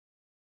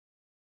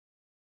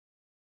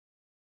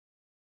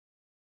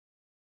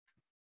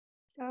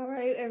All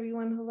right,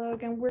 everyone. Hello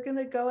again. We're going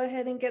to go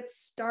ahead and get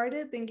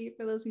started. Thank you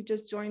for those who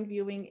just joined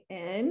viewing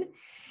in.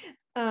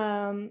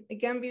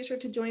 Again, be sure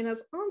to join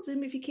us on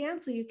Zoom if you can,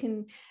 so you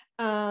can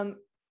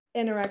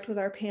interact with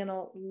our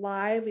panel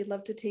live. We'd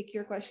love to take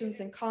your questions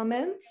and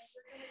comments.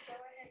 We're going to go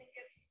ahead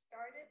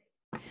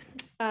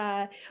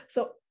and get started.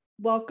 So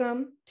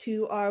welcome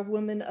to our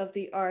Women of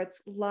the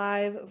Arts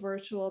live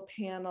virtual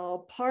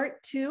panel,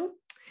 part 2.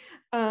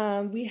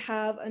 We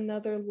have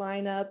another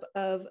lineup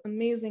of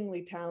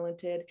amazingly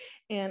talented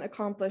and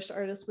accomplished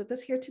artists with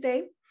us here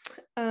today,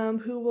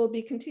 who will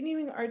be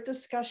continuing our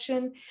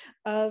discussion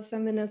of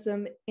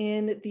feminism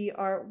in the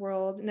art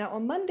world. Now,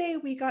 on Monday,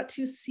 we got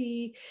to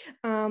see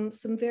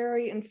some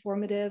very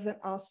informative and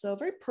also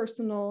very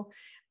personal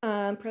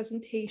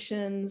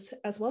presentations,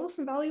 as well as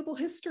some valuable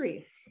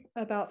history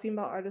about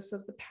female artists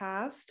of the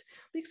past.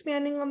 We'll be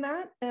expanding on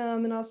that.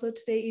 And also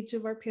today, each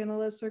of our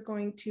panelists are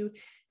going to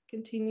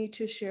continue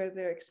to share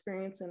their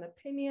experience and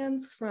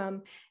opinions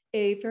from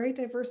a very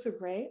diverse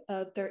array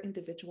of their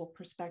individual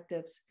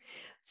perspectives.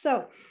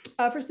 So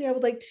firstly, I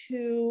would like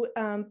to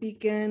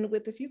begin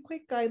with a few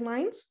quick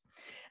guidelines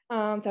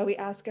that we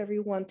ask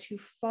everyone to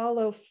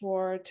follow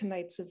for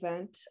tonight's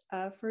event.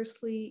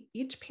 Firstly,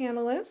 each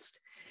panelist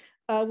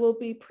will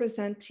be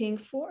presenting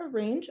for a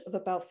range of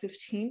about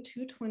 15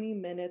 to 20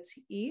 minutes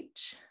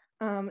each.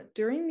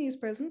 During these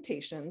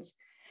presentations,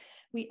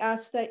 we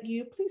ask that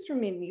you please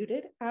remain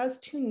muted as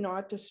to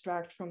not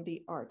distract from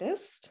the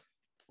artist.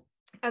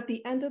 At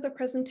the end of the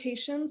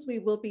presentations, we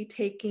will be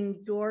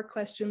taking your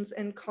questions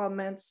and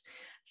comments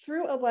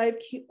through a live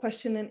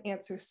question and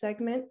answer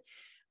segment.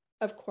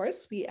 Of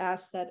course, we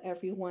ask that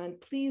everyone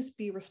please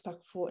be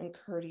respectful and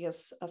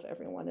courteous of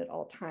everyone at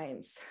all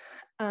times.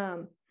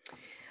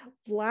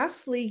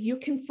 Lastly, you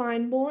can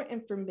find more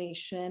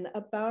information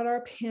about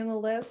our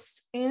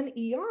panelists and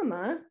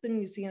IAMA, the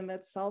museum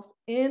itself,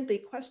 in the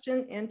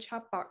question and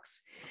chat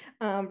box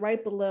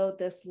right below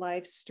this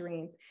live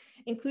stream,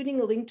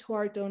 including a link to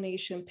our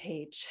donation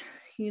page.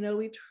 You know,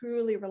 we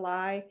truly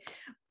rely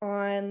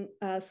on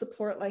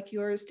support like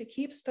yours to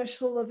keep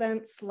special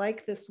events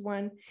like this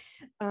one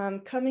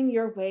coming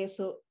your way.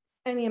 So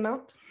any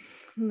amount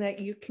that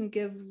you can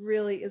give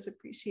really is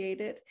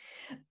appreciated.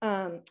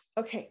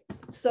 Okay,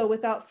 so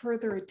without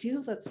further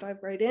ado, let's dive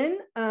right in.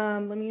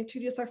 Let me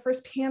introduce our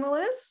first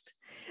panelist,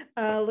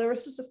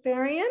 Larissa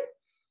Safarian.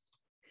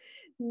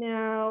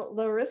 Now,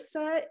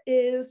 Larissa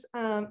is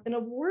an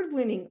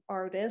award-winning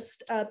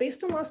artist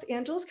based in Los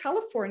Angeles,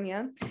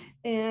 California,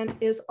 and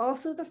is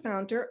also the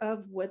founder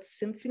of Wood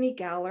Symphony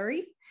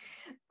Gallery.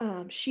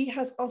 She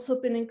has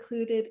also been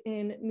included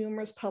in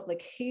numerous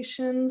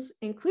publications,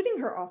 including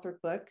her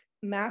authored book,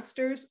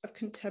 Masters of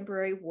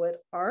Contemporary Wood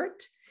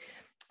Art.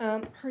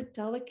 Her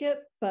delicate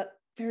but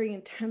very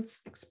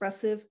intense,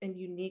 expressive, and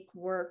unique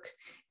work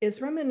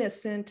is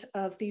reminiscent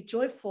of the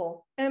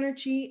joyful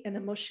energy and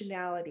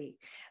emotionality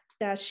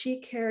that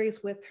she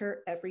carries with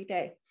her every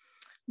day.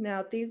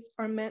 Now, these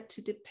are meant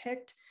to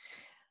depict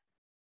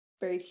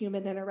very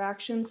human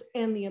interactions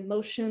and the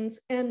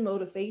emotions and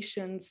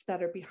motivations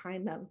that are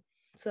behind them.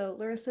 So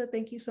Larissa,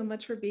 thank you so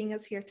much for being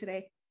us here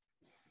today.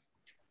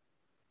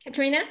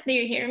 Katrina, do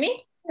you hear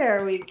me?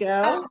 There we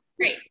go. Oh,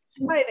 great.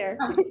 Hi there.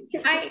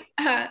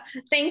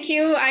 Thank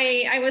you.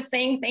 I was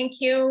saying thank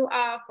you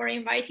for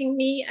inviting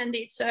me, and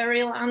it's a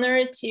real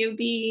honor to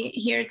be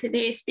here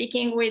today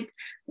speaking with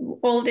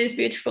all these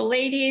beautiful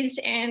ladies,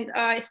 and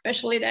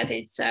especially that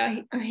it's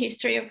a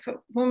history of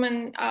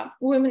Women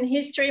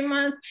History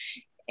Month,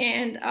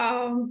 and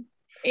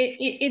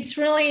it's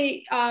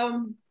really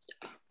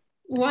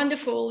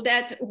wonderful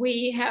that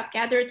we have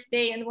gathered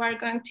today, and we're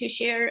going to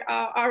share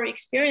our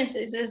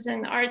experiences as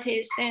an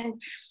artist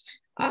and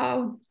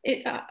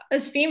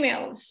as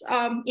females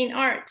in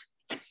art.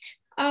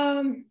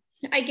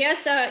 I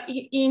guess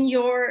in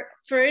your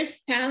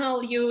first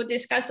panel, you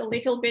discussed a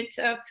little bit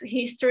of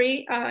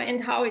history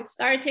and how it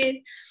started.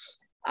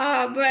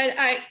 But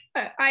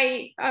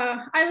I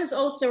was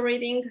also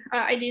reading,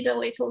 I did a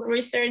little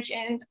research,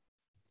 and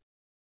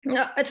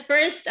at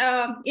first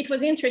it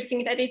was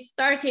interesting that it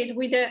started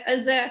with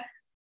as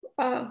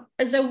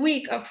a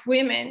week of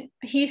women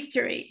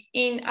history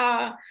in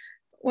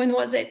when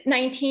was it,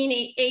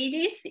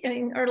 1980s,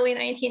 in early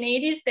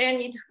 1980s. Then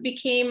it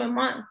became a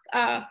month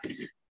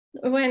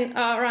when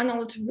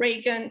Ronald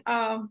Reagan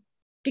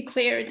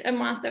declared a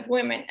month of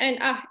women. And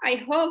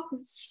I hope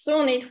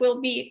soon it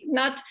will be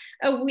not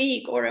a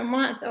week or a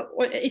month,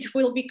 or it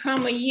will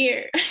become a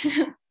year.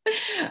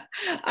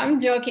 I'm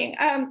joking.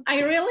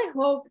 I really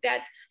hope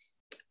that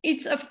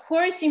it's of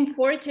course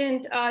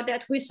important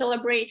that we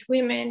celebrate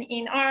women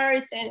in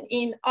arts and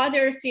in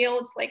other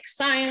fields like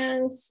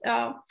science,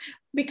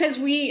 because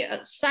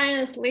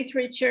science,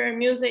 literature,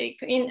 music,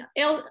 in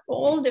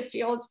all the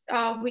fields,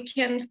 we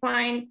can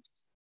find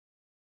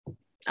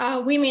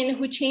women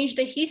who changed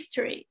the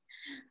history.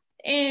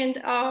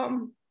 And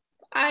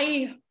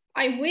I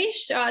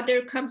wish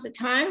there comes a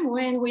time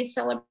when we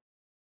celebrate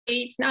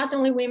not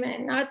only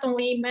women, not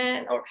only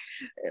men, or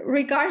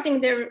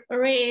regarding their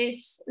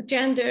race,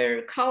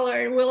 gender,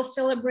 color, will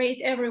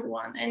celebrate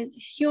everyone and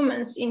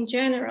humans in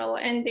general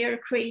and their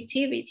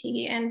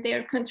creativity and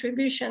their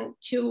contribution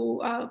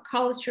to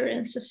culture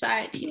and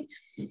society.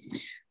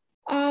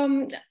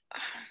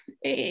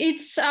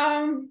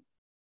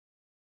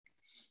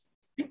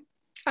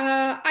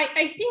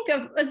 I think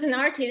of as an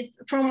artist,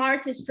 from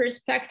artist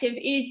perspective,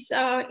 it's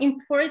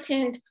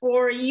important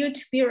for you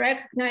to be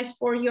recognized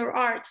for your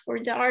art, for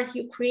the art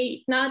you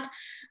create, not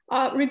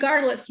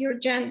regardless your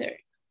gender.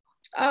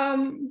 As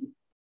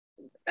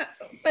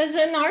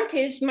an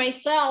artist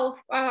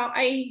myself,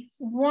 I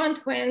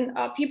want when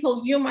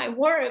people view my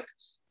work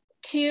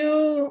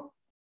to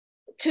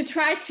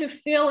try to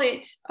feel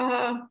it,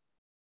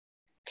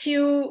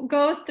 to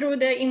go through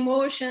the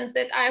emotions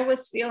that I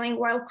was feeling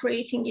while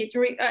creating it.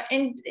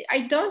 And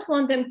I don't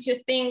want them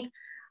to think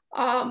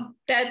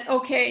that,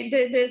 okay,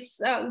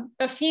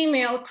 a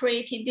female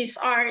created this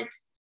art.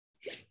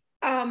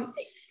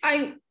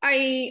 I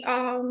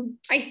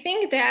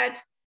think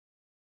that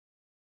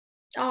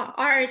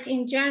art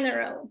in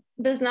general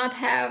does not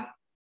have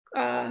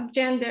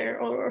gender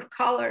or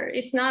color.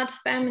 It's not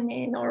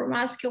feminine or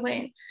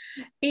masculine.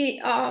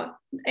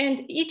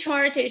 And each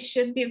artist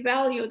should be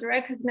valued,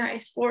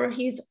 recognized for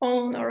his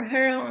own or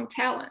her own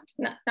talent,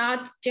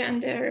 not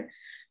gender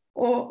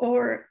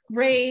or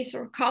race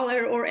or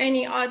color or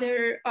any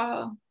other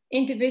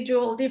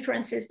individual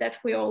differences that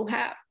we all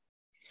have.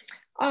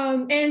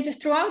 And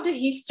throughout the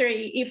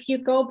history, if you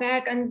go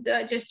back and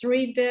just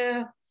read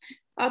the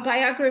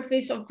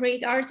biographies of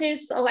great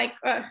artists, like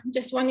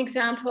just one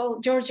example,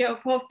 Georgia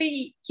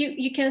O'Keeffe,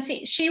 you can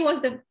see she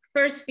was the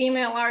first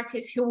female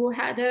artist who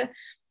had a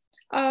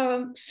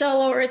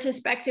solo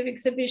retrospective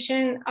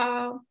exhibition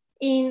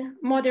in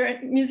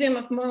Museum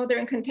of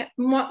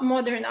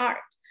Modern Art.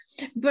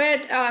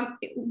 But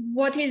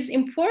what is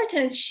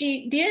important,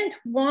 she didn't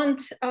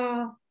want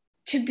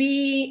to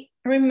be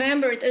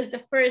remembered as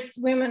the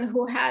first woman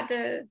who had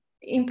an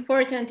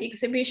important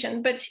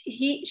exhibition, but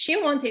she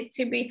wanted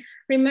to be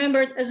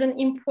remembered as an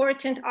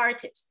important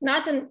artist,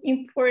 not an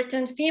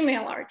important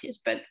female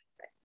artist, but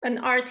an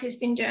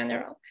artist in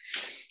general.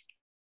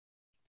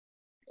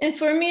 And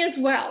for me as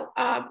well,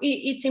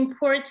 it's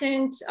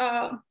important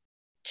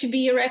to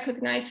be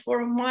recognized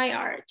for my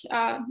art,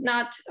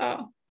 not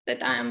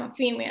that I am a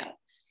female.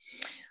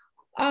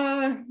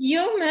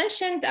 You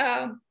mentioned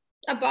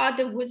about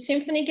the Wood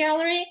Symphony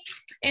Gallery,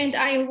 and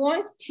I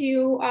want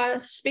to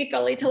speak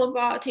a little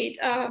about it,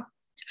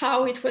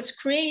 how it was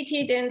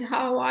created and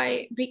how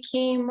I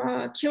became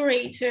a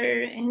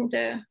curator and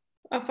a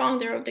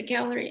founder of the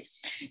gallery.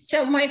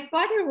 So my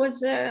father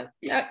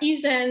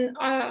is an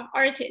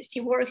artist.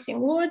 He works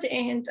in wood,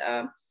 and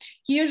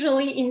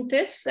usually in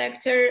this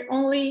sector,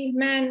 only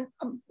men,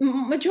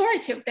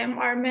 majority of them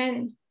are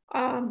men.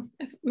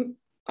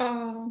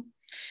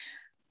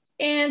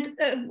 And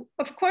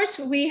of course,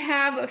 we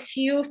have a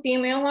few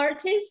female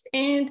artists,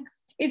 and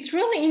it's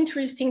really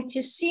interesting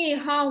to see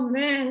how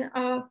men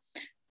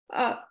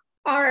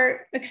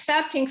are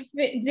accepting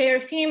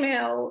their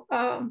female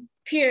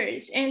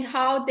peers and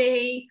how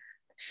they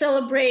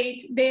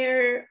celebrate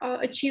their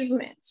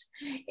achievements.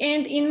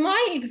 And in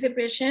my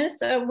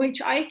exhibitions,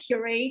 which I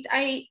curate,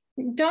 I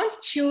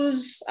don't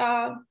choose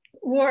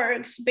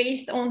works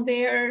based on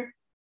the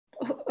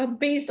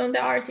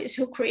artist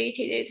who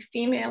created it,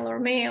 female or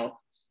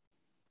male.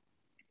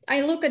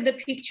 I look at the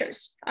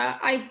pictures.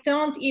 I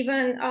don't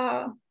even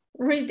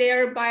read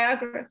their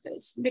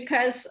biographies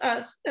because,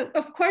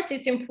 of course,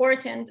 it's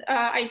important.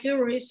 I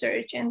do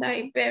research and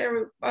I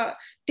very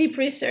deep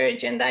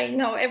research, and I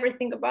know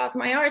everything about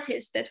my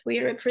artists that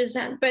we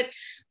represent. But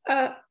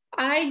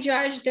I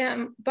judge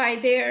them by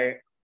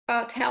their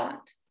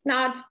talent,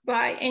 not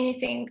by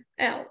anything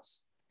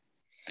else.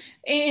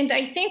 And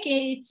I think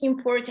it's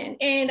important.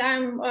 And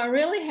I'm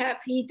really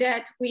happy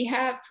that we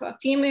have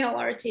female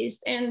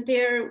artists and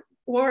their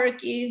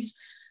work is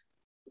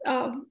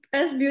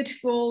as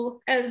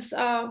beautiful as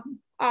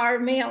our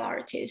male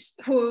artists,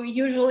 who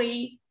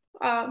usually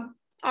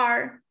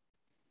are,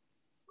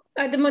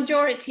 the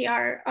majority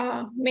are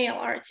male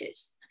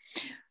artists.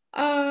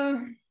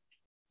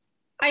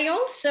 I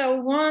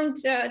also want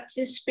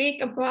to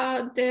speak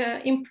about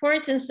the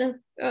importance of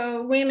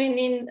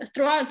women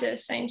throughout the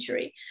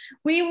century.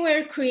 We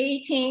were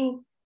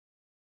creating,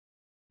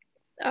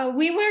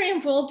 we were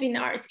involved in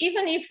arts,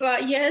 even if,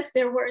 yes,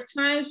 there were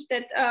times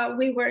that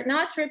we were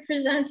not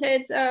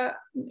represented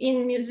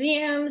in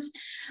museums,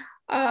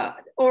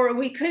 or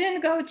we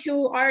couldn't go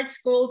to art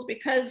schools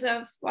because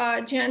of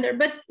gender.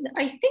 But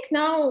I think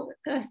now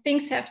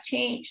things have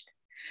changed.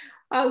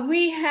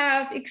 We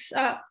have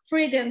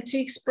freedom to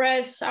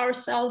express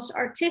ourselves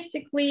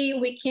artistically.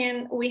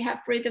 We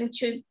have freedom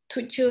to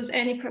choose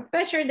any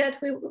profession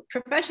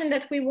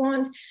that we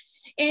want.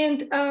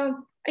 And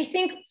I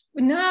think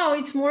now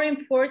it's more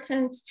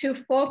important to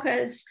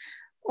focus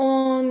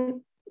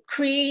on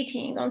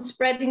creating, on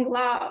spreading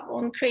love,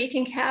 on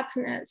creating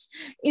happiness.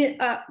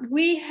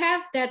 We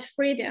have that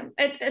freedom.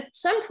 At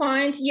some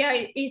point, yeah,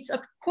 it's of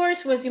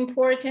course was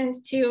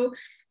important to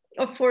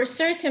for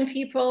certain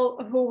people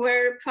who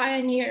were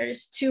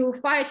pioneers to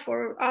fight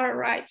for our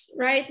rights,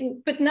 right?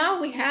 But now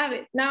we have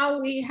it. Now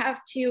we have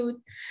to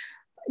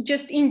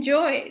just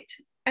enjoy it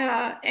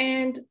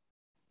and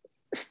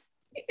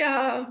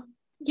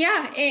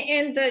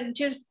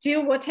just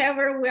do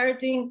whatever we are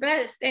doing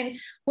best. And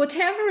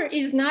whatever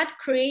is not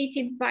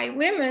created by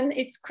women,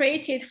 it's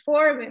created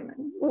for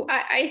women.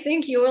 I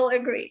think you will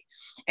agree.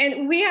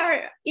 And we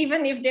are,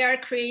 even if they are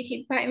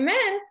created by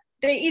men,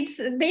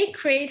 they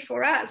create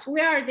for us.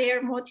 We are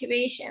their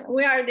motivation.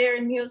 We are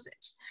their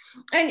muses.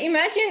 And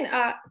imagine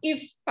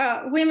if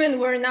women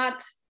were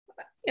not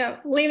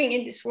living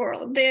in this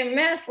world, the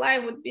men's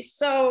life would be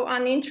so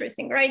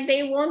uninteresting, right?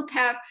 They won't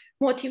have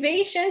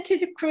motivation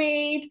to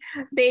create.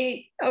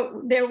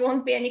 There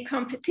won't be any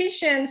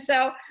competition.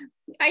 So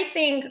I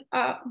think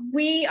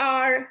we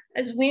are,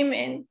 as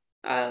women,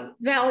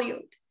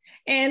 valued,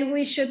 and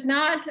we should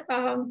not.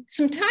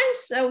 Sometimes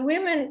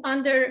women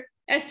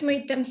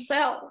underestimate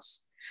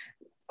themselves.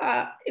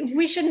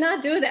 We should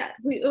not do that.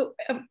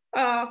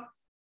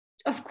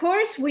 Of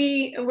course,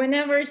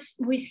 whenever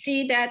we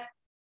see that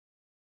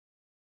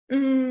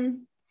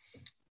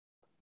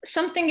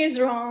something is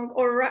wrong,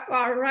 or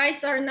our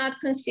rights are not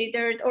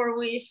considered, or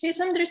we see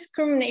some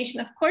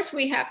discrimination, of course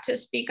we have to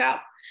speak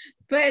up.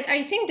 But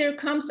I think there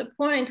comes a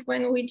point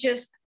when we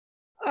just,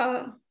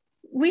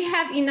 we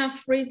have enough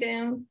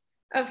freedom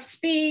of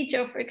speech,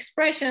 of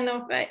expression,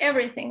 of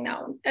everything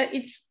now.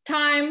 It's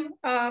time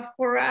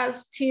for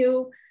us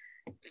to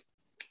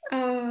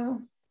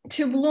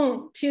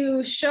bloom,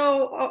 to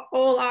show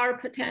all our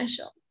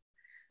potential.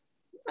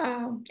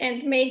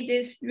 And make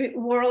this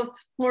world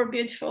more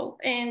beautiful.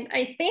 And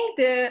I think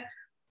the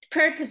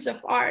purpose of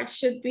art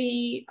should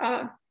be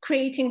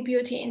creating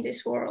beauty in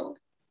this world.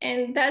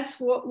 And that's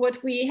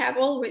what we have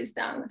always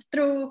done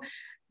through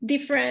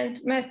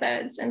different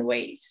methods and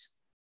ways.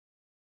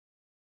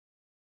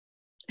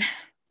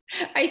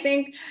 I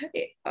think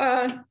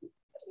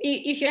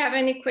if you have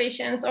any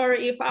questions, or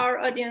if our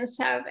audience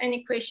have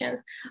any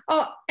questions.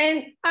 Oh,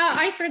 and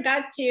I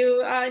forgot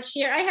to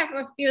share, I have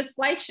a few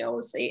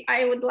slideshows.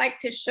 I would like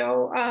to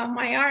show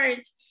my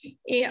art,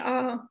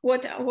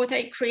 what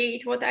I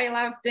create, what I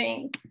love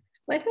doing.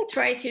 Let me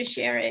try to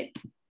share it.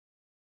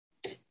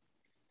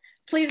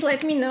 Please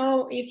let me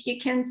know if you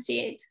can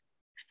see it.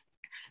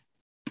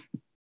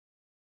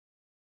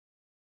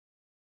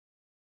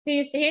 Do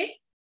you see it,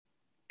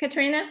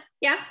 Katrina?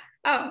 Yeah?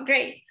 Oh,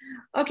 great.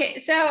 Okay,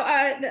 so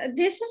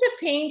this is a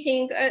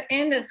painting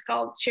and a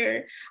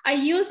sculpture. I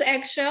use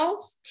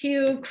eggshells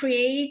to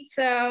create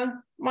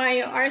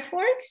my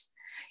artworks.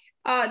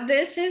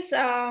 This is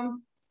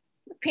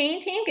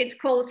painting. It's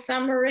called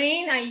Summer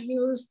Rain. I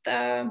used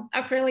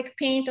acrylic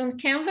paint on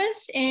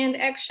canvas and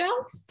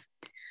eggshells.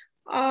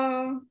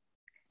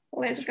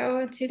 Let's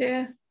go to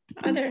the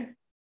other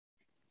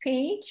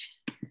page.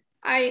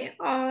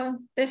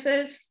 This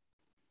is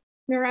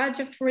Mirage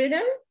of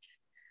Rhythm.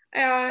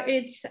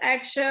 It's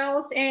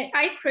eggshells, and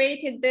I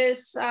created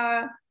this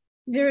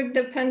during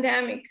the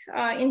pandemic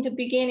in the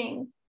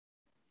beginning.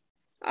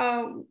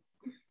 And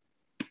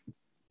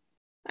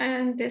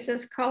this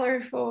is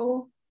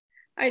colorful.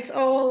 It's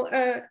all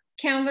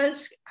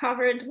canvas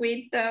covered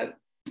with the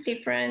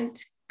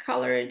different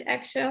colored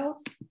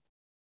eggshells.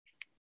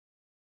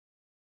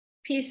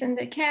 Peace and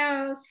the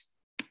Cows.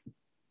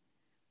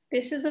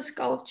 This is a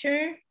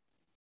sculpture.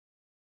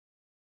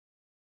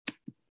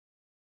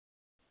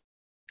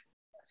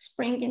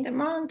 Spring in the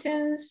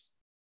Mountains.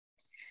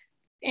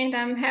 And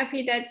I'm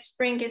happy that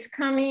spring is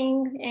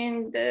coming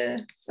and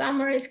the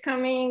summer is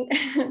coming.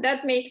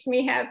 That makes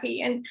me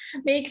happy and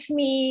makes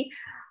me,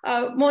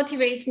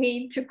 motivates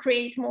me to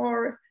create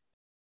more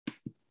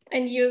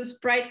and use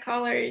bright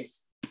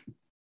colors.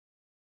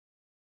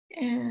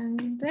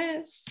 And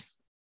this.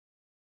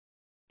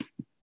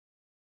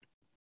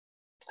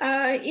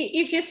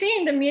 If you see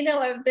in the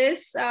middle of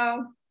this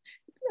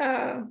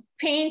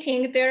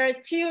painting, there are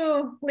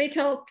two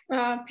little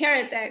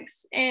parrot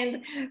eggs,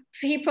 and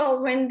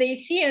people, when they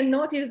see and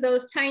notice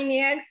those tiny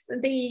eggs,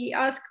 they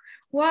ask,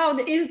 wow,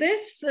 is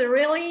this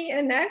really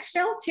an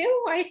eggshell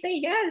too? I say,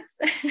 yes,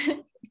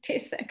 it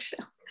is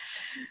eggshell.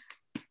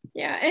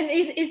 Yeah, and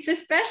it's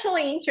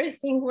especially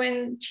interesting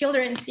when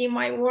children see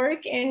my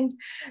work and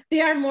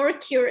they are more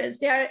curious.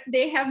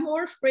 They have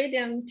more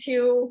freedom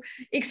to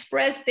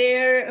express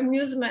their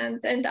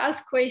amusement and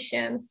ask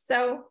questions.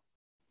 So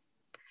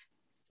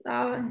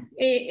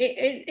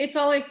it's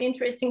always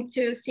interesting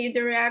to see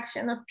the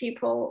reaction of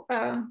people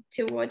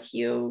to what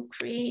you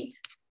create.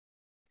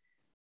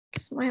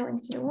 Smiling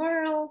to the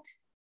World,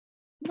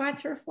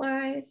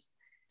 butterflies.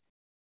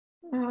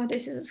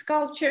 This is a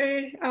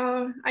sculpture.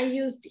 I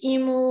used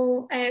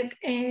emu egg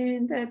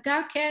and a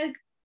duck egg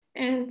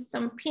and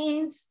some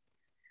pins.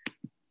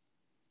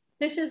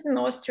 This is an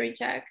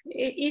ostrich egg.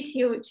 It's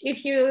huge.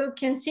 If you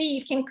can see,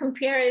 you can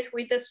compare it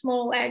with the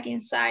small egg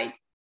inside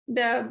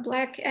the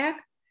black egg.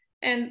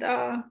 And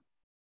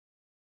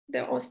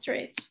the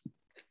ostrich.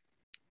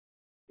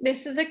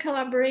 This is a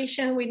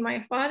collaboration with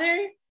my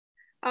father.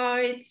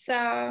 It's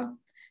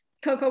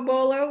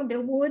Cocobolo, the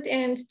wood,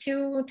 and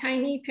two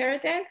tiny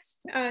parrot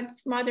eggs.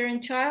 It's mother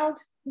and child,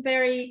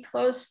 very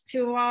close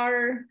to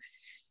our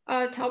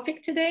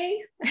topic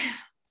today,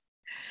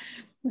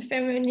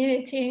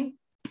 femininity.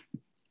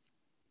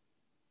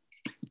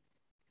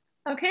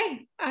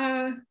 Okay,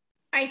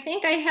 I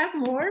think I have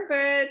more,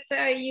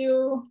 but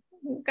you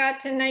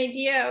got an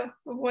idea of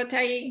what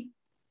I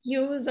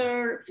use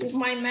or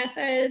my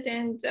method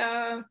and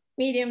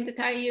medium that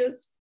I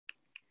use.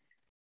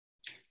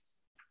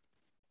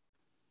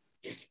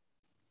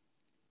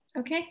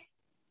 Okay,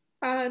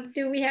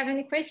 do we have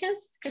any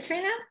questions,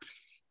 Katrina?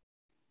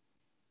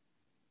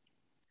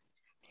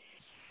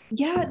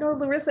 Yeah, no,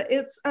 Larissa,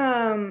 it's,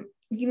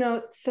 you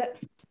know,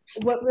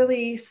 what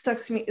really stuck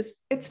to me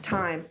is it's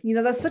time. You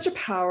know, that's such a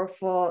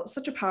powerful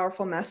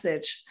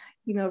message,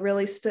 you know,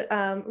 really stood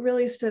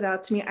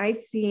out to me. I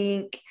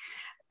think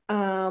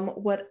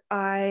what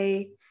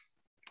I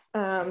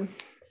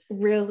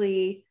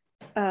really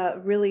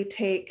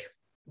take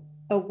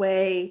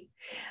away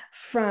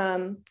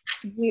from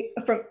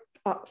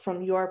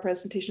your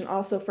presentation,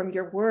 also from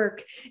your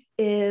work,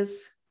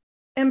 is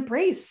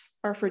embrace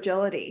our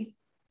fragility.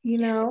 You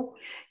know,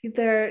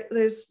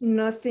 there's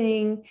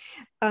nothing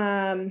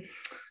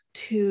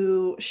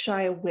to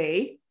shy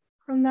away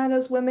from that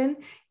as women.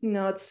 You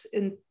know, it's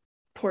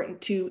important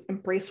to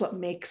embrace what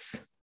makes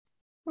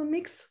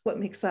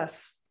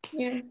us.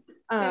 Yeah,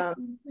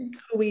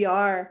 who we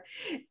are,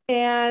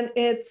 and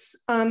it's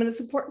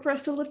important for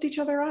us to lift each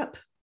other up.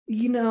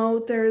 You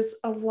know, there's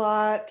a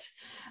lot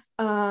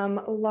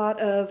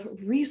of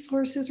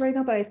resources right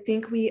now, but I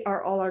think we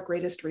are all our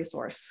greatest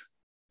resource.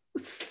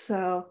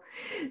 So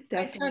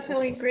definitely. I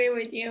totally agree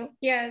with you.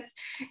 Yes,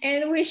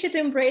 and we should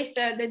embrace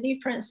the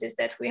differences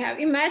that we have.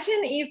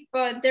 Imagine if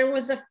there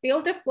was a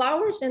field of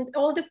flowers and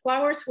all the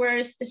flowers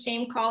were the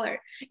same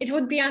color. It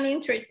would be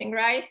uninteresting,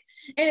 right?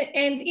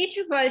 And each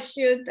of us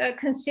should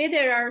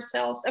consider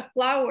ourselves a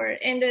flower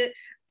and a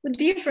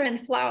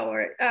different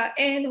flower,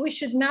 and we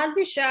should not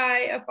be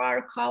shy of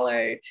our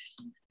color.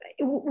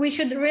 We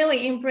should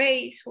really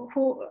embrace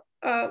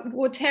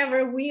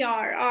whatever we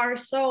are, our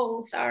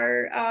souls,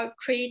 our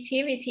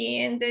creativity.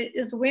 And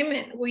as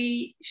women,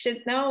 we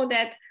should know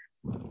that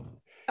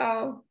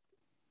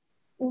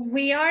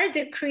we are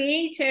the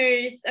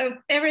creators of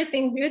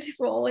everything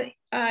beautiful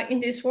in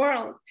this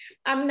world.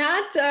 I'm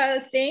not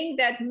saying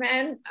that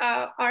men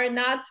are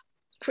not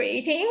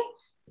creating.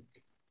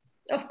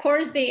 Of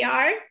course they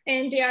are,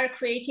 and they are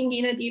creating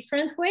in a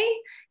different way.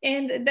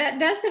 And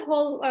that's the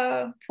whole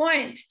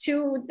point,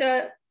 to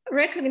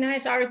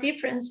recognize our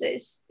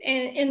differences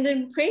and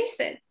embrace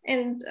it,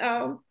 and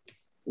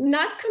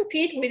not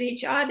compete with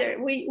each other.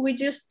 We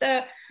just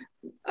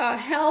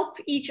help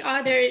each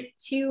other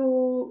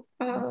to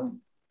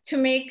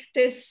make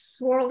this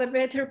world a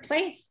better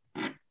place.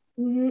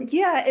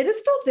 Yeah, it is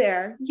still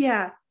there.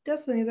 Yeah,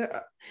 definitely.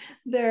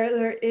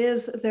 There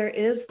is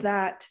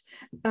that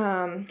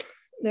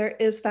there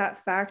is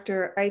that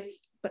factor. I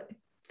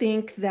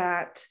think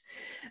that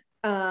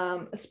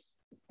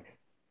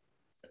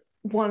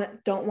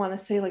don't want to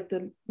say like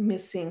the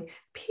missing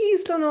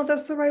piece, don't know if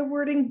that's the right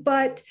wording,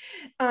 but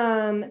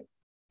I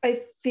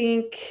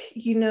think,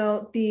 you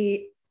know,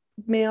 the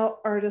male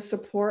artist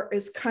support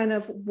is kind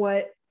of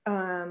what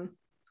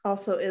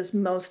also is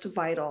most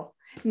vital.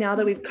 Now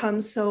that we've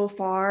come so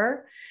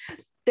far,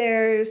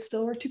 there's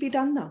still work to be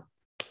done though,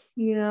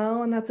 you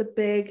know, and that's a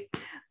big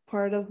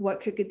part of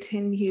what could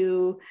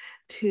continue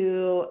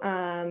to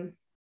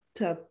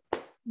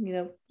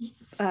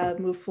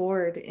move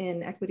forward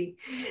in equity.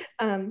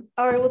 All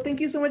right, well,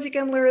 thank you so much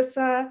again,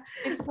 Larissa.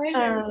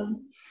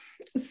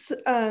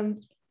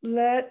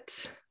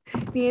 Let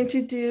me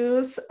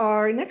introduce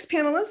our next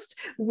panelist,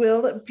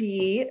 will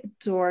be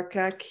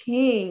Dorca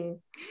King.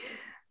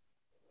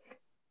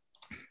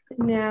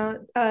 Now,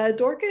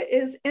 Dorca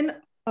is an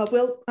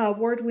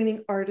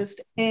award-winning artist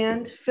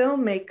and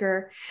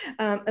filmmaker,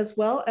 as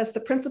well as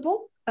the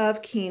principal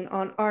of Keen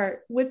on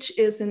Art, which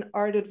is an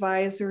art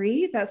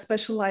advisory that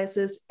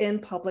specializes in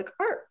public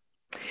art.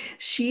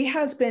 She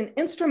has been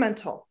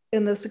instrumental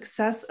in the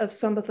success of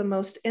some of the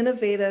most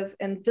innovative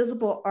and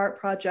visible art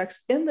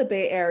projects in the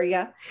Bay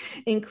Area,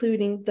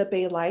 including the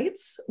Bay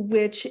Lights,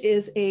 which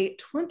is a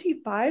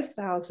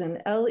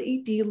 25,000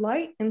 LED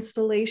light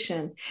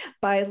installation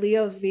by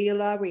Leo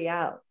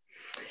Villarreal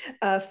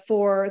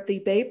for the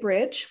Bay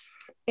Bridge,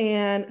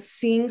 and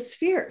Seeing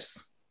Spheres,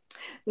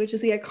 which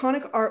is the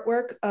iconic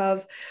artwork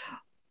of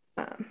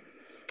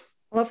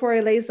La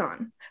Forêt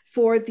Liaison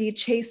for the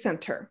Chase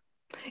Center.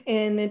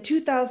 And in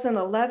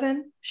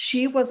 2011,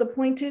 she was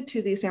appointed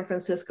to the San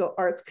Francisco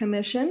Arts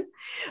Commission,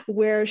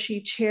 where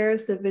she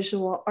chairs the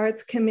Visual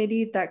Arts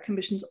Committee that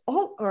commissions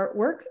all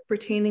artwork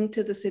pertaining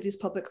to the city's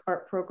public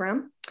art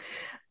program.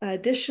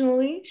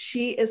 Additionally,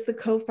 she is the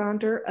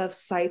co-founder of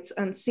Sights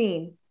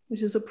Unseen,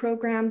 which is a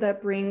program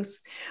that brings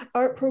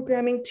art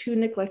programming to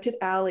neglected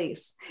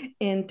alleys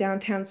in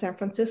downtown San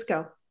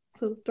Francisco.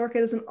 So Dorca,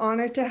 it is an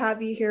honor to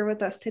have you here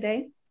with us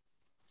today.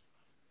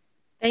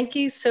 Thank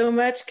you so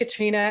much,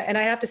 Katrina. And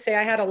I have to say,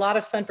 I had a lot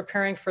of fun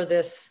preparing for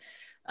this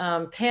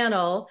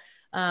panel.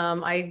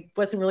 I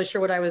wasn't really sure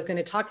what I was going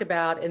to talk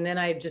about. And then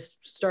I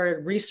just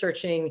started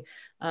researching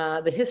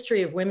the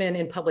history of women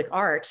in public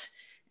art.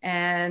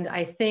 And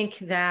I think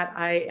that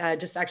I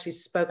just actually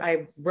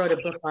I wrote a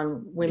book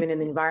on women in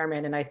the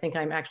environment, and I think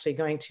I'm actually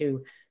going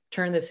to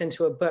turn this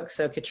into a book.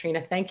 So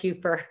Katrina, thank you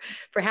for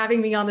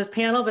having me on this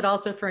panel, but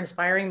also for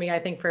inspiring me, I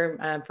think,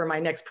 for my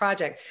next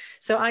project.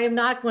 So I am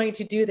not going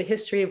to do the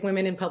history of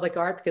women in public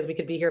art because we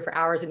could be here for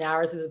hours and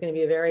hours. This is going to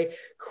be a very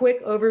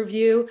quick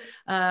overview.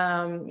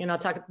 And I'll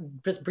talk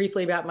just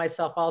briefly about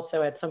myself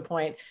also at some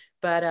point,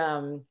 but,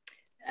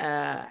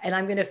 and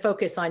I'm going to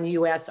focus on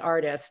US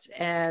artists.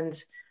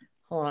 And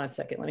hold on a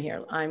second, let me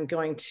hear. I'm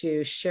going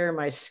to share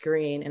my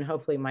screen and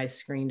hopefully my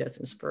screen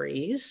doesn't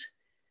freeze.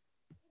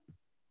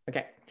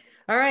 Okay.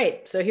 All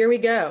right, so here we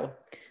go.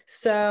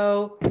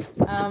 So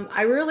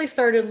I really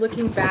started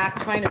looking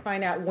back, trying to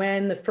find out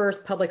when the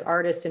first public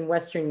artist in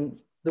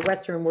the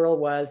Western world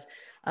was.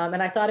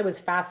 And I thought it was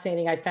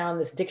fascinating. I found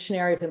this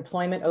Dictionary of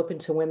Employment Open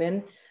to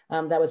Women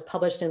that was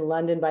published in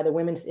London by the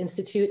Women's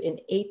Institute in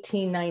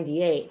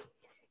 1898.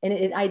 And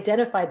it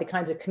identified the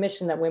kinds of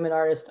commission that women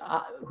artists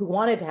who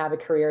wanted to have a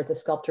career as a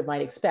sculptor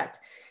might expect.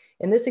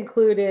 And this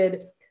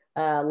included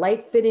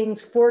light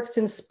fittings, forks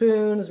and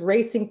spoons,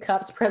 racing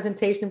cups,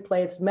 presentation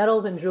plates,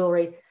 medals and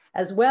jewelry,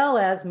 as well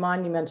as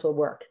monumental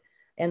work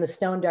and the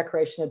stone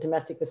decoration of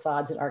domestic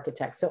facades and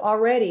architects. So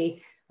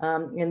already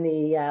in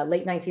the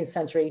late 19th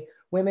century,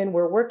 women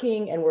were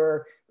working and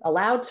were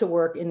allowed to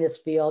work in this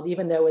field,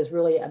 even though it was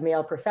really a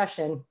male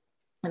profession.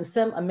 And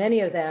many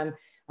of them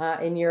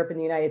in Europe and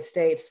the United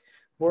States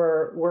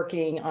were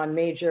working on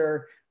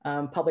major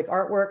public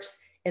artworks.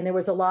 And there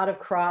was a lot of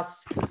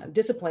cross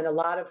discipline. A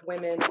lot of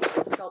women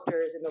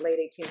sculptors in the late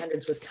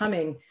 1800s was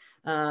coming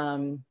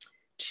to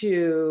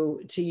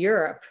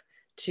Europe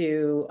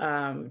to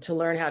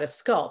learn how to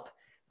sculpt.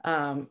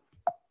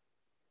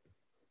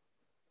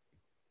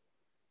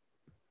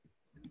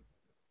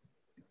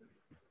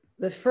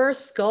 The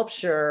first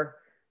sculpture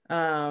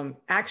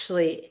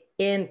actually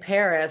in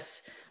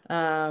Paris,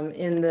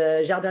 in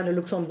the Jardin de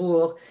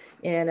Luxembourg,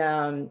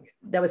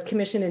 that was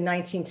commissioned in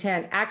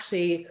 1910,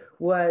 actually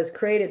was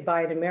created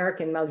by an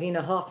American,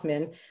 Malvina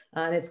Hoffman,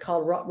 and it's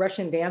called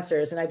Russian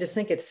Dancers. And I just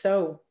think it's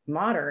so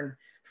modern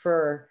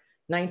for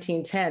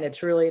 1910.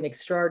 It's really an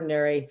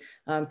extraordinary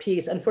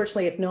piece.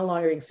 Unfortunately, it no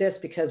longer exists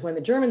because when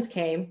the Germans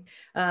came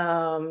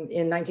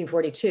in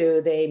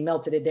 1942, they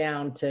melted it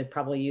down to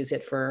probably use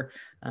it for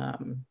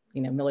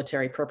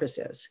military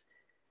purposes.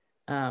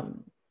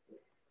 Then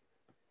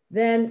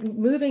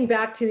moving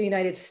back to the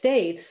United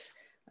States,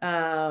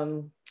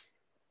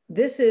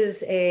 this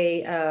is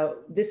a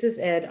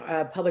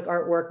public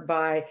artwork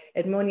by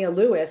Edmonia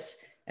Lewis,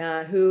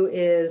 who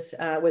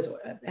was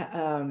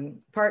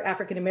part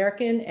African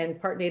American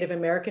and part Native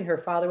American. Her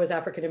father was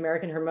African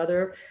American, her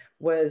mother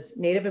was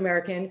Native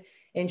American,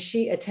 and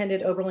she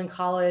attended Oberlin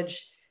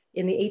College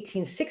in the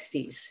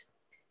 1860s.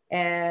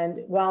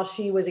 And while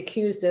she was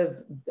accused of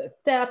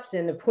theft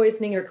and of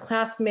poisoning her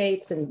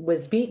classmates and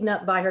was beaten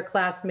up by her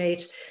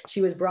classmates,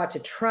 she was brought to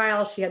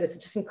trial. She had this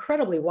just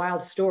incredibly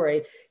wild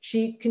story.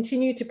 She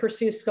continued to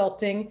pursue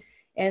sculpting,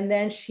 and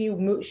then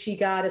she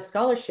got a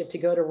scholarship to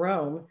go to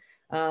Rome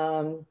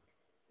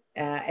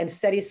and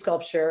study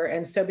sculpture.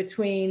 And so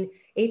between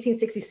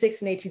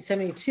 1866 and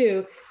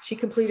 1872, she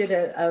completed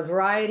a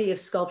variety of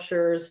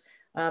sculptures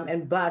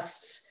and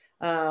busts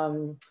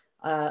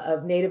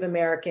of Native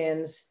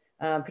Americans,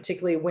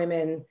 particularly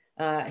women,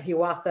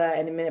 Hiawatha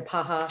and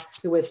Minnepaha,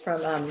 who was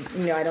from, I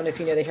don't know if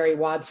you know the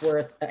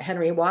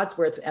Henry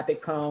Wadsworth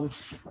epic poem,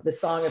 The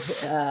Song of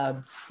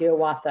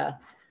Hiawatha.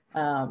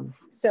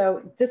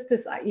 So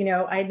this,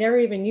 I never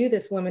even knew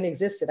this woman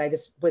existed. I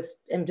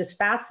am just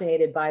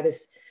fascinated by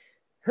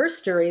her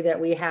story that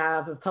we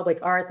have of public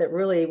art that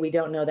really we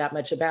don't know that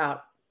much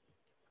about.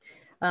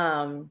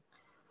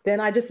 Then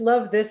I just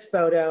love this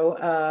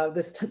photo,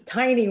 this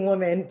tiny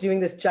woman doing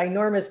this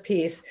ginormous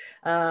piece.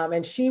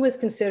 And she was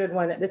considered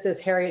this is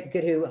Harriet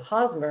Goodhue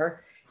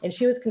Hosmer, and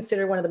she was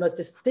considered one of the most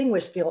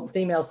distinguished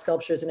female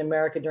sculptors in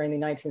America during the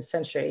 19th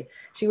century.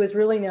 She was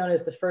really known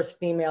as the first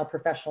female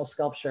professional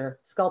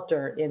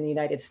sculptor in the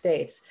United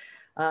States.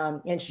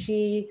 And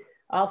she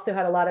also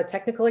had a lot of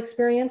technical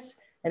experience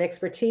and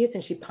expertise,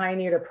 and she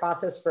pioneered a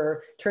process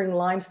for turning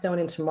limestone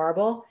into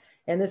marble.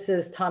 And this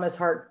is Thomas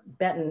Hart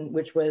Benton,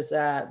 which was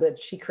that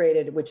she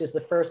created, which is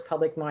the first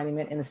public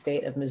monument in the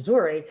state of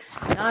Missouri,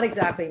 not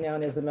exactly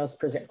known as the most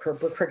progressive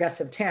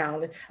progressive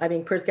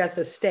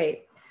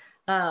state.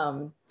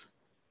 And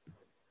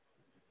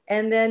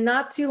then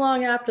not too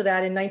long after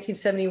that, in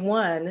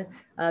 1971,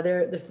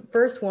 the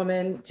first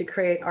woman to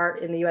create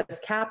art in the US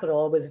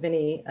Capitol was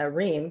Vinnie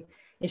Ream.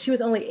 And she was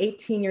only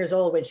 18 years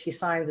old when she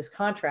signed this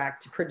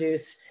contract to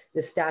produce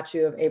the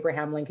statue of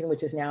Abraham Lincoln,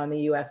 which is now in the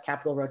US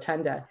Capitol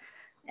Rotunda.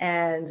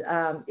 And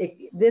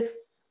this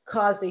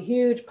caused a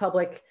huge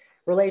public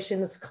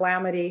relations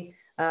calamity.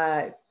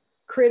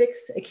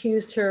 Critics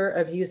accused her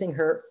of using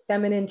her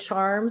feminine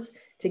charms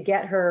to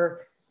get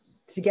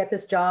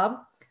this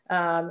job.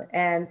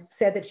 and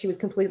said that she was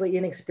completely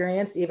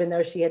inexperienced, even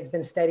though she had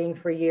been studying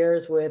for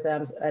years with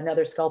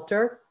another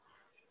sculptor.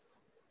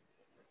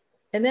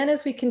 And then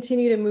as we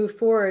continue to move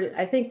forward,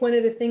 I think one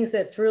of the things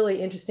that's really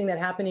interesting that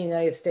happened in the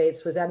United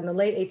States was that in the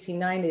late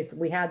 1890s,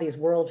 we had these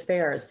world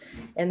fairs,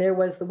 and there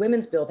was the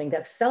Women's Building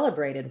that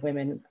celebrated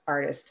women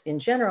artists in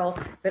general,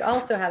 but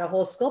also had a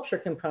whole sculpture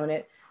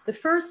component. The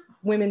first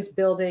women's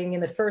building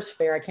in the first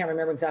fair, I can't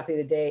remember exactly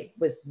the date,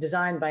 was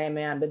designed by a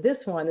man, but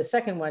this one, the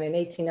second one in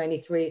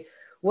 1893,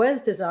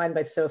 was designed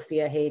by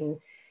Sophia Hayden.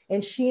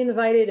 And she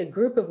invited a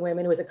group of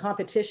women, it was a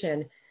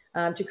competition,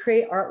 to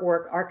create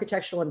artwork,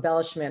 architectural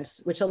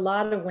embellishments, which a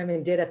lot of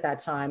women did at that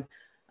time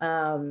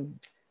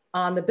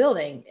on the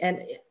building.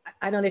 And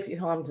I don't know if you,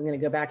 I'm going to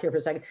go back here for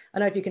a second. I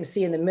don't know if you can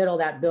see in the middle of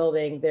that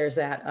building, there's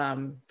that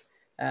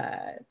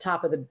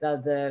top of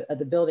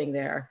the building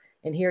there.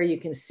 And here you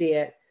can see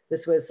it.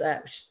 This was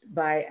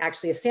by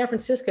actually a San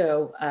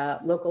Francisco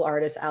local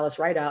artist, Alice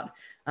Rideout.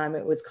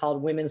 It was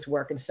called Women's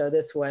Work. And so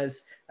this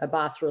was a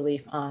bas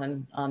relief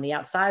on the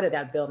outside of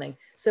that building.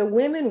 So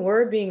women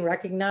were being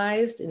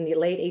recognized in the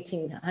late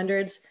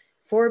 1800s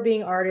for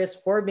being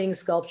artists, for being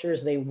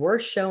sculptors. They were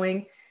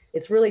showing.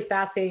 It's really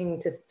fascinating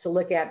to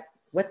look at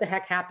what the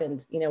heck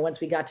happened, you know,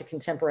 once we got to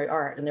contemporary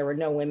art and there were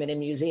no women in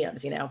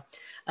museums, you know.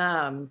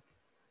 And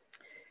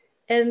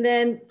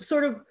then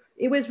sort of,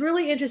 it was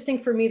really interesting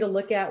for me to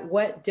look at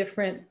what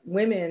different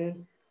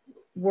women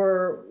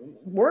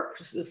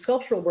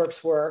sculptural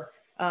works were.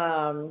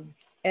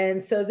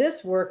 And so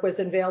this work was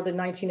unveiled in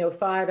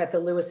 1905 at the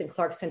Lewis and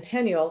Clark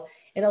Centennial,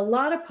 and a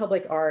lot of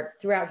public art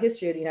throughout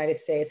history of the United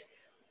States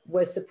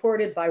was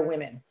supported by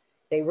women.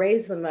 They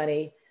raised the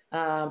money,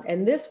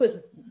 and this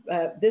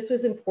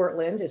was in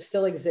Portland. It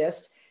still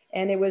exists,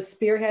 and it was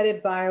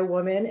spearheaded by a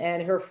woman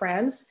and her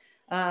friends.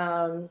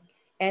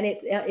 And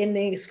it, in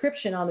the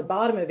inscription on the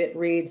bottom of it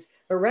reads,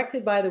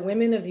 "Erected by the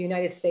women of the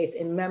United States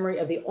in memory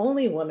of the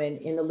only woman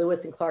in the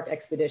Lewis and Clark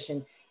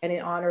expedition and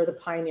in honor of the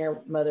pioneer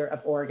mother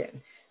of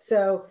Oregon."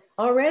 So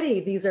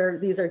already these are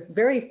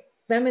very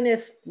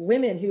feminist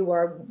women who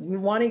are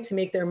wanting to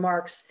make their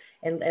marks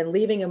and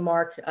leaving a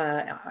mark,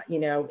 you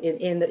know,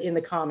 in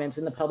the commons,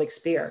 in the public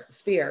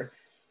sphere.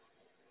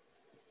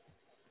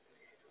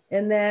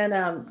 And then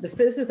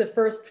this is the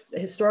first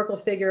historical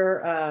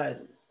figure,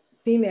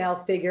 female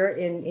figure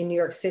in New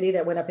York City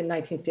that went up in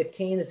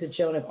 1915. This is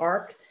Joan of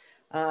Arc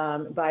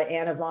by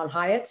Anna von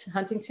Hyatt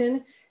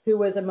Huntington, who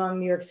was among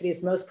New York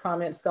City's most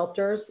prominent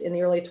sculptors in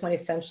the early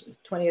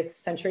 20th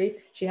century.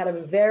 She had a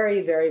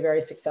very, very,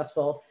 very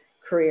successful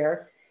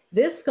career.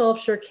 This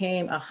sculpture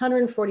came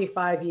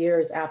 145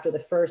 years after the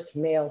first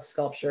male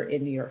sculpture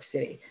in New York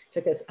City. It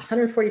took us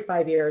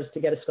 145 years to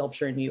get a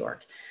sculpture in New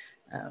York.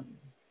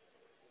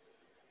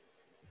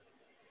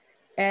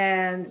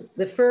 And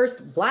the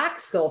first Black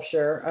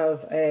sculpture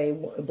of a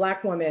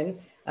Black woman,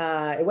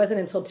 it wasn't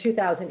until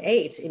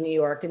 2008 in New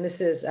York, and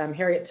this is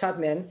Harriet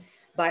Tubman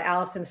by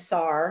Allison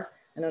Sarr.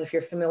 I don't know if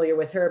you're familiar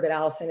with her, but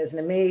Allison is an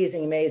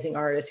amazing, amazing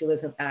artist who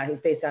lives in, who's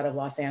based out of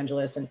Los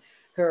Angeles, and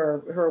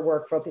her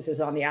work focuses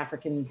on the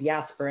African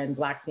diaspora and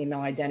Black female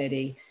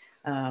identity.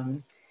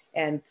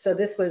 And so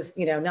this was,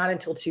 you know, not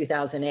until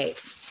 2008.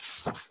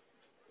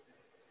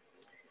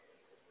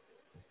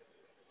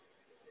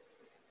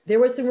 There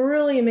were some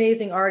really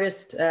amazing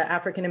artists,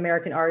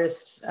 African-American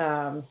artists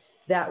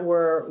that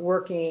were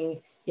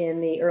working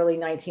in the early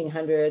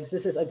 1900s.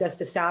 This is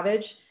Augusta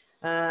Savage,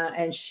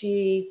 and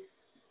she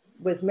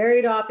was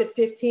married off at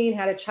 15,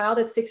 had a child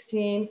at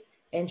 16,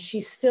 and she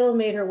still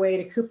made her way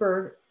to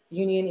Cooper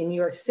Union in New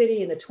York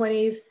City in the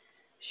 20s.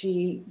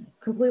 She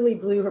completely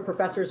blew her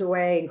professors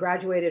away and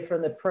graduated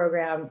from the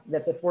program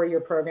that's a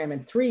 4-year program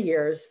in 3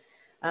 years.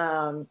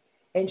 And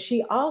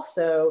she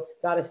also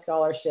got a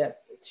scholarship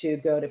to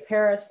go to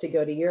Paris, to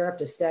go to Europe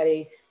to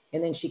study.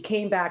 And then she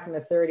came back in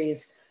the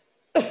 30s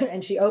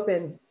and she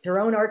opened her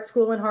own art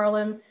school in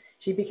Harlem.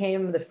 She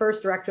became the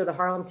first director of the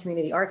Harlem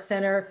Community Arts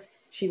Center.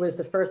 She was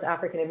the first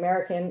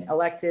African-American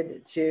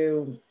elected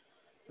to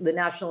the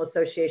National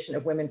Association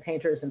of Women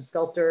Painters and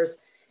Sculptors.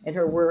 And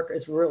her work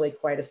is really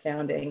quite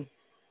astounding.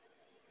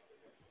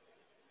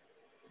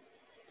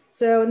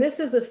 So, and this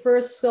is the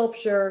first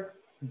sculpture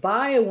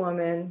by a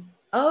woman,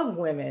 of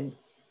women,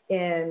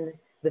 in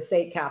the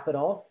state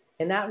capitol.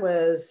 And that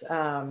was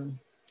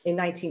in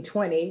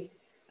 1920.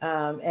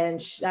 And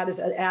that is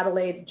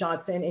Adelaide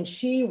Johnson. And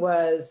she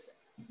was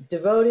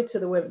devoted to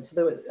the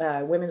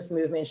women's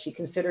movement. She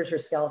considered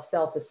herself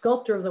the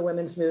sculptor of the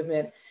women's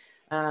movement.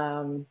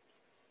 You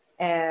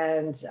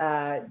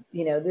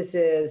know, this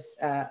is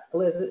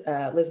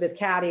Elizabeth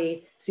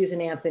Cady,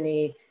 Susan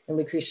Anthony, and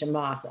Lucretia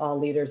Moth, all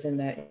leaders in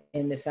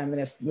the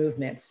feminist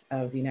movement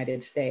of the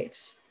United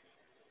States.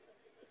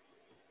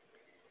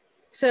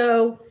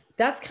 So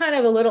that's kind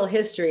of a little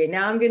history.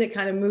 Now I'm going to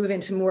kind of move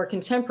into more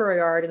contemporary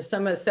art and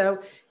so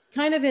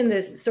kind of in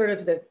this sort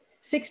of the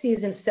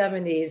 60s and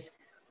 70s,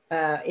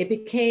 it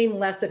became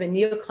less of a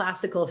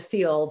neoclassical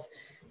field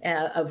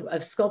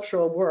of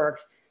sculptural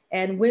work.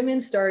 And women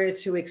started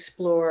to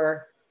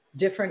explore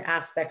different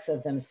aspects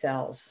of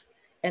themselves.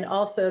 And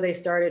also they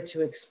started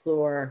to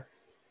explore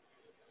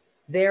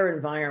their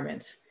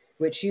environment,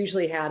 which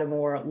usually had a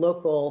more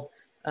local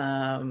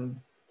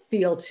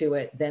feel to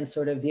it than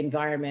sort of the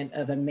environment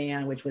of a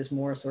man, which was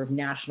more sort of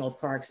national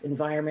parks.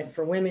 Environment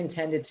for women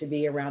tended to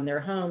be around their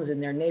homes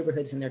and their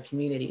neighborhoods and their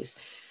communities.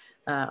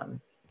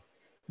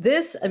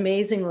 This,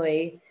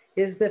 amazingly,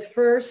 is the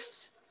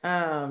first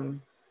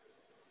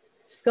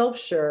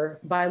sculpture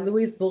by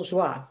Louise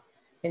Bourgeois.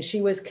 And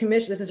she was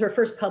commissioned, this is her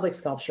first public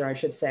sculpture, I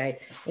should say.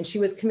 And she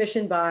was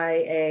commissioned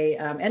by a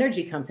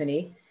energy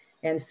company.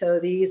 And so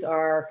these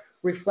are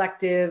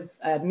reflective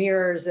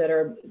mirrors that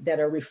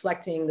are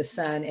reflecting the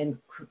sun and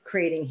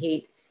creating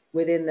heat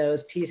within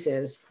those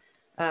pieces.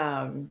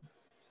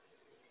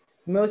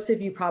 Most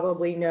of you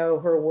probably know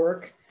her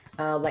work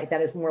like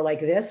that is more like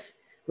this,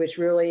 which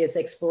really is the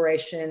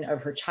exploration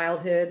of her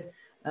childhood.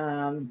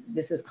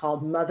 This is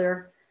called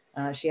Mother.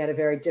 She had a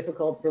very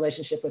difficult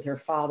relationship with her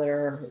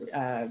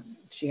father.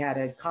 She had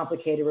a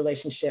complicated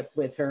relationship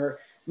with her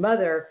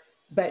mother,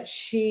 but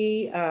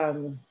she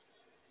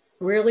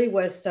really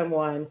was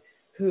someone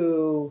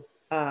who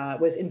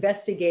was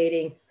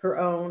investigating her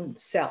own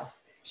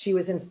self. She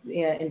was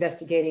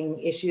investigating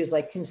issues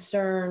like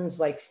concerns,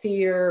 like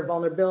fear,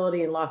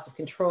 vulnerability, and loss of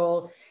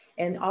control,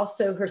 and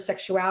also her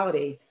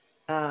sexuality.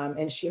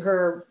 And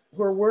her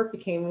work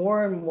became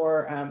more and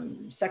more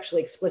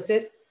sexually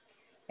explicit.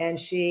 And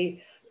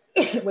she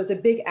was a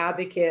big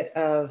advocate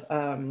of,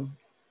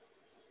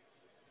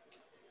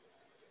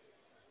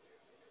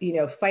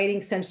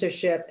 fighting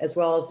censorship, as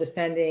well as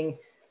defending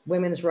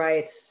women's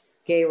rights,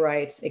 gay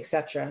rights,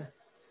 etc.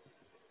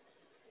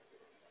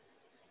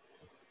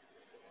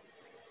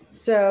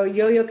 So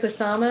Yo-Yo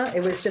Kusama,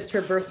 it was just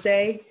her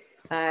birthday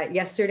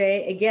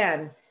yesterday.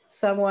 Again,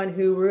 someone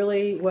who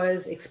really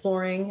was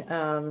exploring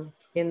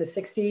in the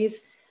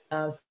 60s,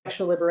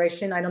 sexual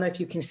liberation. I don't know if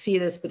you can see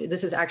this, but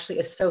this is actually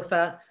a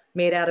sofa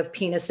made out of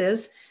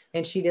penises.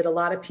 And she did a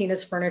lot of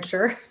penis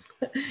furniture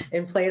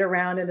and played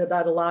around and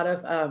about a lot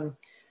of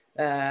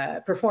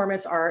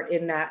performance art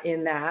in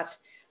that.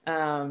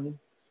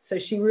 So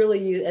she really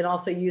used, and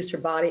also used her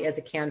body as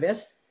a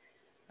canvas,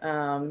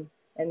 and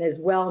is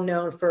well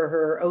known for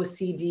her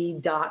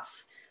OCD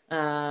dots,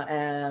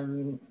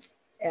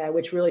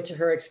 which really to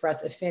her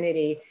express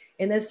affinity.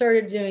 And then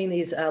started doing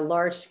these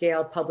large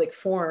scale public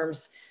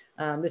forums.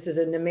 This is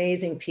an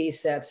amazing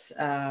piece that's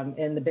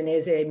in the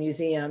Benese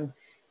Museum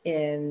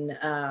in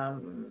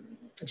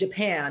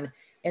Japan.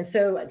 And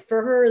so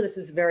for her, this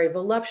is very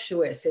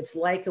voluptuous. It's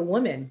like a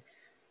woman.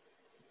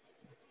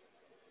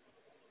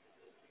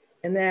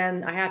 And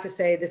then I have to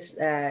say this,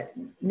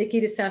 Niki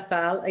de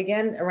Saint-Phalle,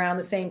 again, around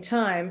the same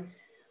time,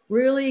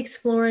 really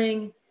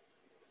exploring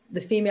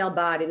the female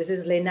body. This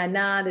is Les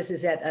Nanas, this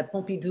is at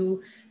Pompidou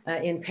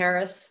in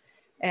Paris,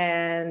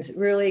 and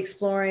really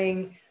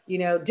exploring,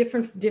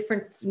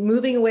 different,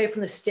 moving away from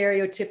the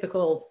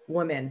stereotypical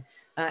woman,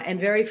 and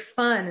very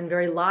fun and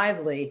very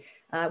lively,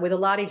 with a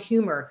lot of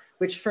humor,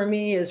 which for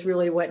me is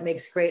really what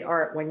makes great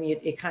art. When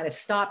it kind of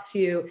stops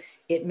you,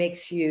 it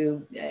makes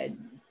you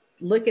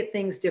look at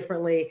things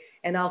differently,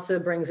 and also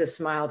brings a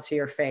smile to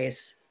your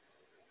face.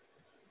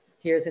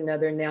 Here's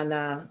another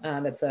Nana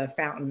that's a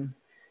fountain.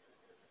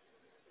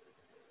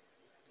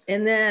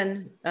 And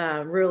then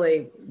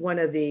really one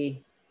of the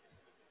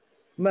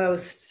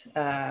most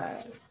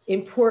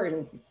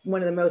important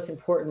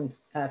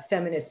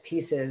feminist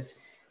pieces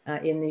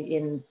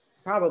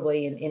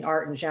probably in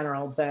art in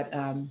general, but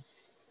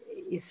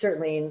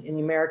certainly in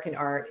American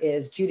art,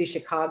 is Judy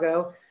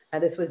Chicago.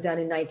 This was done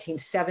in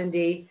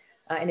 1970.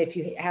 And if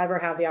you ever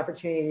have the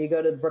opportunity to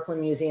go to the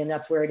Brooklyn Museum,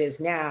 that's where it is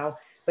now,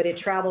 but it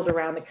traveled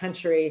around the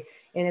country,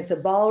 and it's a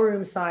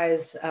ballroom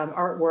size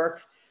artwork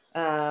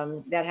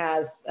that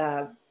has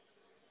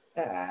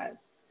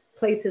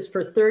places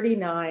for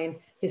 39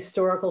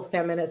 historical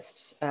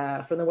feminists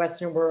from the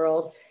Western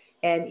world.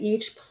 And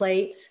each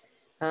plate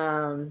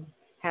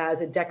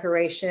has a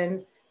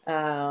decoration,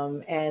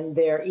 and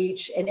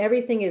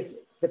everything is,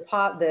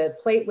 the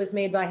plate was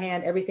made by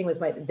hand, everything was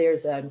made,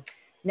 there's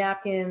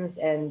napkins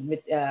and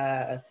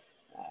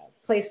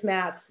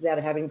placemats that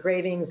have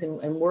engravings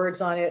and words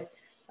on it.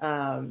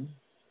 I'll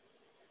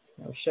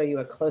show you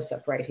a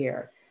close-up right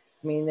here.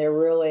 I mean, they're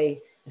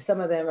really, some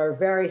of them are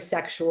very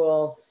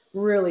sexual,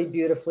 really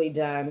beautifully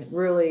done,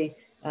 really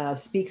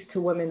speaks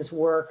to women's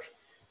work.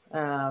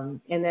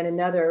 And then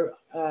another,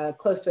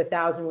 close to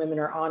 1,000 women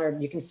are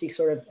honored. You can see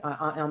sort of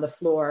on the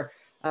floor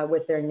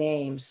with their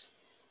names.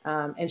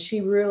 And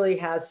she really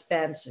has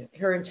spent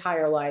her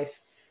entire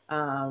life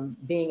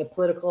being a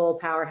political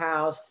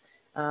powerhouse,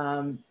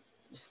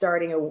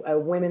 starting a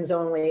women's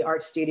only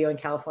art studio in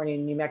California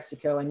and New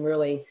Mexico, and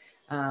really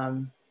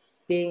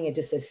being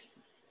just a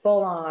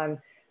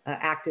full-on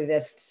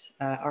activist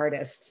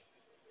artist.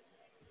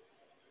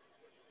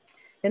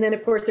 And then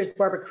of course there's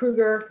Barbara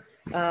Kruger.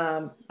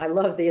 I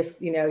love this,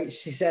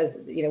 she says,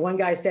 one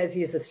guy says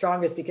he's the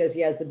strongest because he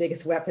has the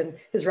biggest weapon.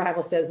 His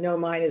rival says, no,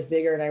 mine is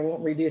bigger and I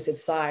won't reduce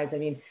its size. I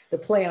mean, the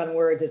play on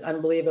words is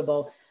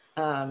unbelievable.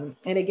 And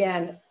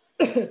again,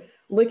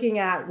 looking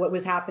at what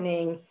was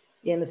happening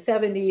in the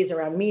 70s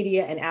around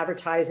media and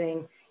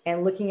advertising,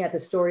 and looking at the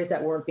stories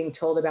that weren't being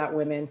told about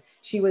women.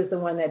 She was the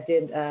one that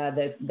did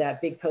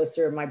that big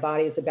poster, "My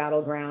Body is a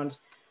Battleground."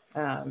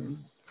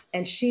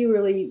 And she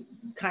really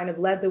kind of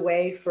led the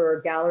way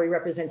for gallery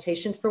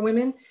representation for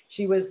women.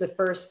 She was the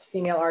first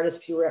female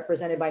artist to be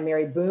represented by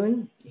Mary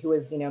Boone, who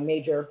was,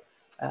 major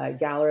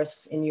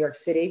gallerist in New York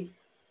City.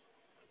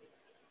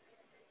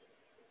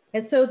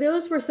 And so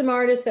those were some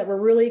artists that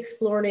were really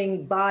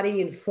exploring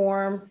body and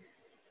form.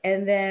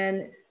 And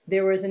then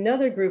there was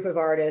another group of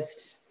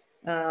artists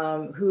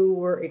who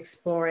were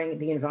exploring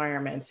the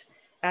environment.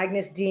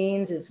 Agnes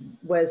Deans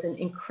was an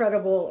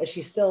incredible,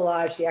 she's still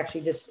alive. She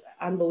actually just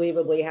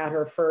unbelievably had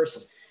her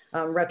first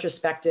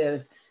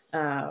retrospective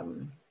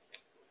in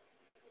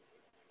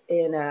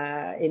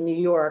New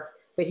York.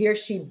 But here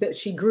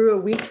she grew a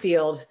wheat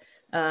field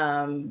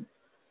in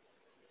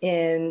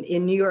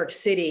New York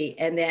City,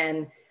 and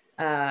then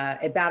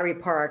at Battery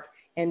Park,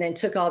 and then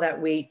took all that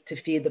wheat to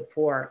feed the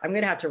poor. I'm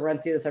gonna have to run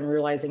through this. I'm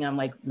realizing I'm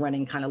like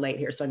running kind of late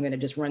here, so I'm gonna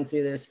just run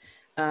through this.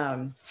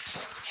 And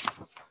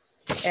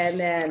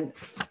then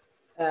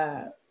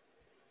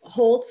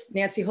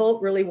Nancy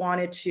Holt really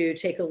wanted to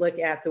take a look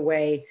at the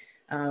way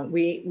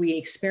we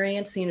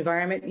experience the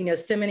environment.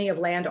 So many of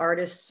land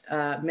artists,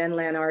 men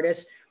land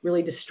artists,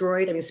 really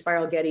destroyed. I mean,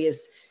 Spiral Jetty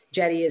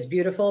is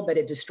beautiful, but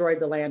it destroyed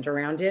the land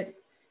around it.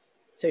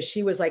 So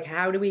she was like,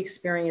 how do we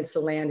experience the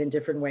land in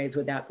different ways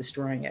without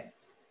destroying it?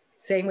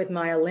 Same with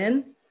Maya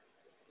Lin.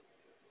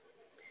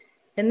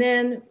 And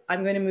then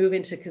I'm going to move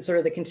into sort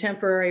of the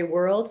contemporary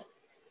world.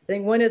 I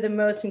think one of the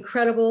most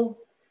incredible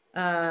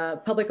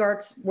public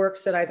arts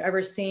works that I've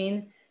ever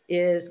seen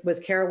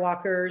was Kara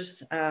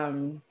Walker's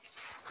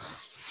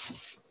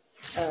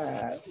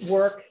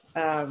work.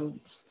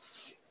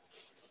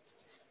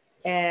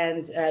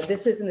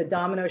 This is in the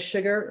Domino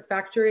Sugar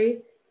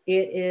Factory.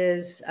 It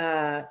is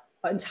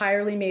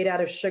entirely made out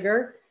of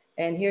sugar.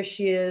 And here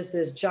she is,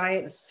 this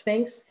giant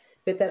sphinx,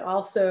 but that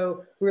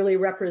also really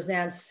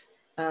represents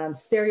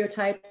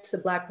stereotypes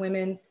of Black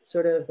women,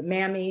 sort of the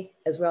mammy,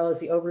 as well as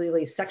the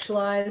overly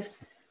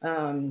sexualized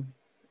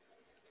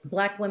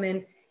Black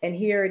women. And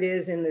here it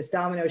is in this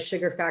Domino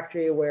Sugar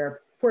Factory where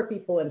poor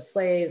people and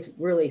slaves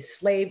really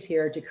slaved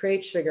here to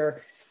create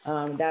sugar.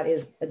 That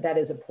is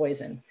a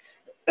poison.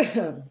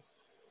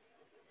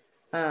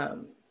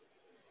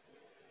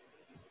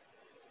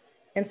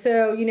 And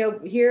so,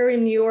 here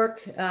in New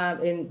York,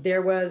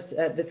 there was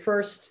the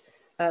first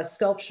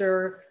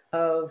sculpture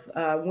of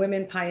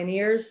women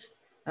pioneers.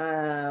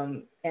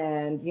 And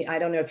I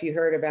don't know if you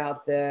heard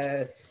about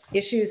the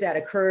issues that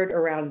occurred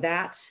around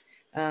that,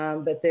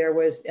 but there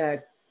was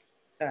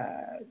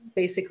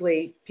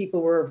basically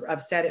people were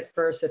upset at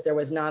first that there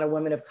was not a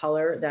woman of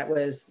color that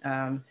was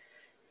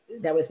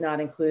not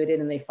included,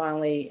 and they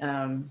finally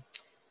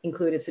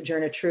included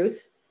Sojourner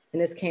Truth.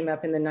 And this came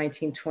up in the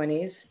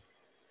 1920s.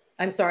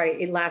 I'm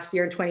sorry, last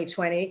year in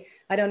 2020.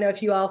 I don't know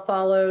if you all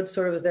followed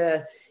sort of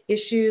the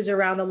issues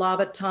around the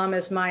Lava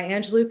Thomas Maya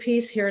Angelou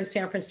piece here in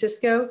San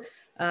Francisco.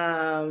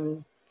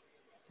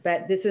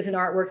 But this is an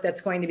artwork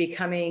that's going to be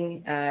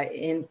coming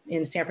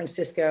in San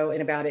Francisco in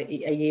about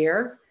a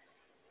year.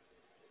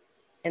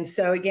 And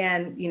so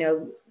again,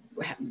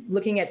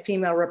 looking at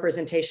female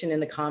representation in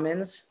the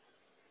commons.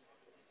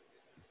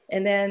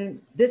 And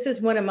then this is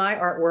one of my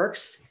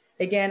artworks.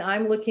 Again,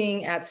 I'm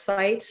looking at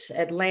sites,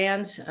 at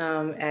land,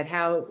 at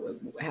how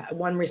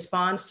one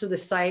responds to the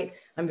site.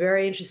 I'm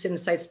very interested in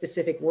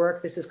site-specific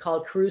work. This is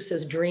called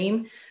Caruso's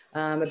Dream.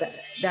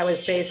 That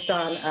was based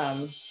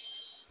on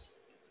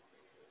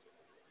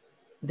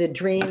the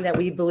dream that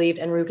we believed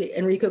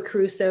Enrico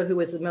Caruso, who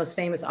was the most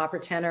famous opera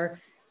tenor,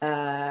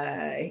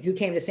 who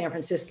came to San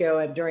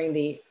Francisco during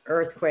the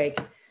earthquake.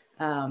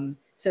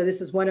 So this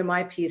is one of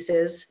my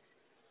pieces.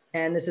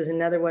 And this is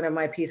another one of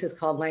my pieces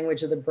called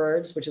Language of the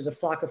Birds, which is a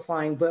flock of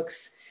flying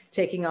books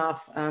taking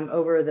off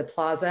over the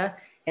plaza.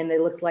 And they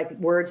look like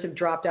words have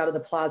dropped out of the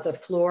plaza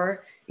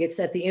floor. It's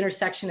at the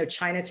intersection of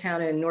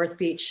Chinatown and North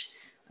Beach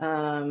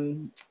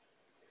and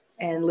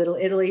Little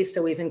Italy.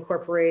 So we've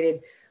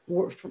incorporated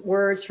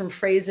words from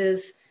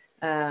phrases,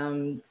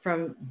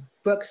 from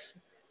books,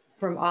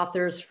 from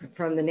authors,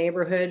 from the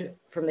neighborhood,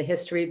 from the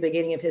history,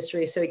 beginning of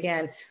history. So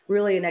again,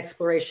 really an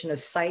exploration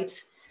of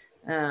sight.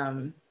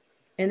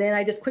 And then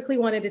I just quickly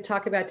wanted to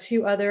talk about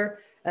some other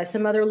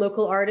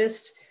local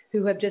artists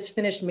who have just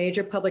finished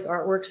major public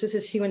artworks. This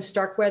is Hugh and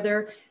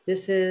Starkweather.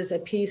 This is a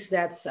piece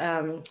that's,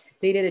 they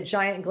did a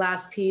giant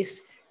glass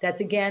piece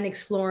that's again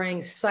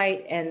exploring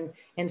sight and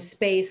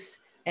space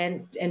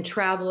and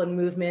travel and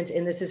movement.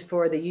 And this is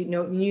for the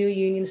new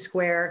Union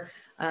Square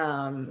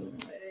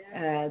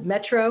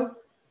Metro.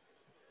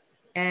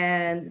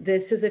 And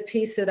this is a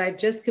piece that I've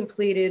just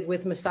completed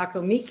with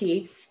Masako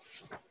Miki.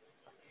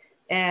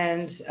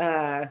 And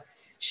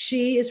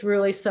she is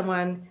really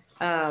someone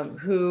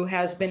who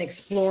has been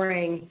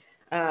exploring,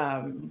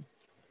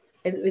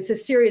 it's a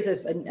series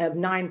of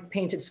 9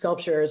 painted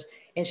sculptures,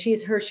 and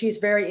she's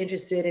very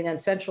interested in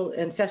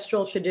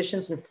ancestral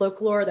traditions and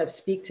folklore that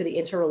speak to the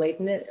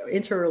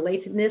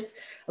interrelatedness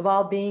of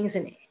all beings,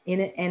 and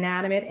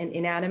inanimate and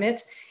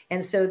inanimate.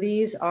 And so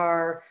these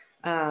are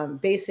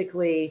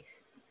basically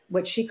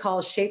what she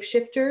calls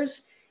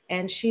shapeshifters.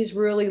 And she's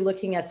really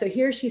looking at, so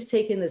here she's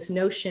taken this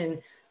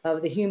notion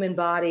of the human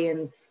body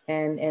and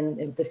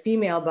the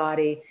female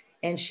body,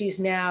 and she's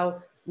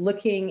now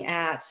looking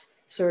at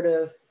sort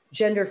of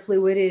gender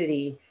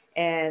fluidity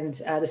and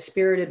the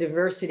spirit of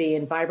diversity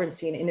and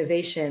vibrancy and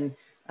innovation,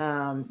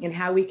 and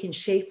how we can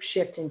shape,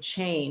 shift, and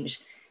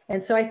change.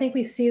 And so I think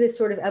we see this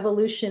sort of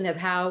evolution of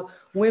how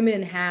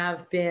women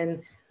have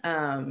been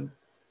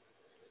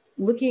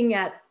looking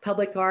at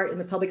public art in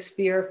the public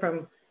sphere,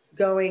 from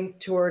going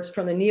towards,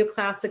 from the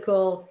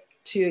neoclassical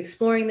to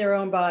exploring their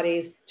own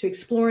bodies, to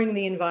exploring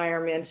the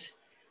environment,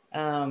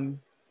 to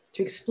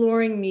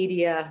exploring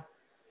media,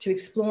 to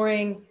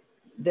exploring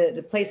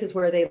the places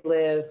where they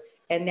live.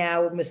 And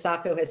now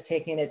Misako has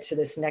taken it to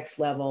this next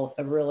level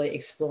of really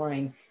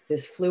exploring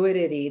this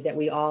fluidity that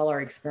we all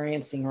are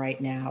experiencing right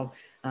now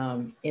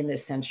in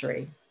this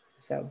century.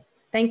 So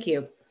thank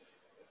you.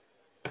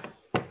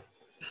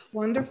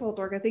 Wonderful,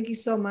 Durga. Thank you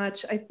so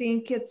much. I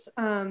think it's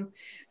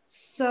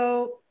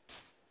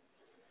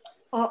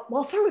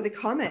I'll start with a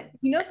comment.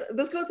 You know,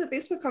 let's go with the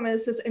Facebook comment. It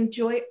says,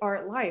 enjoy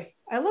art life.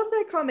 I love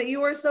that comment.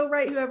 You are so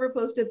right, whoever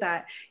posted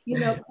that. You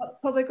know,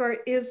 public art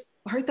is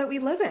art that we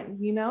live in,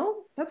 you know?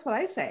 That's what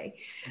I say.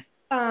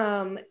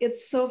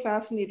 It's so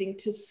fascinating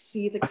to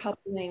see the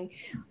coupling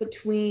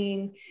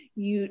between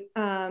you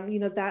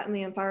know, that and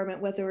the environment,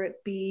 whether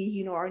it be,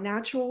 you know, our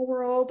natural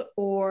world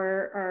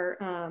or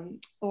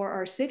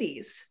our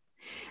cities.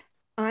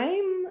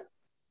 I'm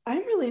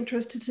really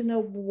interested to know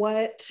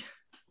what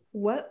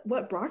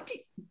brought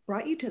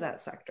you to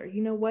that sector.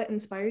 You know, what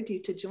inspired you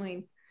to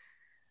join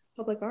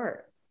public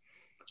art?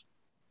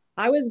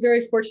 I was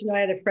very fortunate. I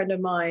had a friend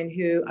of mine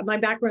who, my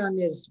background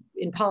is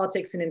in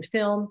politics and in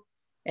film.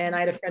 And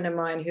I had a friend of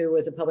mine who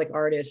was a public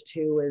artist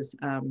who was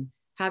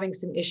having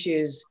some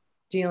issues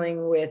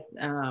dealing with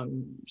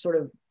sort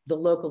of the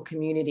local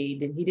community.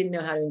 He didn't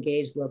know how to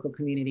engage the local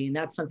community. And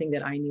that's something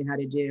that I knew how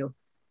to do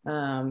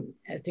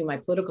through my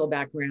political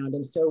background.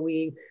 And so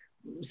we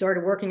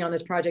started working on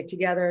this project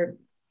together.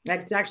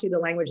 It's actually The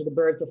Language of the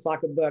Birds, A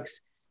Flock of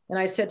Books. And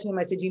I said to him,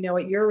 I said, you know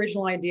what, your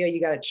original idea,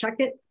 you got to check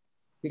it.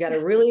 You got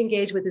to really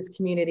engage with this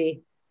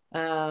community.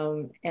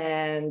 And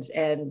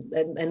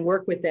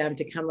work with them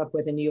to come up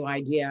with a new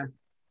idea.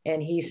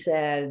 And he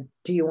said,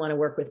 do you want to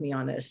work with me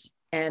on this?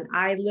 And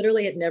I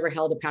literally had never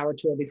held a power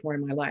tool before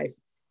in my life.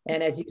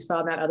 And as you saw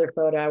in that other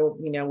photo,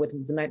 you know, with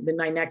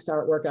my next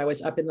artwork, I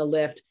was up in the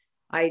lift.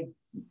 I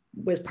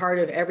was part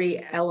of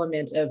every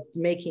element of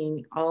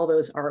making all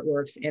those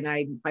artworks. And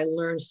I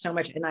learned so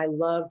much, and I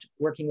loved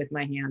working with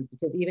my hands,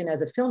 because even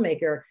as a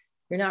filmmaker,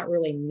 you're not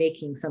really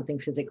making something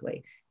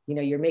physically. You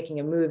know, you're making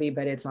a movie,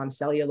 but it's on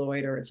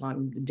celluloid or it's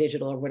on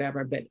digital or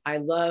whatever. But I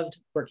loved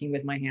working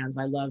with my hands.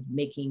 I loved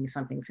making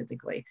something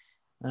physically.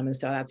 And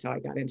so that's how I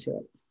got into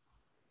it.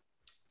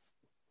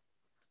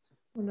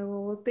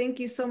 Wonderful. Well, thank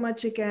you so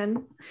much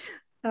again,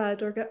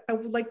 Durga. I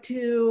would like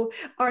to,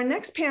 our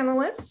next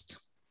panelist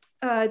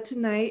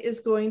tonight is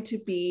going to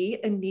be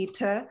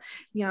Anita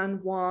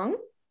Yan Wong.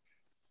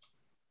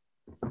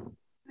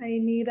 Hi,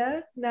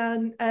 Anita.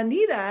 Now,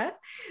 Anita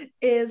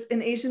is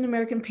an Asian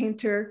American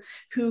painter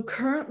who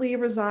currently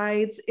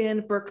resides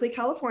in Berkeley,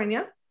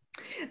 California.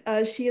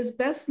 She is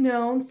best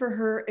known for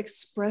her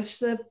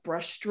expressive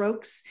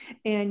brushstrokes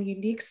and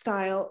unique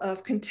style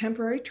of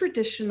contemporary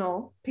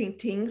traditional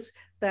paintings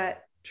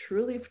that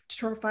truly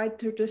defy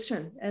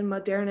tradition and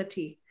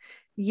modernity.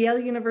 Yale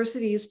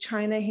University's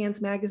China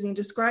Hands magazine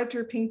described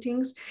her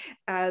paintings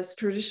as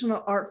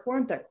traditional art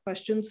form that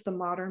questions the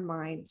modern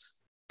minds.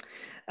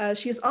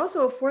 She is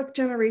also a fourth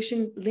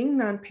generation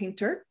Lingnan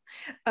painter,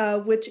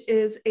 which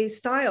is a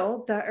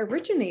style that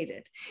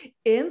originated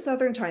in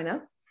southern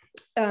China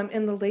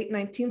in the late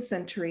 19th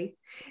century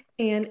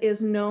and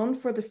is known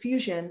for the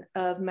fusion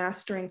of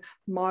mastering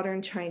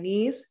modern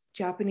Chinese,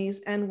 Japanese,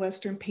 and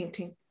Western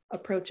painting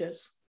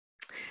approaches.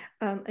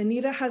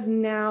 Anita has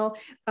now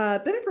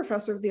been a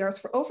professor of the arts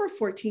for over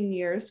 14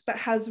 years, but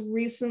has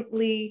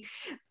recently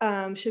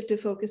shifted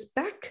focus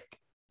back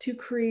to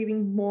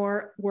creating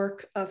more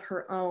work of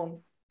her own.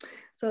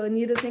 So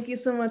Anita, thank you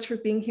so much for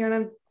being here. And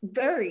I'm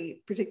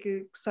very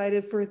particularly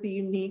excited for the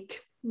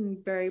unique,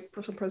 very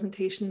personal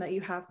presentation that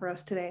you have for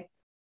us today.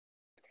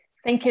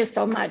 Thank you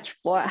so much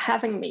for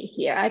having me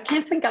here. I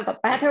can't think of a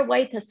better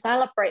way to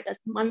celebrate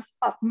this month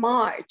of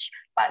March,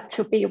 but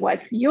to be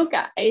with you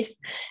guys.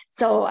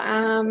 So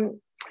I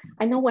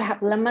know we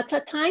have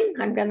limited time.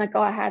 I'm gonna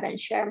go ahead and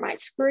share my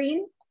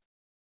screen.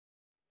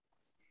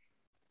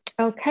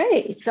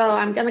 Okay, so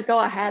I'm gonna go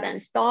ahead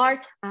and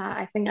start.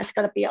 I think it's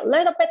gonna be a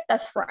little bit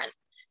different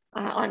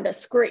on the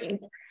screen.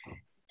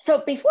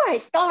 So before I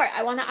start,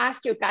 I wanna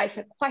ask you guys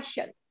a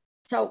question.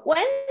 So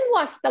when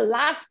was the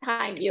last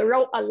time you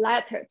wrote a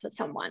letter to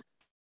someone?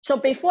 So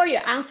before you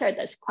answer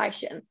this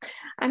question,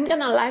 I'm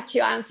gonna let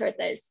you answer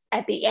this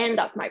at the end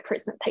of my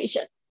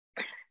presentation.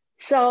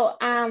 So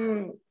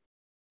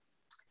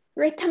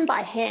written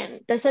by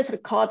hand, this is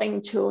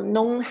according to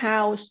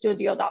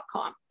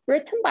knowhowstudio.com.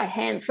 Written by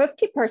hand,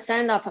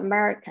 50% of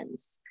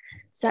Americans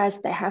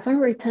says they haven't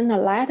written a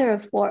letter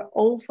for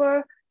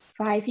over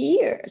 5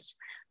 years.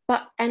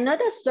 But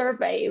another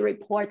survey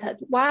reported,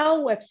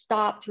 while we've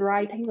stopped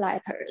writing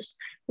letters,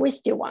 we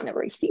still want to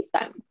receive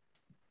them.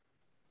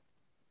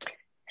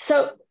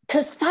 So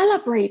to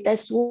celebrate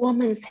this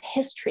Women's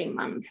History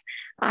Month,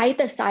 I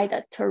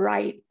decided to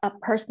write a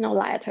personal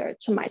letter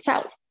to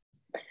myself.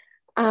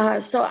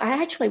 So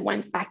I actually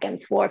went back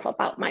and forth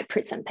about my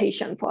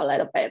presentation for a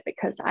little bit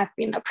because I've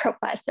been a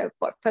professor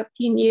for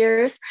 15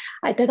 years.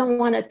 I didn't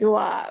want to do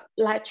a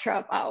lecture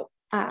about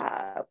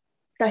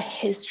the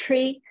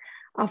history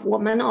of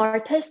women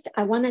artists.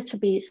 I wanted to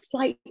be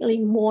slightly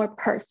more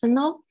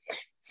personal.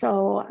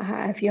 So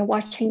if you're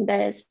watching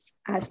this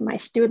as my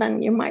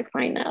student, you might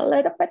find it a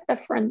little bit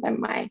different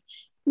than my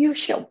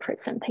usual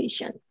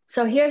presentation.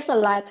 So here's a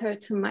letter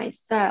to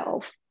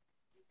myself.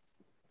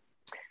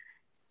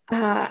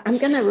 I'm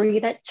gonna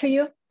read it to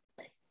you.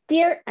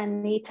 Dear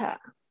Anita,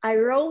 I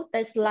wrote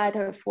this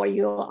letter for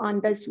you on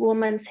this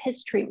Women's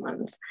History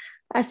Month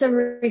as a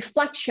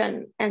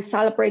reflection and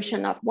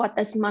celebration of what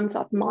this month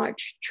of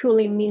March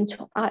truly means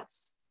to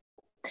us.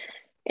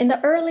 In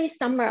the early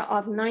summer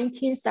of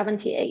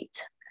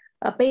 1978,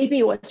 a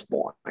baby was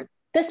born.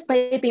 This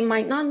baby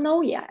might not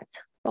know yet,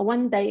 but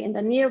one day in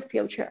the near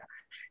future,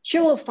 she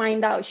will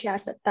find out she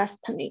has a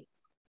destiny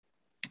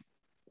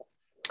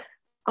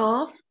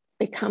of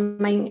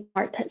becoming an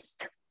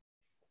artist.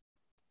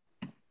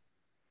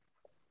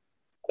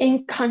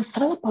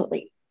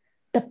 Inconsolably,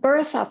 the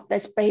birth of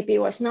this baby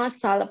was not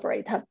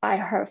celebrated by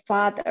her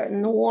father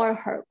nor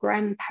her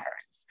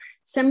grandparents,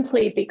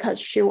 simply because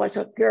she was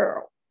a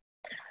girl.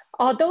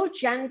 Although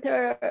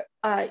gender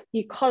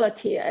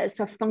equality is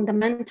a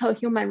fundamental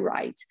human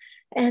right,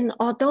 and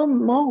although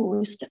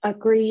most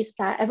agrees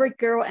that every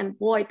girl and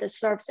boy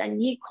deserves an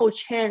equal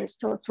chance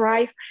to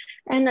thrive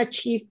and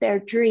achieve their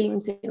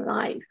dreams in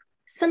life,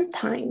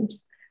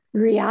 sometimes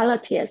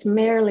reality is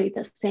merely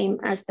the same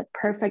as the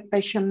perfect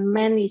vision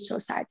many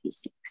societies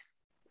seeks.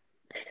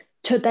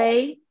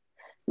 Today,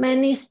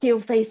 many still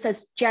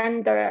faces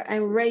gender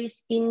and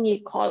race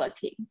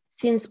inequality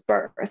since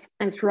birth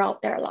and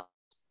throughout their lives.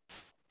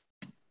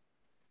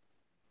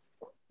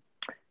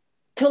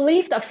 To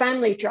leave the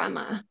family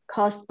drama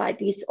caused by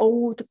these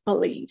old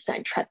beliefs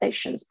and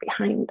traditions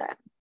behind them,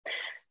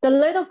 the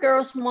little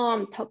girl's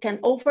mom took an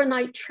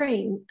overnight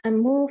train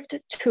and moved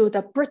to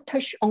the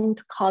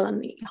British-owned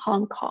colony,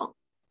 Hong Kong.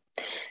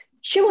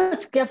 She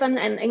was given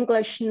an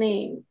English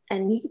name,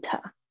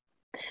 Anita,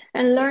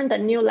 and learned a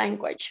new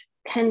language,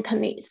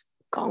 Cantonese,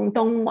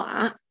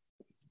 Guangdonghua.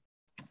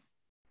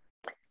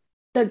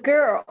 The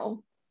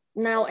girl,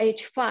 now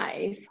age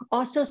 5,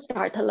 also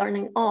started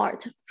learning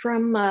art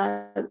from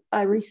a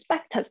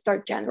respected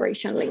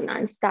third-generation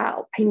Lingnan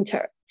style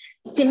painter,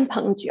 Xin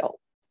Pengjiu.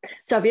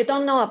 So if you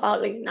don't know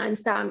about Lingnan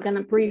style, I'm going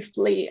to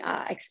briefly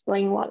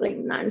explain what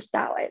Lingnan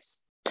style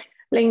is.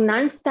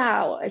 Lingnan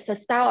style is a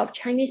style of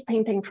Chinese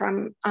painting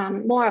from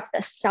more of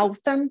the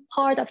southern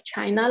part of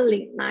China,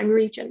 Lingnan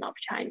region of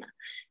China,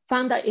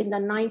 founded in the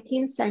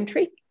 19th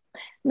century,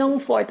 known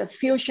for the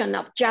fusion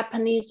of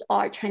Japanese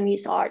art,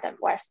 Chinese art, and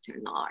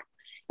Western art.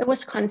 It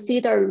was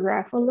considered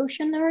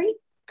revolutionary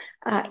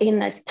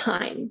in its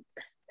time.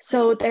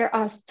 So there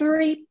are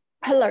 3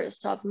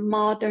 pillars of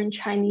modern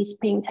Chinese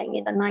painting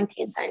in the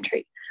 19th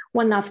century.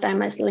 One of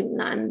them is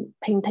Lingnan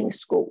Painting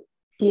School.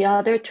 The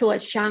other 2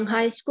 is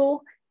Shanghai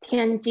School,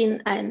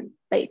 Tianjin, and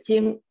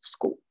Beijing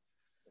School.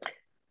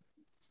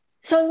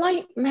 So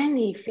like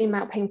many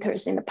female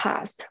painters in the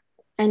past,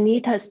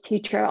 Anita's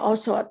teacher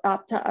also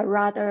adopted a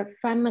rather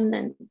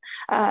feminine,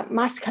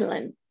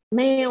 masculine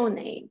male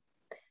name,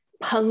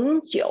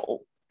 Peng Jiu.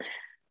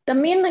 The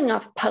meaning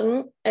of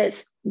Peng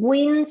is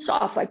wings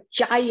of a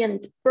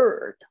giant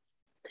bird.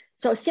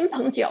 So Xin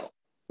Pengjiu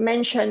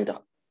mentioned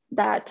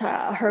that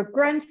her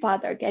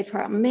grandfather gave her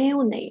a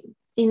male name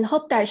in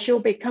hope that she'll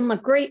become a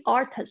great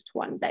artist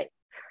one day.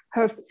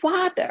 Her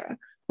father,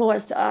 who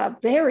was a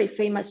very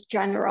famous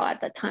general at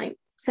the time,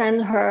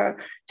 sent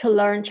her to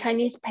learn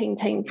Chinese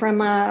painting from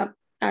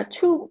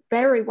 2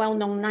 very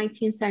well-known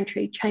 19th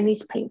century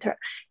Chinese painter.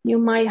 You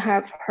might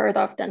have heard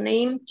of the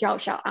name Zhao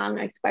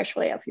Xiaoang,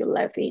 especially if you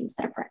live in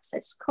San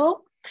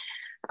Francisco.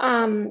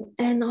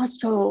 And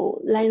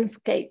also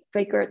landscape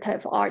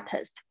figurative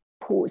artist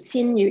Pu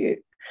Xinyu,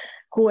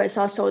 who is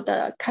also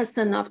the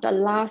cousin of the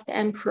last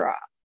emperor,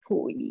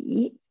 Pu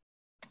Yi.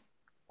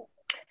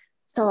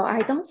 So I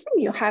don't think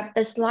you have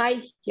the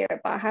slide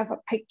here, but I have a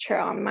picture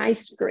on my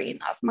screen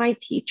of my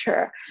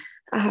teacher.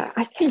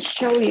 I can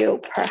show you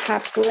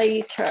perhaps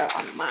later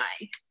on my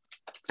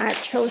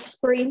actual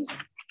screen.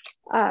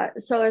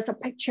 So it's a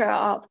picture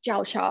of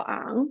Zhao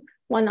Xiaoang,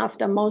 one of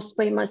the most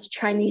famous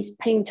Chinese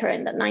painter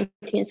in the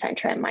 19th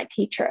century, and my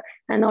teacher,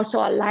 and also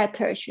a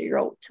letter she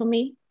wrote to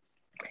me.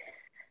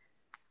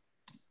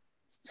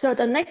 So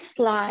the next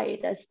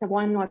slide is the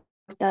one of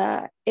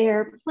the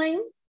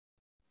airplane.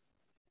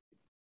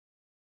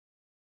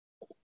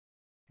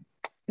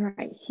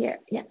 Right here,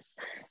 yes.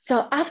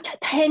 So after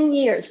 10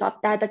 years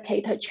of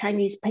dedicated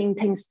Chinese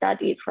painting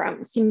study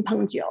from Xin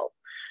Pengjiu,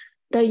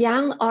 The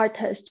young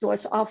artist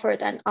was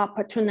offered an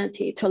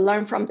opportunity to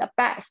learn from the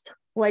best,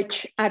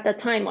 which at the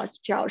time was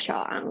Zhao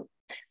Xiaoang,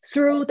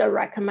 through the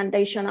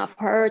recommendation of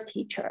her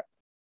teacher.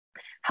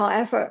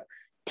 However,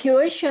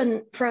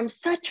 tuition from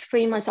such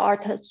famous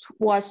artists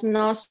was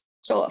not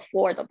so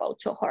affordable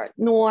to her,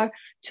 nor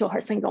to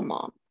her single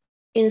mom.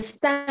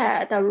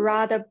 Instead, a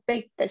rather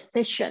big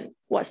decision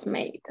was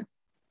made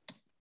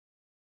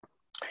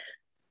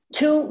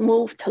to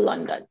move to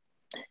London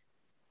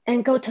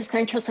and go to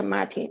Central St.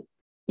 Martin,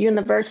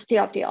 University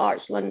of the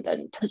Arts,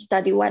 London, to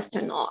study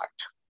Western art.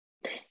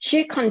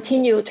 She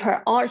continued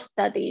her art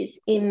studies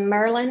in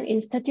Maryland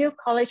Institute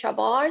College of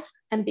Arts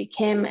and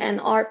became an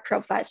art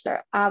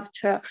professor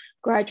after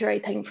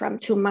graduating from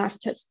 2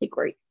 master's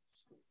degrees.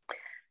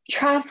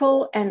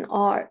 Travel and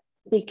art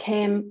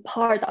became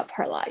part of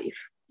her life,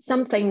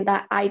 something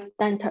that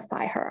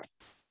identified her.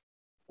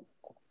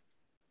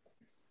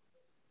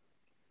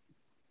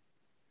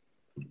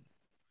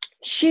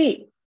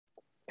 She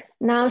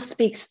now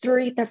speaks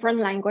 3 different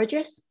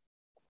languages,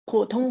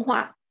 普通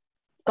话,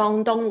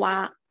 广东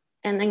话,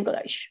 and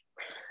English,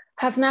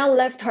 have now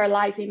lived her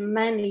life in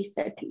many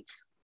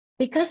cities.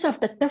 Because of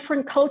the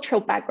different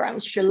cultural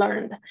backgrounds she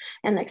learned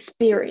and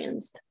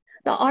experienced,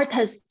 the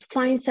artist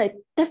finds it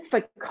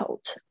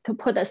difficult to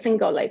put a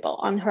single label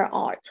on her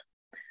art,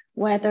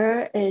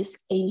 whether it's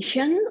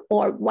Asian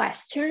or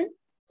Western,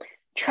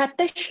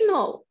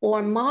 traditional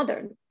or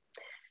modern.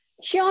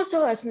 She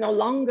also is no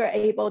longer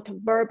able to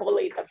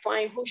verbally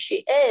define who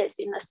she is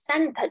in a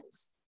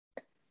sentence.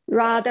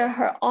 Rather,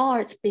 her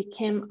art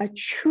became a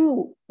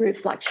true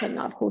reflection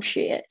of who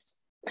she is,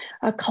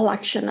 a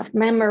collection of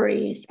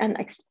memories and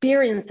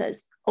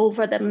experiences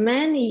over the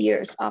many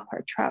years of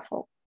her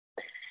travel.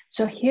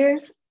 So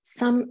here's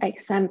some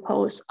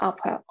examples of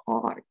her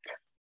art.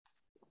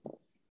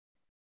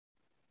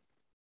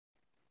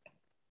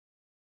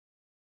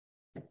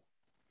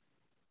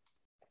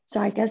 So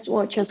I guess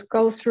we'll just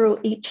go through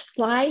each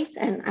slide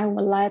and I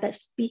will let it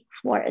speak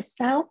for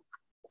itself.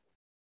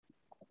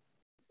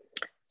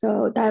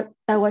 So that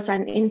was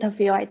an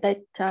interview I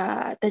did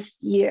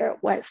this year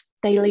with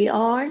Daily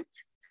Art.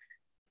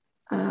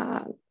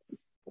 That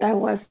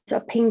was a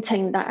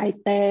painting that I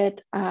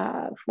did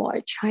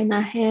for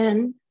China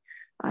Hand,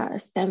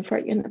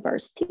 Stanford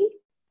University.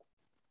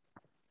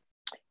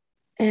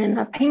 And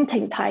a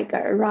painting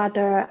tiger,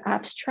 rather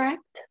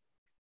abstract,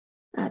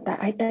 that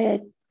I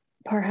did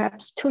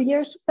perhaps 2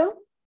 years ago.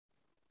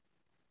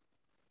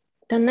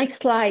 The next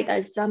slide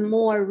is a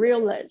more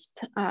realist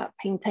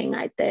painting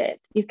I did.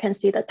 You can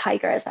see the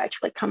tiger is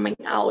actually coming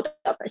out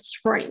of its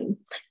frame.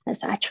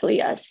 It's actually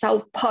a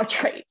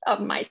self-portrait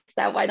of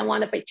myself. I don't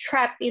want to be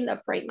trapped in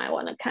the frame. I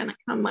want to kind of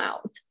come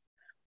out.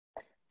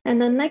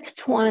 And the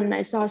next one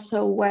is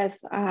also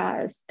with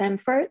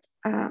Stanford.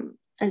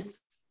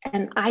 It's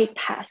an eye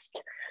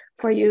test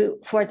for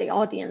the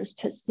audience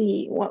to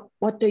see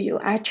what do you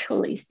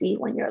actually see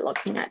when you're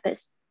looking at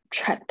this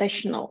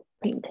traditional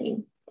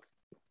painting.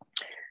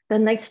 The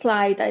next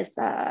slide is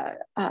an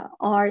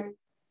art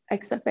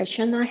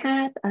exhibition I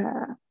had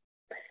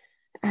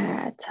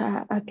at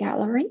a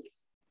gallery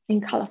in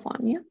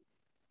California,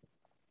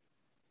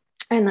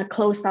 and a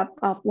close-up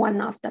of one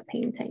of the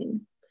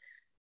painting,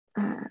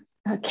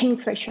 a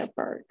kingfisher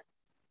bird.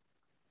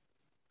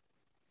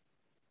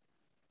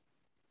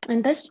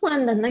 And this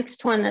one, the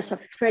next one is a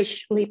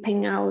fish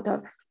leaping out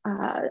of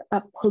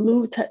a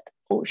polluted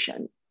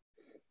ocean.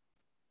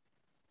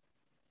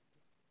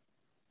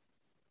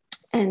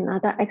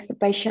 Another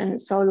exhibition,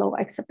 solo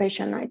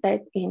exhibition I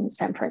did in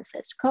San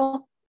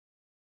Francisco.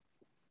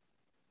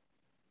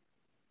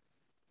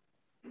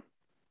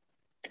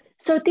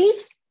 So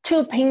these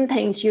 2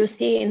 paintings you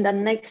see in the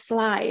next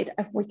slide,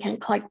 if we can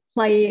click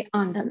play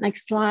on the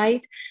next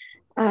slide,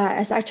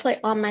 is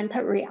actually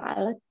augmented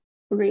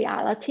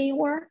reality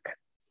work.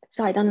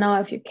 So I don't know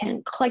if you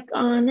can click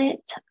on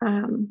it.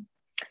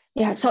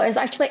 Yeah, so it's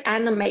actually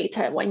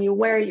animated when you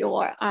wear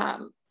your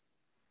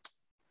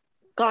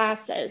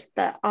glasses,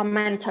 the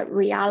augmented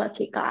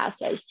reality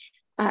glasses,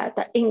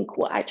 the ink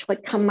will actually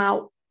come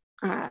out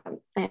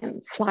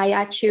and fly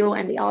at you,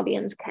 and the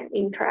audience can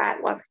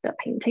interact with the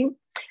painting.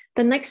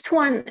 The next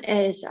one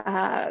is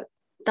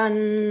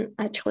done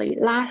actually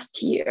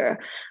last year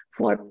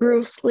for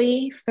Bruce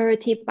Lee,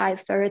 30 by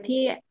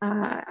 30.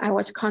 I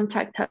was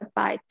contacted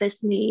by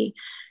Disney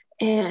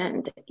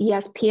and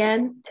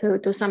ESPN to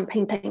do some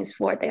paintings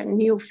for their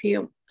new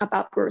film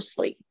about Bruce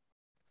Lee.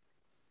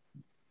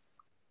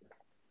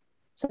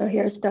 So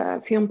here's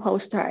the film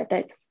poster I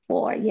did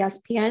for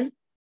ESPN.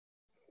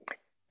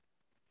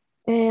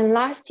 And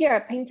last year I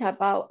painted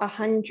about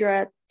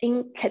 100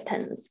 ink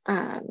kittens.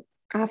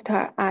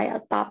 After I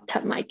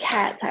adopted my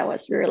cats, I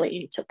was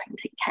really into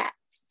painting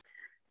cats.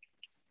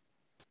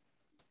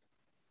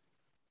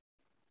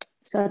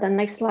 So the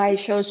next slide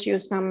shows you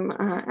some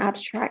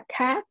abstract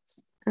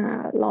cats,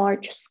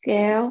 large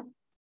scale,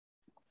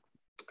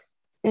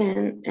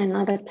 and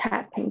another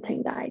cat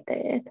painting that I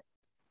did.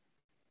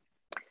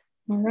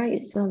 All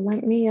right, so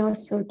let me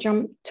also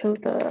jump to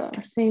the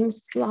same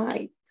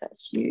slide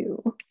as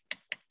you.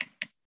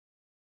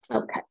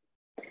 Okay,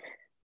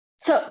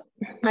 So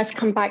let's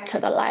come back to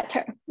the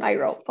letter I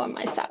wrote for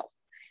myself.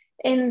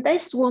 In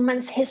this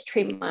Women's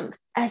History Month,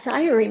 as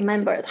I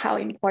remembered how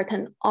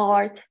important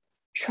art,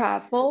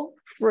 travel,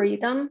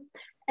 freedom,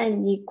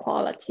 and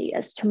equality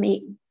is to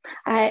me,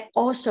 I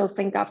also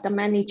think of the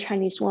many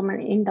Chinese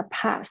women in the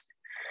past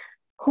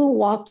who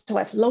walked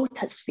with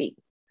lotus feet,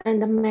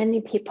 and the many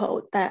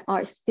people that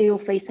are still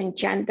facing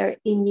gender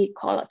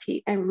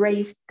inequality and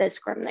race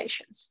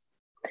discriminations.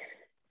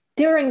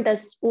 During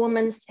this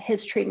Women's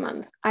History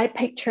Month, I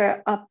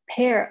picture a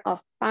pair of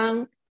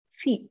bound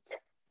feet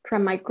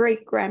from my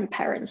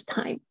great-grandparents'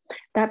 time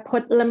that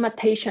put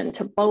limitation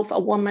to both a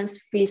woman's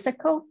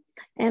physical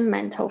and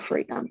mental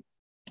freedom.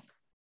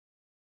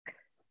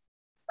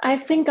 I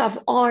think of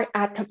art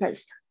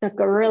activists, the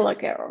Guerrilla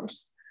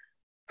Girls,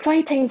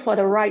 fighting for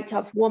the rights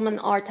of women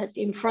artists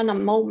in front of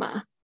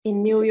MoMA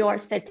in New York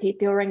City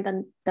during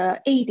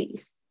the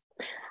 80s.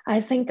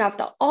 I think of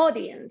the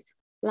audience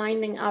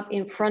lining up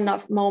in front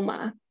of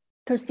MoMA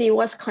to see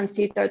what's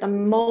considered the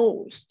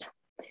most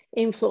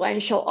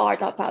influential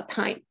art of our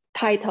time,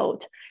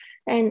 titled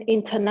An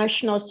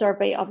International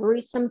Survey of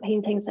Recent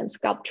Paintings and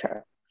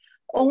Sculpture,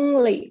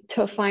 only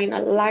to find a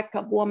lack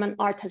of women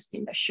artists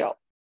in the show.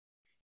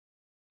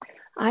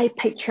 I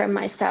picture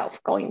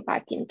myself going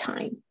back in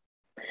time,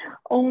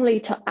 only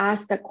to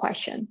ask the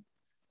question,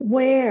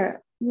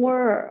 where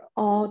were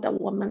all the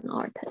women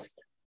artists?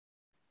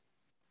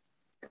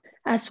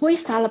 As we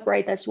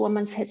celebrate this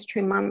Women's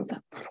History Month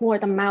for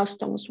the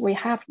milestones we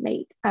have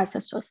made as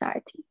a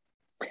society,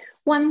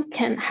 one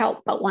can't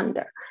help but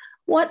wonder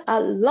what a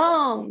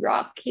long,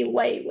 rocky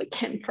way we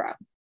came from.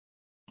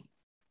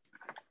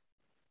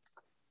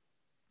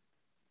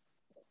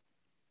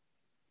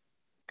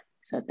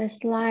 So this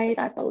slide,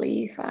 I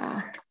believe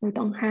we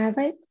don't have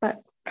it, but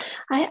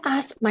I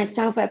asked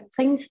myself if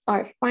things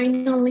are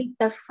finally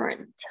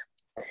different.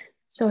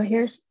 So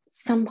here's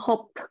some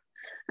hope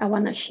I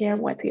want to share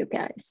with you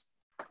guys.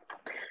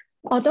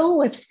 Although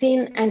we've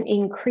seen an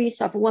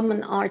increase of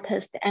women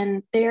artists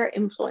and their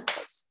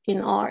influences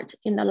in art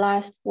in the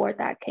last 4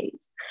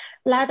 decades,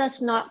 let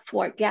us not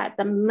forget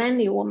the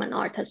many women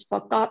artists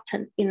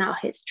forgotten in our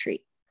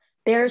history,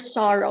 their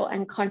sorrow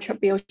and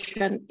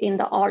contribution in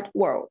the art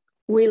world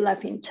we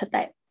live in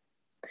today.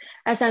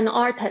 As an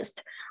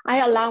artist,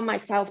 I allow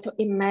myself to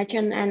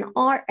imagine an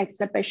art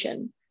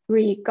exhibition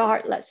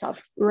regardless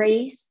of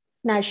race,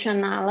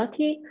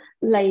 nationality,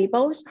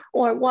 labels,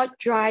 or what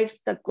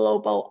drives the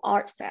global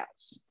art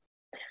sales.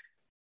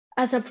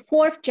 As a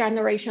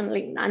 4th-generation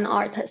Lingnan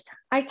artist,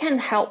 I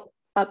can't help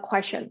but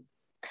question.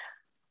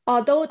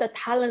 Although the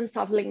talents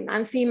of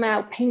Lingnan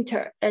female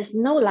painter is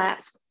no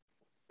less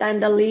than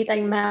the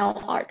leading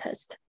male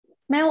artists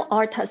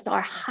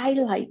are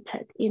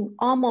highlighted in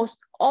almost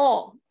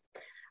all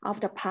of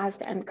the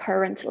past and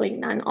current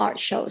Lingnan art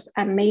shows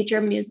at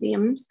major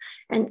museums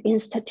and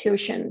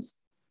institutions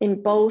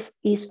in both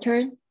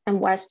Eastern and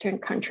Western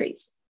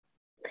countries.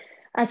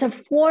 As a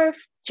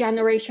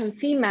 4th-generation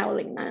female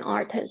Lingnan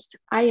artist,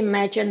 I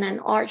imagine an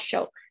art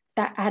show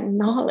that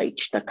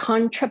acknowledged the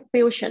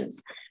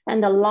contributions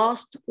and the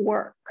lost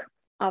work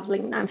of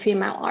Lingnan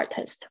female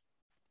artists.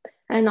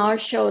 An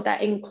art show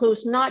that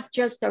includes not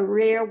just the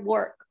rare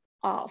work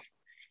of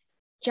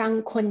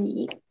Zhang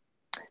Kunyi.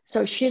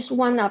 So she's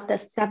one of the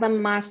 7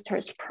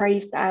 masters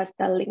praised as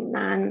the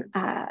Lingnan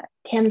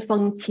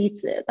Tianfeng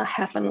Qizi, the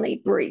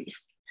heavenly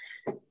breeze.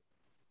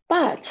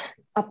 But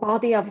a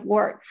body of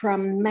work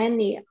from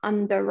many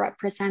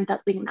underrepresented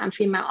Lingnan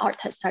female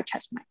artists, such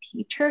as my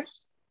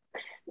teachers,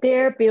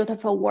 their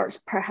beautiful works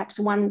perhaps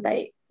one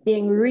day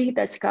being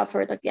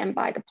rediscovered again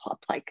by the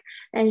public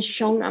and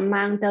shown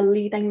among the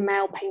leading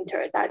male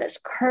painter that is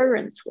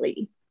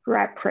currently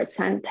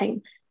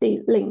representing the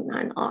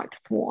Lingnan art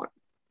form.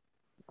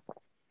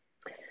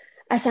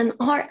 As an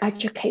art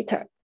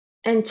educator,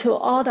 and to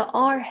all the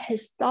art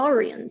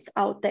historians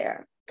out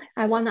there,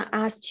 I want to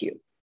ask you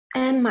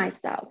and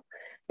myself,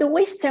 do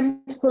we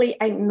simply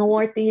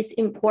ignore this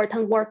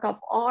important work of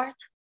art,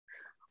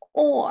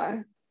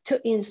 or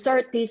to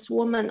insert these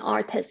women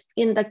artists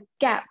in the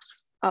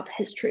gaps of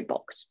history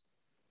books?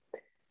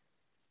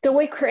 Do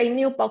we create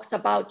new books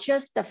about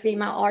just the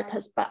female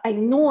artists, but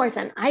ignore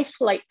and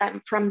isolate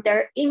them from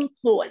their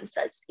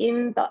influences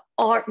in the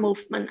art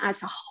movement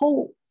as a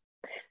whole?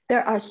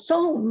 There are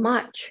so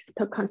much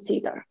to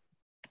consider.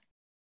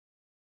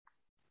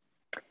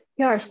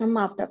 Here are some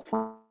of the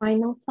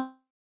final thoughts.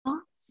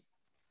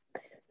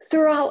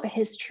 Throughout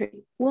history,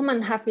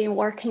 women have been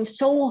working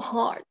so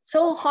hard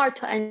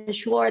to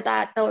ensure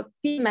that the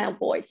female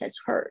voice is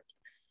heard.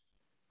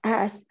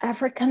 As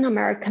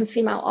African-American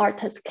female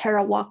artist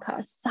Kara Walker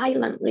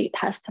silently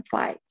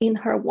testified in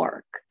her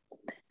work,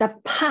 the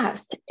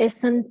past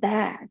isn't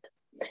dead.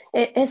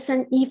 It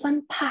isn't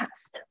even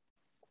past.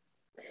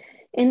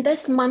 In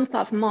this month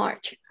of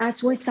March,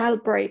 as we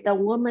celebrate the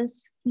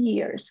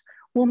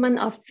women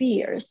of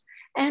fears,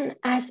 and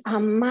as our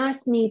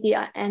mass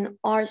media and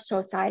art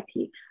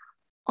society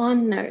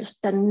honors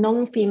the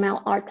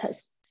non-female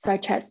artists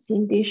such as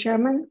Cindy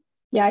Sherman,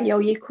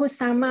 Yayoi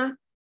Kusama,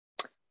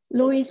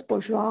 Louise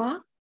Bourgeois,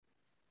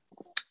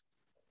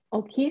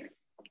 O'Keeffe,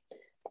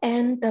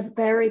 and the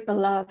very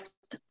beloved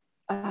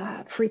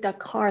Frida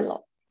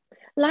Kahlo,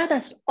 let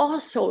us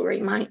also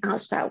remind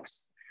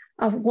ourselves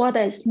of what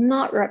is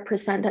not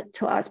represented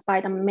to us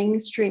by the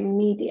mainstream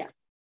media.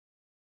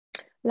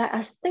 Let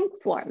us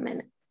think for a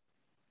minute.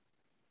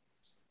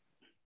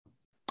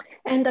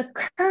 And the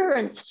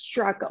current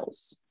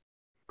struggles,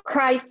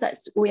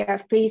 crisis we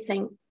are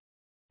facing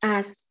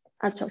as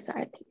a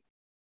society.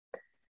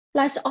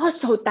 Let's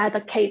also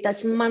dedicate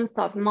this month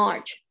of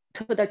March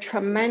to the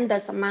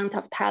tremendous amount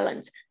of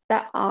talent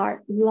that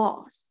are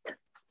lost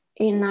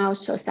in our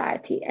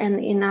society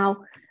and in our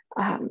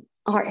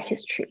art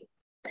history,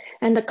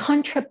 and the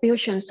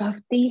contributions of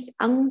these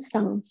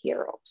unsung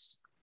heroes.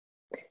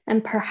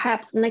 And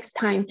perhaps next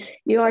time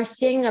you are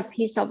seeing a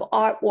piece of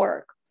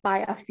artwork by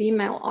a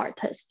female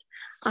artist,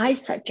 I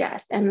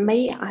suggest, and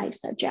may I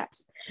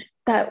suggest,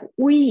 that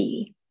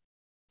we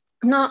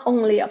not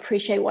only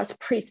appreciate what's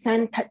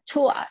presented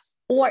to us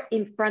or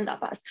in front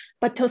of us,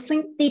 but to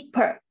think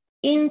deeper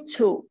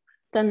into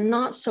the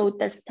not so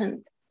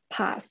distant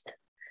past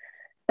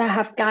that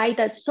have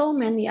guided so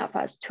many of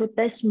us to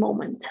this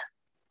moment,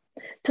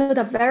 to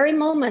the very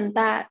moment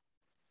that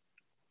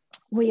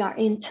we are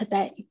in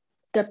today.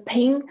 The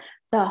pain,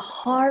 the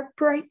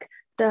heartbreak,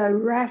 the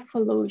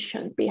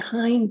revolution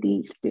behind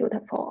these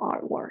beautiful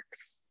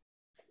artworks.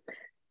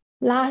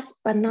 Last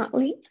but not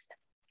least,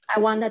 I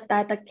want to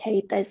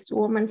dedicate this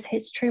Women's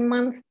History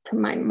Month to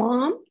my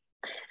mom.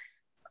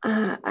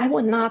 I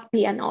would not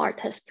be an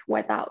artist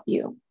without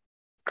you.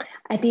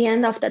 At the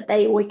end of the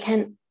day, we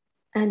can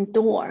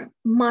endure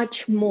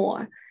much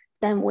more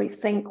than we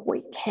think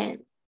we can.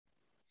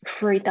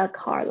 Frida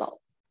Kahlo.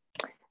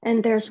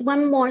 And there's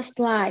one more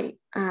slide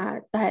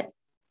that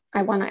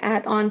I want to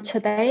add on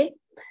today.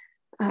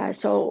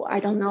 So I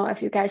don't know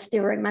if you guys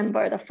still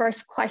remember the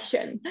first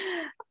question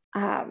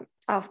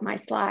of my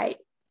slide.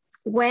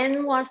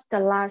 When was the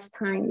last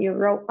time you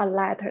wrote a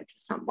letter to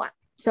someone?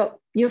 So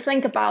you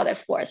think about it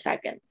for a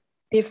second.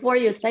 Before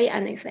you say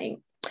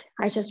anything,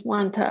 I just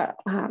want to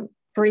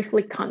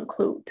briefly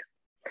conclude.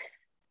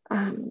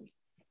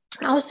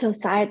 Our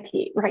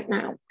society right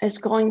now is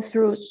going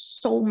through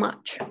so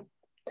much.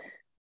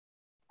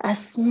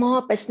 As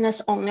small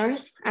business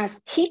owners,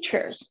 as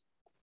teachers,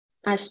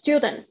 as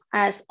students,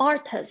 as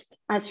artists,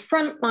 as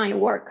frontline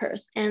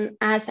workers, and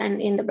as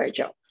an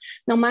individual.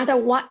 No matter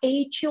what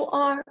age you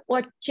are,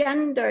 what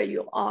gender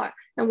you are,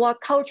 and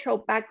what cultural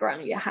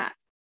background you have,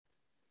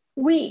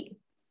 we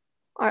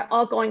are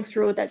all going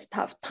through this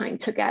tough time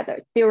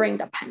together during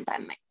the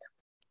pandemic.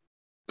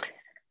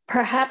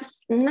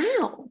 Perhaps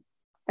now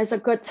is a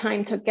good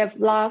time to give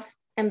love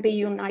and be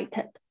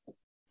united.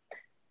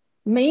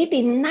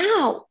 Maybe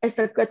now is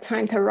a good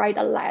time to write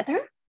a letter,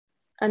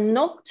 a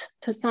note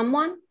to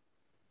someone,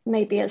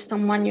 maybe it's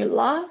someone you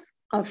love,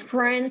 a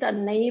friend, a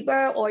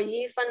neighbor, or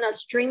even a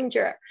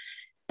stranger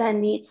that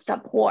needs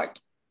support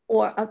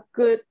or a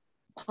good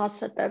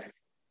positive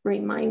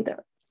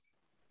reminder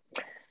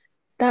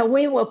that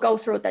we will go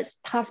through this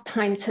tough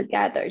time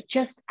together,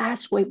 just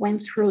as we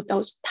went through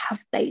those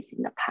tough days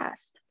in the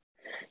past,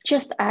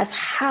 just as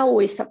how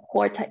we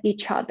supported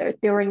each other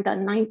during the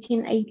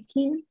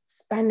 1918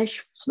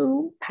 Spanish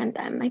flu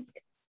pandemic,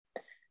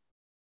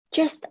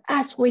 just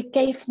as we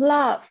gave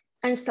love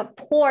and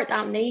support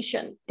our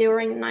nation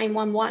during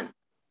 9/11,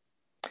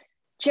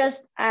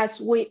 just as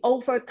we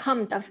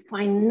overcome the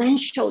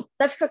financial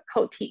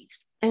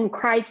difficulties and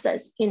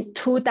crisis in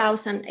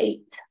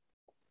 2008.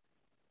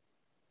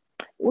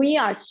 We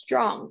are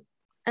strong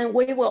and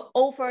we will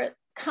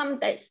overcome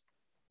this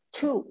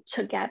too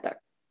together.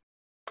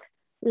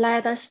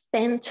 Let us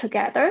stand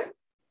together.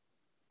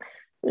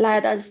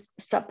 Let us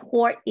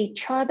support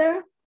each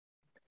other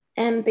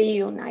and be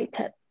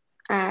united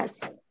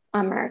as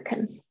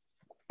Americans.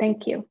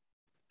 Thank you.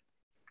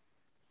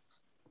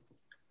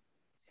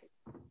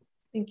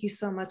 Thank you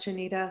so much,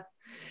 Anita.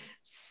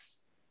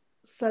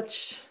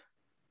 Such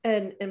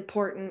an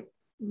important,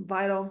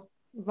 vital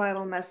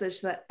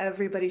message that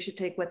everybody should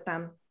take with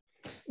them.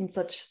 In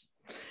such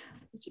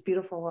a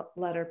beautiful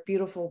letter,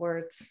 beautiful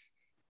words.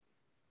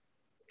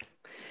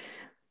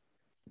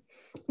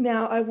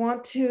 Now, I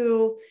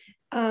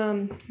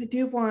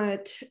do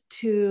want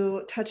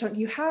to touch on,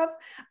 you have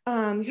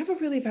a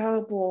really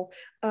valuable,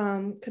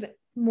 kind of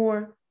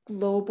more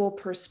global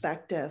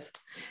perspective,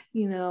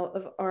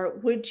 of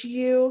art.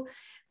 Do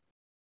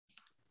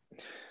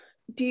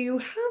you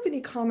have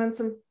any comments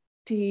on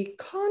the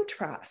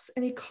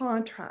any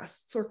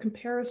contrasts or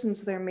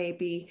comparisons there may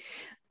be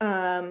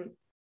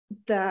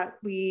that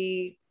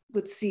we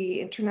would see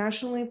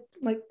internationally,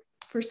 like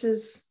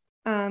versus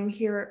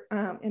here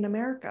in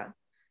America?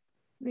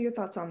 What are your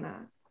thoughts on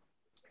that?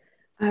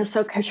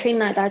 So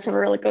Katrina, that's a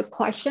really good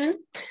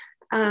question.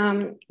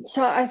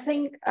 So I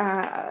think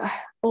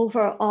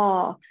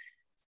overall,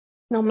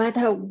 no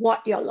matter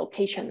what your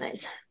location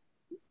is,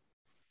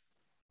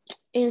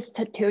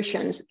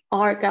 institutions,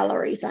 art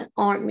galleries, and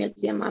art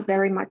museums are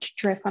very much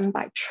driven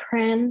by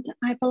trend,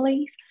 I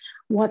believe,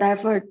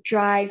 whatever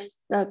drives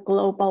the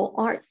global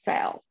art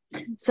sale.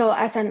 So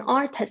as an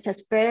artist,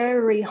 it's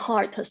very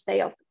hard to stay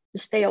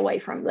stay away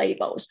from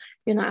labels.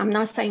 You know, I'm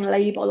not saying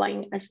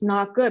labeling is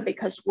not good,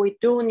 because we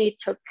do need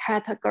to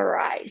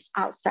categorize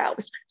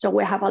ourselves. So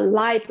we have a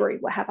library,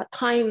 we have a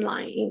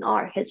timeline in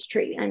art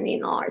history and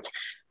in art.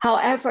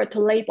 However, to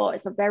label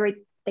is a very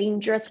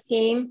dangerous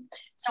game.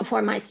 So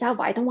for myself,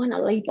 I don't want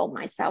to label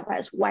myself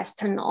as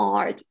Western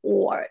art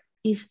or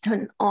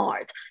Eastern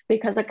art,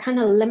 because I kind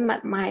of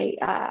limit my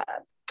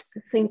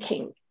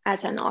thinking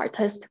as an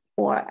artist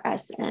or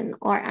as an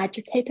art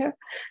educator.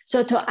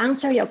 So to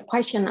answer your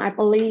question, I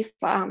believe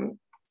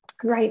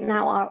right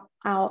now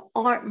our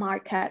art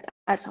market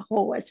as a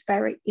whole is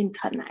very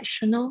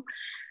international.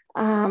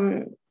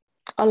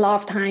 A lot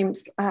of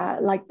times,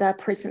 like the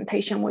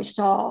presentation we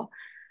saw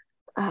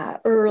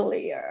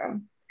earlier,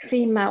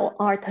 female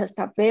artists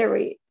are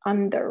very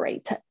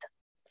underrated.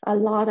 A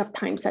lot of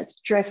times that's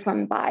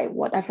driven by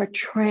whatever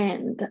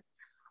trend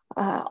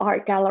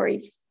art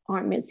galleries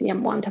or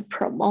museum want to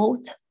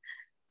promote,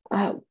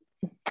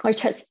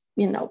 which is,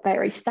 you know,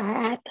 very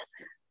sad.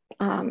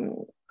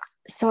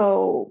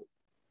 So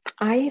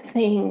I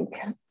think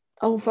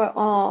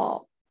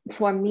overall,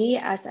 for me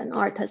as an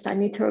artist, I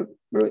need to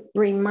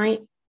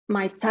remind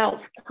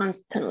myself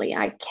constantly,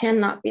 I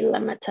cannot be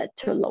limited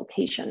to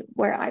location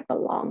where I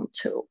belong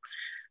to.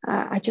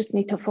 I just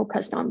need to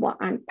focus on what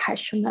I'm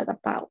passionate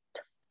about.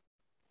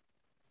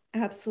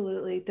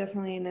 Absolutely.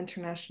 Definitely an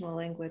international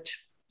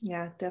language.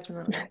 Yeah,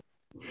 definitely.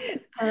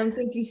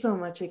 Thank you so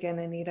much again,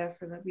 Anita,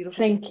 for that beautiful.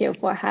 Thank you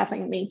for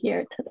having me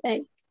here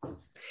today.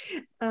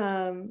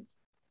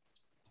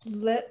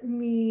 Let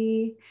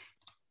me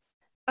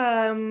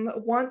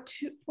want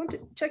to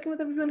check in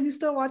with everyone who's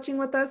still watching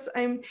with us.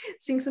 I'm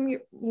seeing some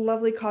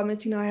lovely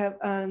comments. You know, I have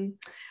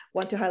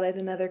want to highlight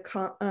another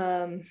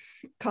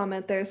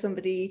comment there.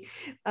 Somebody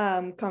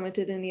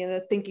commented,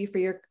 Anita, thank you for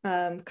your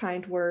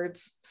kind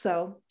words.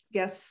 So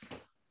yes,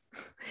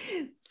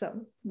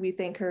 so we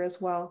thank her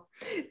as well.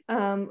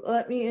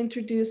 Let me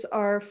introduce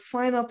our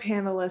final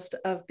panelist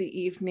of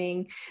the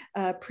evening,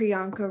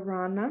 Priyanka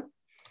Rana.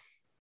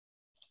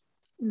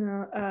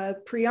 Now,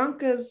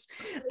 Priyanka's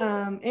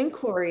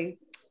inquiry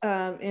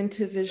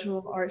into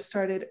visual art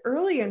started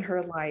early in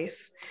her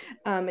life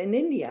in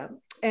India,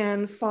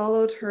 and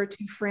followed her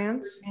to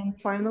France and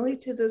finally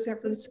to the San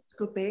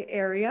Francisco Bay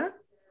Area,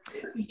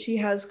 which she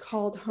has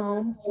called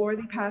home for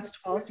the past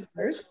 12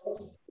 years.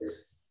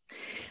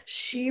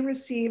 She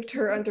received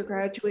her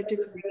undergraduate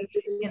degree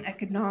in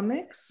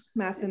economics,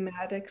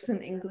 mathematics,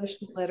 and English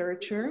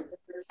literature,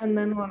 and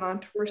then went on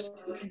to pursue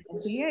an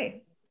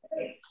MBA.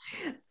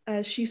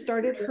 She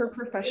started her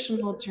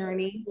professional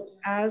journey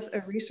as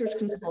a research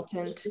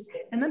consultant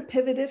and then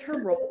pivoted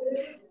her role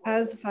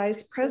as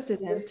vice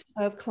president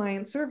of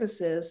client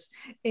services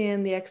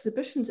in the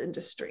exhibitions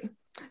industry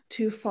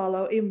to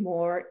follow a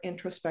more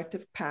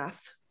introspective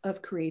path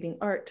of creating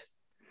art.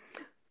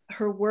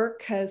 Her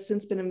work has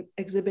since been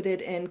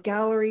exhibited in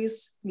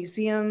galleries,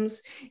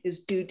 museums, is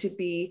due to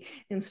be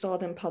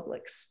installed in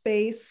public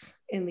space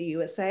in the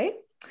USA,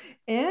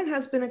 and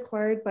has been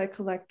acquired by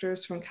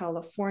collectors from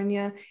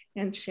California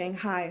and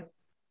Shanghai.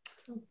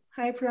 So,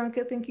 hi,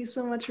 Priyanka. Thank you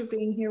so much for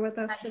being here with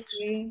us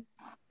today.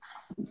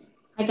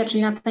 Hi,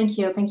 Katrina. Thank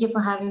you. Thank you for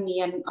having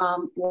me. And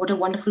what a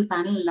wonderful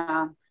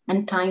panel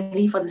and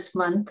timely for this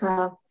month.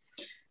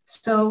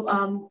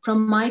 So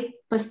from my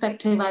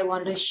perspective, I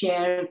wanted to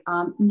share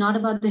not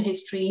about the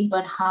history,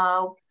 but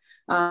how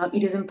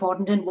it is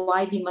important and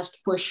why we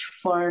must push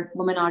for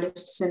women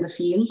artists in the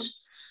field.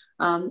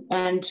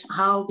 And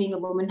how being a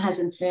woman has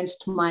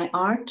influenced my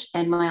art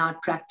and my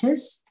art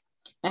practice.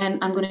 And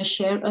I'm going to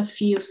share a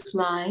few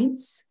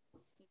slides.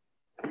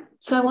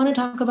 So I want to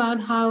talk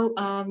about how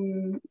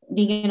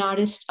being an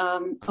artist, a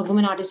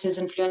woman artist, has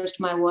influenced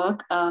my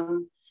work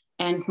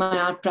and my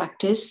art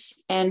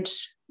practice, and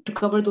to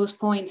cover those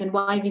points and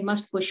why we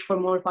must push for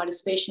more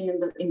participation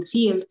in the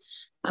field.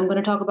 I'm going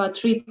to talk about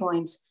 3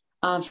 points.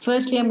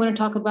 Firstly, I'm going to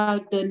talk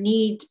about the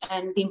need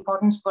and the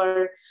importance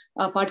for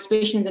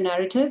participation in the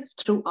narrative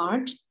through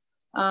art.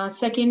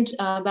 Second,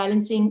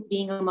 balancing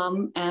being a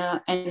mom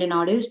and an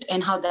artist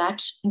and how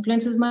that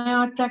influences my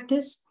art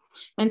practice.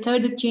 And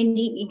third, the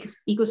changing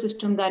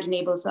ecosystem that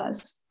enables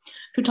us.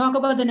 To talk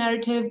about the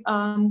narrative,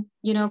 one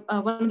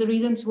of the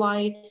reasons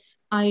why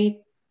I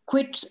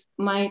quit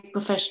my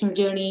professional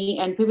journey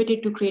and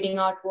pivoted to creating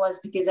art was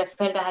because I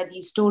felt I had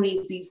these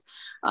stories, these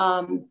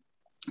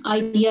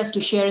ideas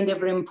to share, and they're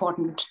very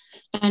important.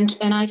 And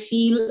I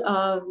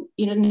feel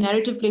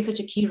narrative plays such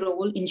a key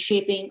role in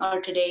shaping our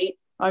today,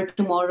 our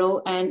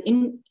tomorrow, and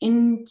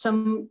in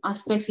some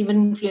aspects even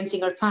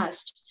influencing our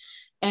past.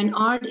 And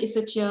art is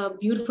such a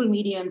beautiful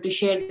medium to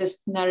share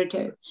this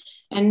narrative.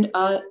 And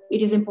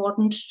it is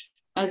important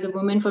as a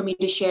woman for me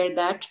to share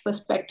that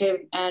perspective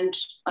and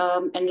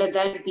let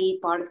that be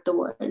part of the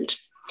world.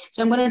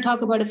 So I'm going to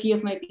talk about a few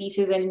of my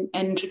pieces and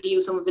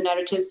introduce some of the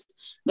narratives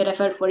that I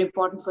felt were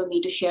important for me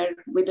to share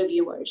with the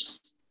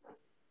viewers.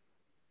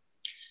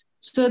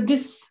 So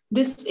this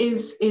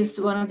is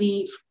one of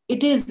the,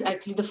 it is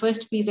actually the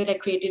first piece that I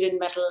created in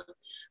metal,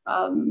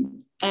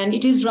 And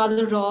it is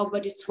rather raw,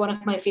 but it's one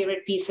of my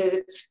favorite pieces.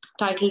 It's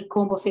titled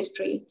Comb of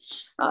History.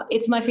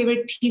 It's my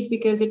favorite piece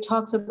because it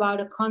talks about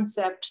a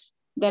concept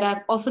that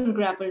I've often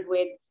grappled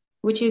with,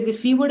 which is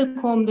if we were to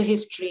comb the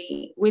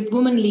history with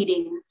women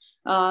leading,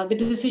 the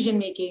decision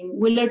making,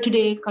 will our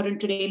current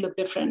today look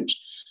different?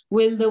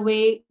 Will the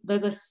way the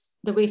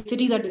way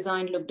cities are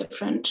designed look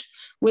different?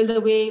 Will the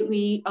way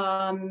we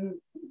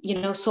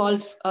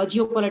solve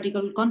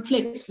geopolitical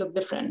conflicts look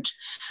different?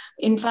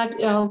 In fact,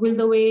 will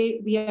the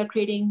way we are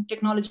creating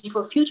technology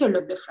for future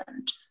look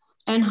different?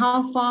 And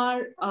how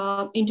far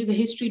into the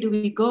history do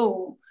we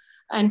go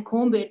and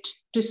comb it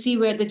to see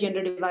where the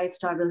gender divide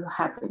started to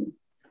happen?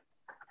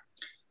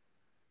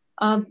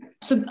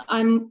 So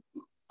I'm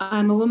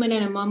a woman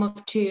and a mom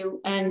of two,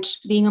 and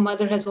being a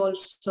mother has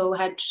also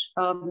had,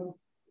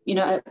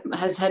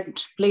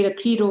 played a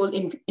key role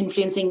in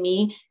influencing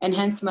me and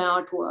hence my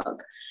artwork.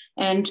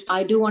 And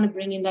I do want to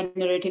bring in that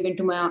narrative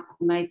into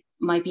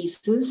my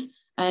pieces.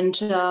 And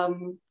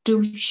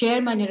to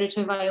share my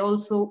narrative, I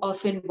also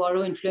often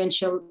borrow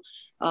influential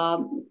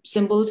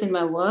symbols in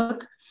my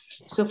work.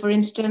 So for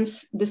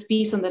instance, this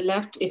piece on the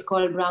left is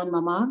called Brown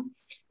Mama,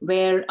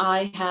 where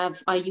I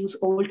use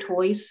old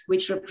toys,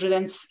 which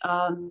represents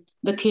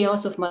the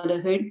chaos of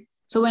motherhood.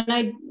 So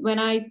when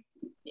I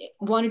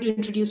wanted to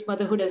introduce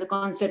motherhood as a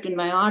concept in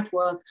my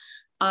artwork,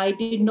 I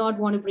did not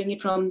want to bring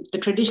it from the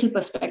traditional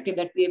perspective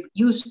that we're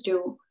used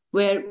to,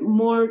 where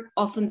more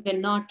often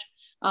than not,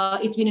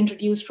 it's been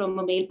introduced from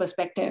a male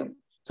perspective.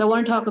 So I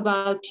want to talk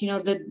about,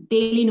 the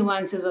daily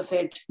nuances of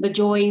it, the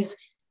joys,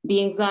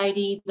 the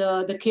anxiety,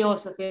 the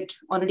chaos of it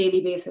on a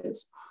daily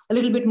basis, a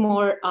little bit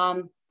more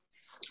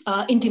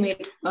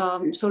intimate,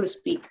 so to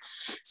speak.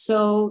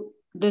 So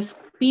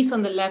this piece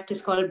on the left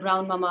is called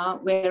Brown Mama,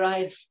 where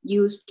I've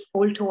used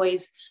old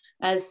toys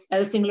as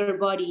a singular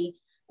body.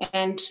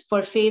 And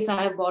for face,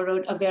 I have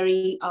borrowed a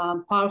very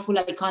powerful,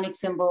 iconic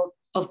symbol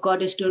of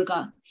goddess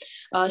Durga.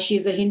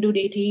 She's a Hindu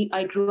deity.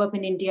 I grew up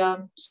in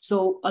India,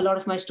 so a lot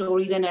of my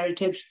stories and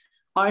narratives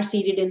are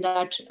seated in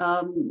that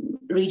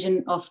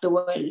region of the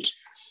world.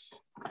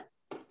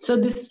 So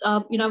this,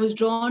 I was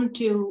drawn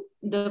to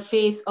the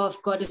face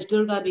of goddess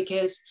Durga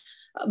because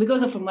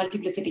of her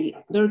multiplicity.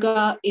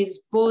 Durga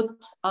is both,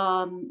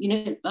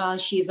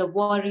 she's a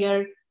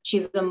warrior,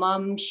 she's a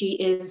mom, she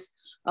is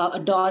a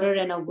daughter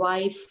and a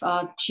wife.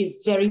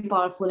 She's very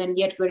powerful and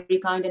yet very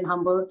kind and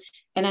humble.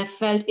 And I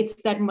felt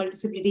it's that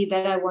multiplicity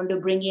that I want to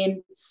bring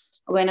in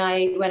when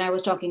I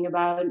was talking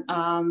about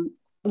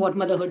what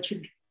motherhood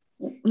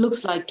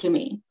looks like to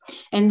me.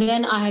 And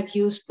then I have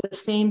used the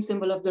same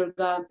symbol of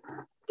Durga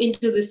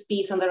into this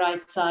piece on the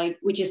right side,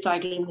 which is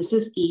titled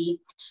Mrs. E.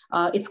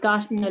 It's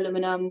cast in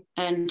aluminum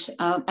and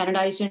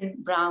anodized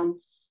in brown.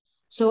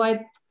 So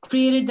I've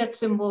created that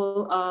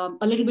symbol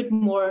a little bit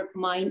more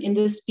mine in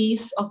this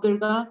piece of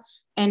Durga,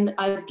 and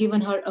I've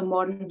given her a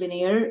modern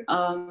veneer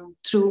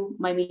through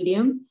my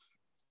medium.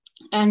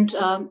 And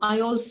I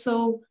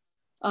also,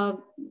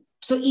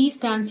 so E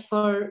stands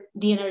for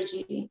the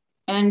energy,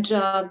 and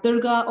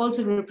Durga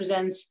also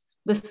represents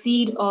the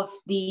seed of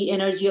the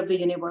energy of the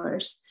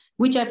universe,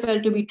 which I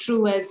felt to be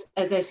true as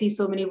I see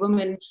so many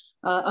women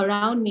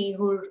around me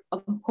who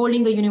are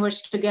holding the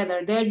universe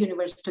together, their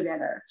universe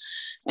together.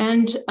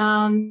 And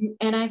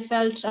I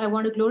felt I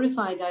want to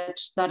glorify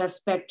that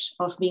aspect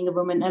of being a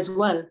woman as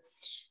well.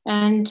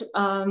 And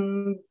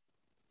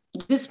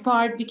this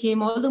part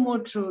became all the more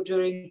true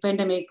during the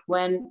pandemic,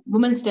 when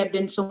women stepped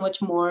in so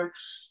much more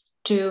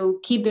to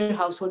keep their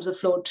households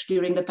afloat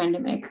during the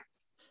pandemic.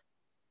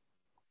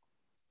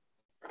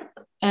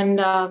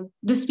 And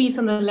this piece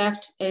on the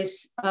left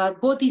is,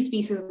 both these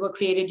pieces were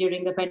created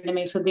during the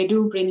pandemic. So they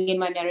do bring in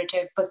my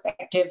narrative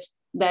perspective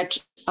that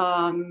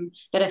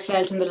I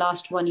felt in the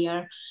last 1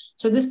 year.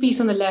 So this piece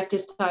on the left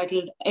is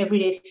titled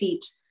Everyday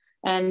Feet.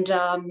 And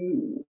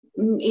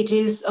it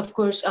is, of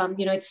course,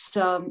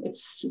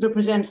 it's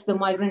represents the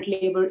migrant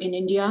labor in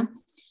India.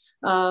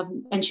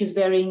 And she's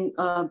wearing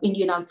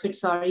Indian outfit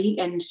sari,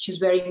 and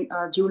she's wearing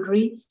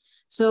jewelry.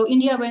 So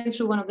India went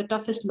through one of the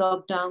toughest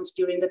lockdowns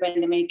during the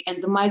pandemic, and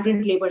the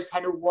migrant laborers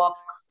had to walk.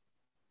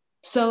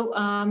 So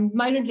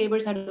migrant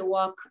laborers had to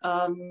walk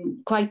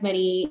quite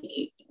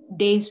many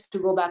days to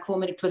go back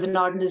home, and it was an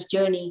arduous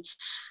journey.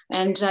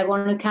 And I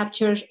want to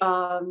capture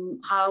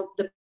how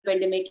the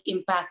pandemic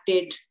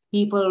impacted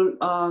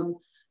people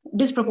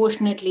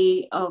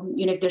disproportionately,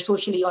 if they're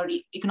socially or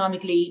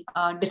economically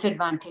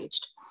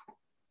disadvantaged.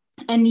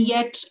 And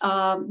yet,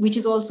 which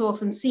is also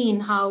often seen,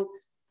 how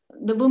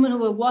the women who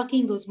were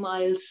walking those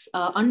miles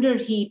under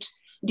heat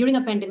during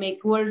a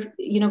pandemic were,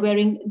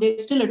 they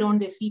still adorn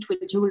their feet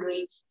with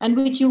jewelry, and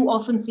which you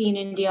often see in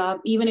India,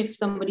 even if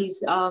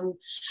somebody's,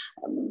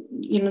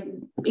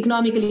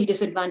 economically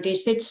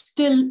disadvantaged, they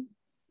still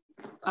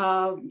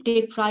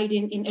take pride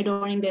in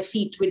adorning their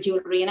feet with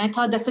jewelry. And I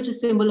thought that's such a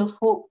symbol of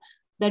hope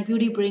that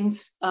beauty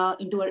brings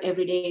into our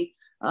everyday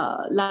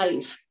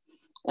life.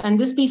 And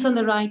this piece on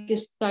the right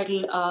is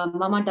titled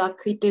Mama Duck.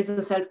 It is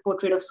a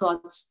self-portrait of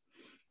sorts.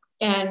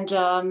 And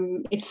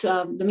it's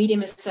the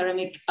medium is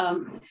ceramic,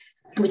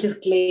 which is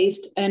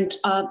glazed. And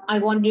I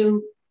want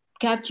to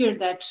captured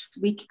that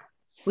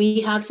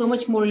we have so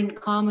much more in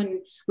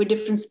common with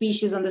different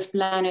species on this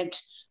planet,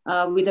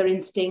 with our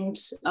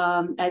instincts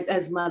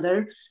as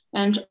mother,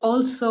 and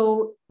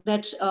also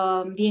that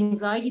the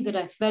anxiety that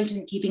I felt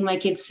in keeping my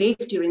kids safe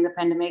during the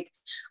pandemic.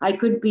 I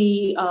could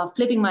be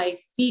flipping my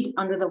feet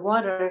under the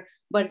water,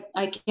 but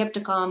I kept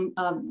a calm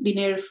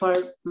demeanor for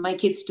my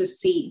kids to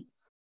see.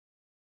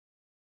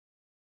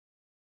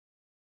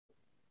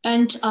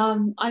 And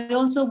I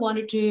also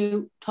wanted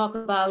to talk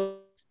about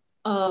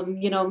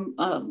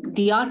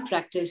the art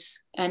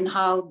practice and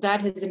how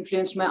that has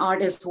influenced my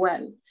art as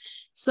well.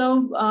 So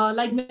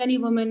like many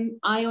women,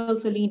 I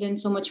also leaned in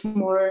so much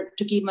more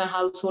to keep my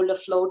household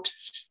afloat.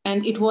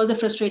 And it was a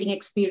frustrating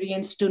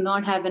experience to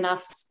not have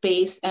enough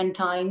space and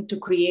time to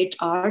create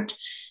art.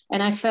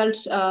 And I felt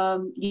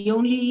the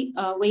only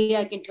way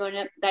I can turn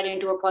that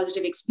into a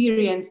positive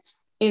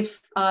experience if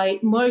I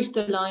merge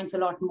the lines a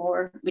lot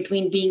more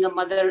between being a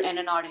mother and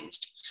an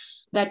artist.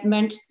 That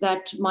meant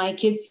that my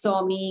kids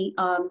saw me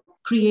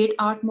create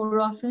art more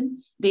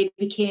often. They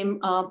became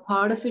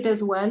part of it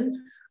as well,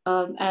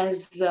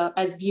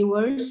 as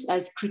viewers,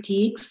 as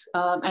critiques.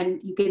 And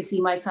you can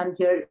see my son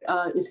here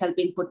is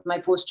helping put my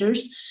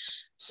posters.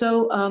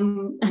 So,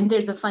 and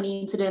there's a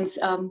funny incident.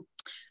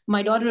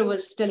 My daughter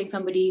was telling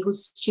somebody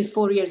she's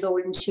 4 years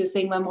old, and she was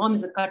saying, my mom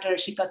is a cutter.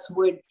 She cuts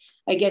wood,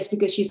 I guess,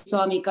 because she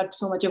saw me cut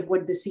so much of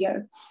wood this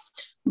year.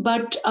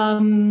 But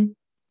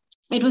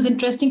it was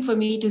interesting for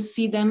me to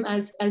see them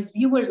as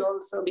viewers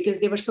also, because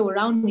they were so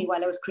around me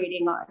while I was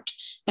creating art.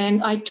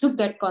 And I took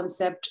that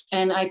concept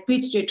and I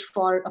pitched it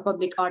for a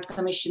public art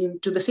commission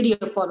to the city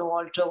of Palo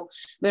Alto,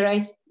 where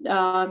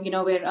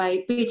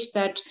I pitched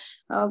that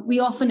we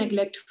often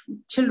neglect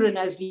children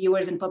as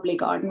viewers in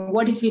public art. And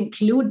what if we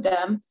include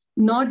them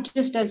not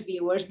just as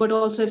viewers, but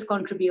also as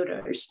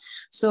contributors?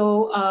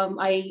 So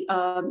I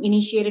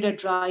initiated a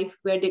drive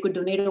where they could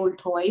donate old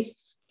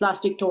toys,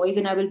 plastic toys,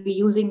 and I will be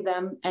using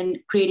them and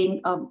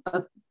creating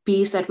a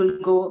piece that will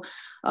go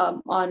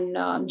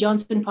on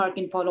Johnson Park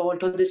in Palo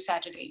Alto this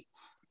Saturday.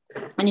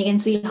 And you can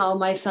see how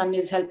my son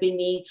is helping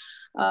me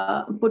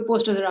put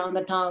posters around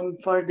the town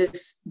for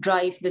this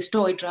drive, this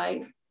toy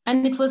drive.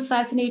 And it was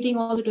fascinating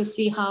also to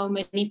see how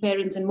many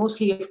parents, and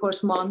mostly, of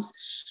course, moms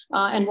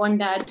and one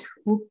dad,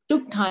 who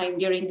took time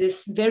during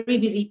this very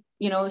busy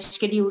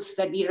schedules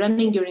that we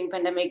running during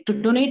pandemic to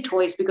donate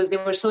toys, because they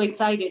were so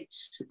excited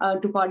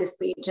to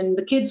participate. And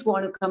the kids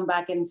want to come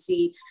back and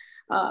see.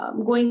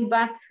 Going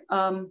back,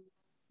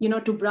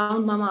 to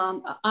Brown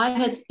Mama, I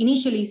had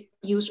initially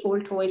used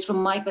old toys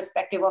from my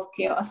perspective of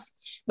chaos,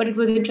 but it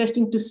was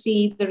interesting to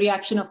see the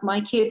reaction of my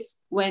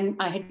kids when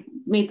I had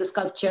made the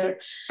sculpture.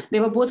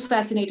 They were both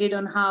fascinated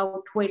on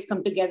how toys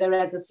come together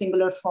as a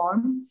singular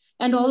form,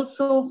 and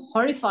also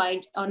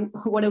horrified on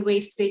what a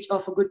wastage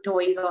of a good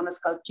toy is on a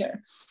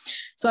sculpture.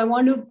 So I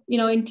want to,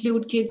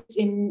 include kids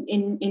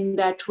in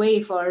that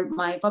way for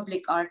my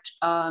public art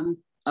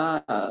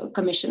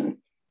commission.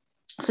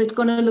 So it's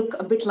going to look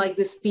a bit like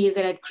this piece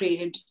that I'd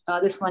created.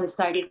 This one is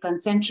titled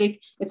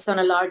Concentric. It's on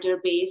a larger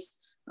base.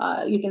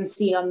 You can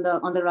see on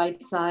the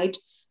right side.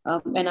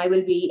 And I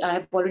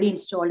have already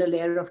installed a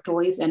layer of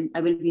toys, and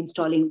I will be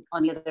installing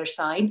on the other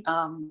side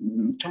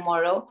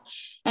tomorrow.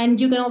 And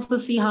you can also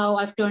see how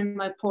I've turned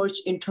my porch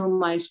into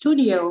my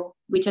studio,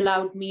 which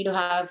allowed me to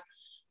have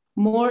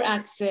more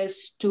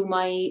access to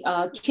my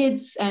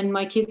kids, and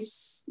my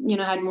kids,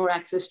 had more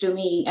access to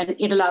me, and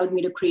it allowed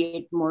me to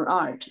create more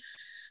art.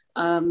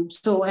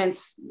 So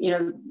hence,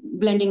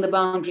 blending the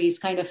boundaries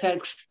kind of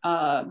helped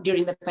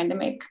during the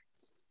pandemic.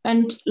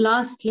 And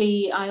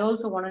lastly, I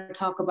also want to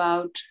talk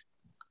about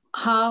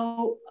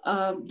how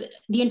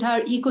the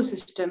entire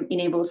ecosystem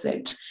enables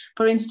it.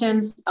 For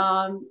instance,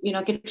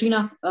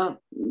 Katrina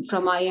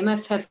from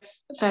IMF have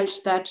felt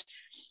that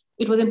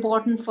it was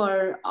important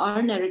for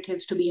our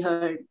narratives to be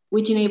heard,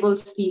 which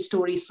enables these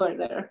stories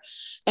further.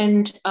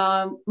 And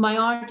my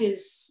art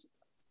is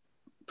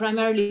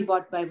primarily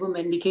bought by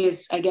women,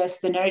 because I guess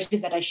the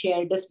narrative that I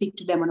share does speak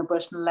to them on a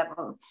personal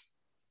level.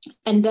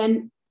 And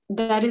then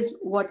that is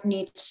what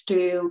needs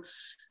to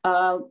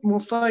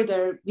move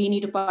further. We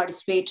need to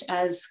participate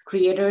as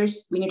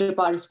creators, we need to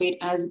participate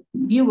as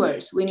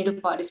viewers, we need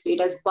to participate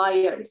as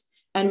buyers,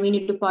 and we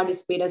need to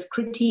participate as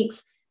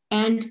critiques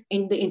and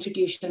in the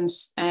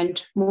institutions,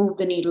 and move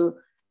the needle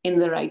in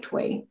the right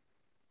way.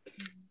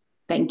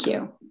 Thank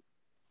you.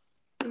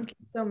 Thank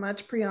you so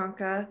much,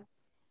 Priyanka.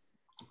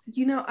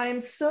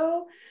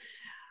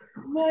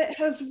 What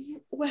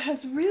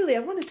has really, I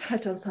want to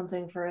touch on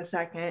something for a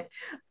second.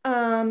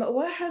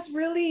 What has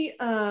really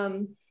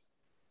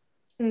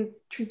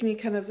intrigued me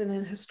kind of in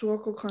a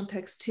historical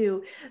context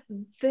too,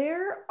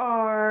 there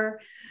are,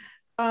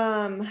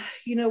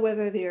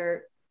 whether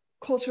they're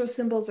cultural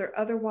symbols or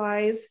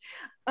otherwise,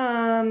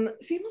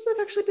 females have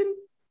actually been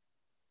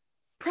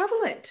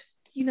prevalent,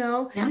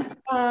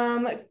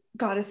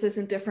 goddesses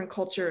in different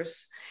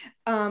cultures,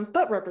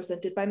 but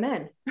represented by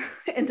men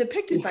and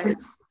depicted by men.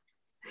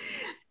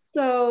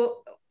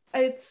 So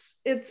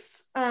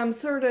it's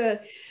sort of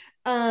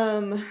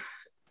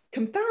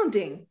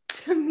confounding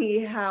to me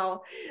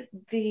how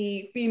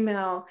the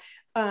female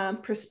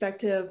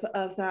perspective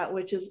of that,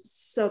 which is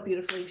so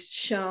beautifully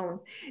shown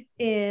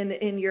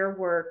in your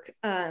work,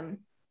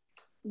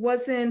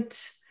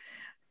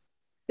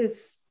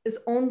 is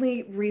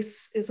only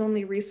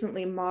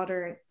recently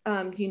modern,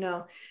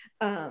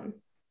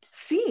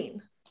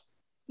 seen.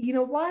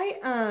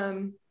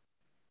 Why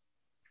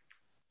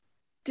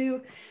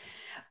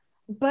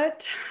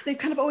but they've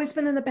kind of always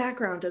been in the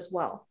background as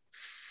well.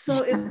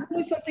 So it's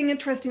really something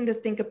interesting to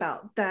think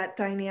about, that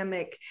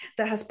dynamic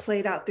that has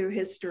played out through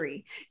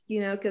history,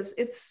 because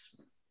it's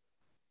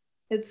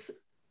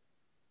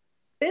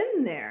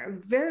been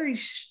there. Very,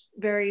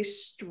 very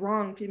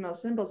strong female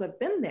symbols have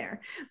been there,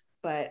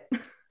 but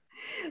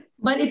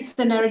it's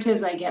the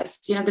narratives, I guess.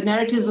 The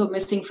narratives were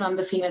missing from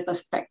the female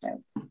perspective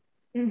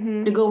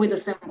to go with the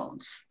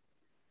symbols.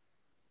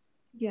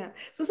 Yeah.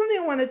 So something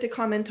I wanted to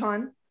comment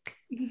on.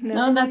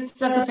 No,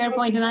 that's a fair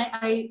point. And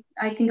I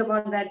think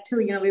about that too.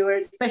 We were,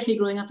 especially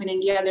growing up in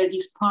India, there are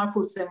these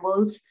powerful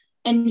symbols,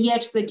 and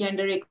yet the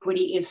gender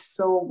equity is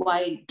so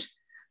wide.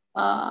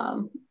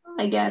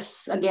 I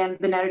guess, again,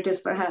 the narratives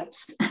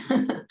perhaps.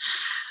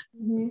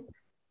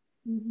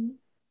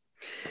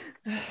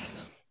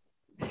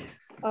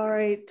 All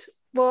right.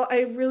 Well,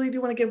 I really do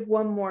want to give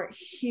one more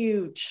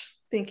huge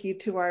thank you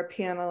to our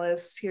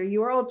panelists here.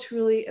 You are all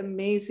truly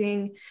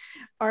amazing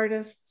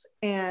artists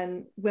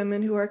and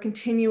women who are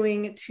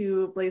continuing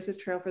to blaze a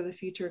trail for the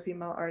future of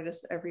female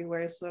artists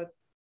everywhere. So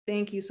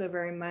thank you so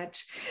very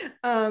much.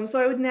 So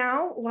I would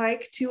now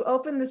like to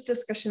open this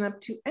discussion up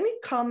to any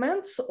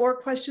comments or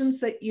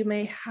questions that you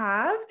may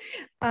have.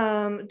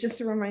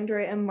 Just a reminder,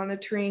 I am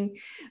monitoring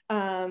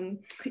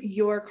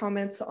your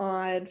comments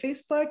on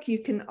Facebook.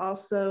 You can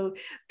also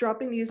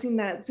drop in using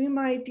that Zoom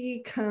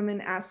ID, come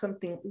and ask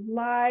something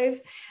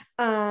live.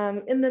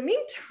 In the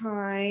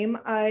meantime,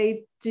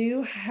 I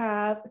do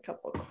have a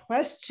couple of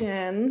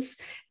questions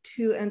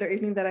to end our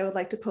evening that I would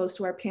like to pose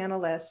to our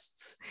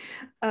panelists.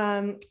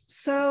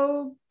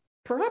 So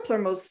perhaps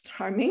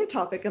our main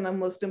topic and the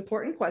most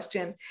important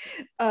question,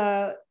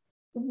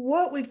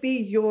 what would be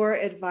your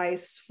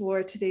advice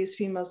for today's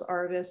female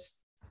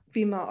artists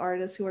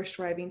who are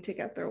striving to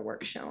get their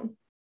work shown?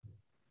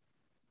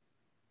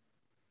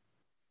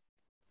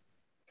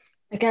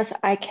 I guess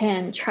I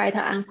can try to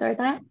answer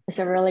that. It's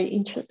a really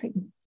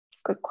interesting,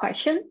 good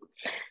question.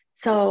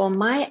 So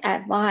my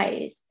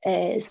advice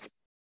is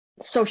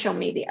social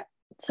media.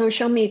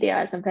 Social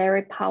media is a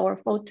very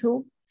powerful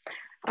tool.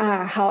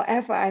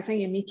 However, I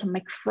think you need to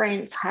make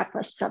friends, have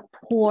a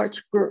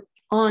support group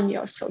on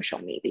your social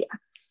media.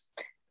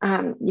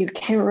 You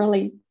can't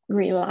really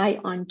rely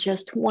on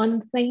just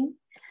one thing.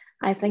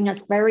 I think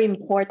it's very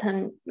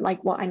important,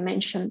 like what I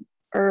mentioned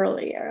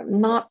earlier,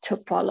 not to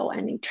follow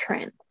any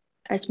trend.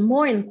 It's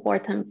more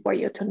important for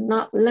you to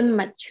not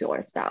limit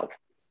yourself.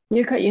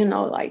 You could,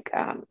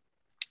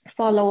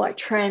 follow a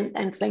trend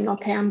and think,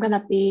 okay, I'm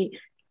gonna be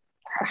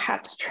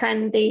perhaps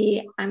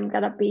trendy, I'm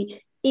gonna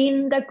be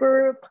in the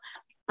group,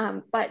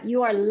 but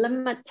you are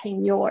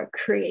limiting your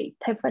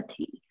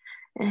creativity.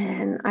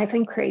 And I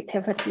think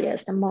creativity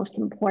is the most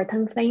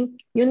important thing.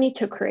 You need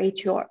to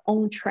create your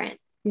own trend.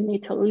 You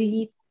need to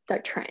lead the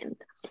trend.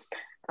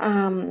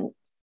 And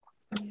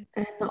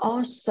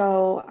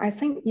also, I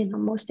think,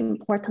 most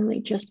importantly,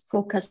 just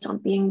focus on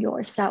being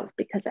yourself,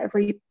 because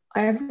every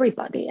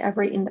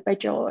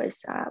individual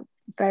is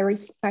very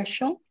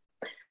special,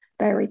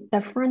 very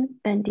different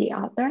than the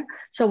other.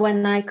 So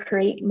when I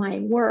create my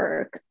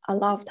work, a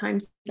lot of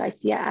times I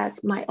see it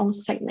as my own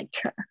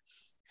signature.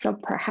 So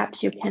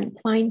perhaps you can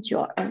find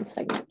your own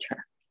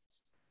signature.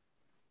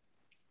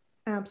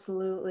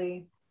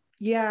 Absolutely.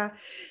 Yeah,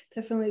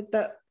 definitely.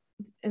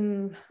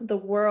 In the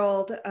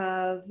world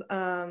of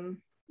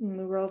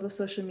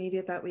social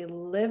media that we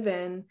live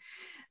in,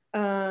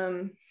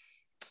 of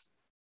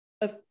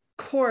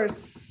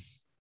course,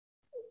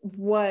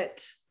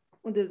 what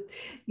a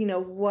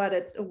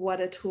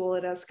tool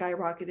it has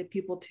skyrocketed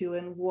people to,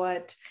 and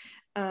what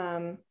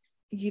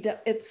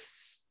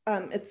it's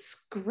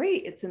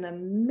great. It's an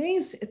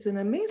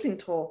amazing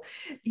tool.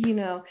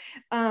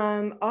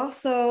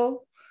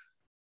 Also,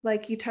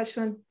 like you touched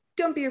on,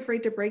 don't be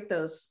afraid to break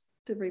those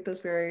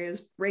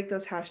barriers, break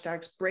those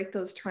hashtags, break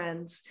those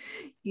trends.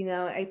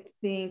 I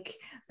think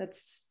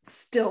that's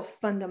still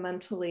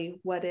fundamentally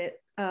what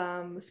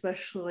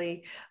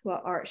especially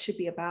what art should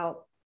be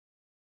about.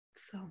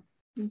 So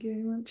thank you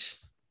very much.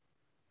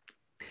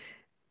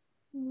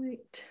 All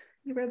right.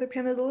 Your other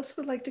panelists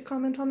would like to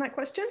comment on that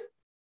question?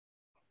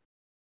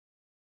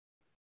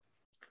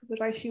 What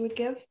advice you would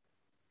give?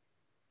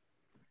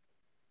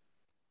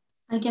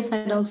 I guess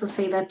I'd also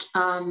say that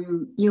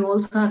you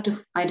also have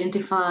to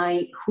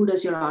identify who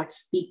does your art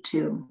speak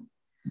to.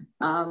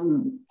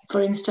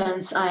 For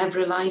instance, I have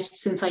realized,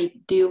 since I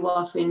do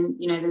often,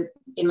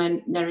 in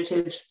my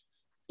narratives,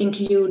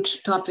 include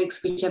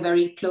topics which are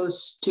very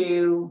close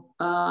to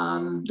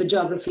the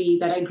geography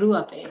that I grew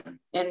up in.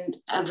 And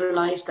I've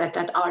realized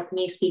that art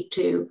may speak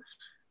to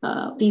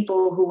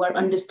people who are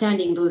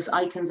understanding those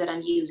icons that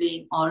I'm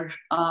using, or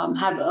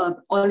have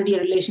already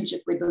a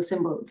relationship with those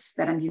symbols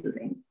that I'm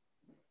using.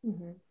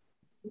 Mm-hmm.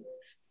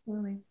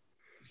 Really.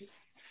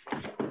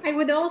 I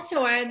would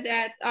also add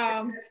that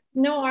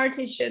no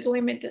artist should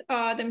limit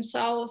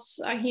themselves,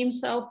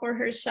 himself or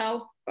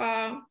herself,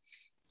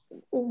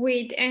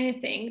 with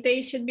anything.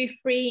 They should be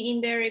free in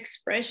their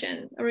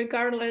expression,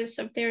 regardless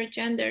of their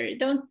gender.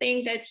 Don't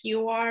think that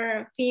you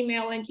are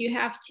female and you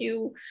have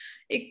to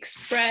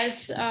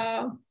express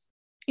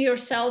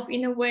yourself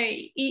in a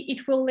way.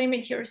 It will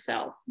limit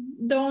yourself.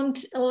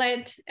 Don't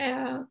let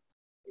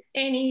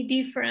any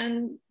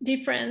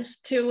difference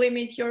to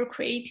limit your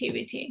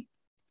creativity.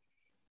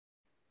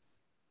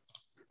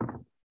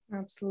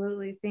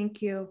 Absolutely.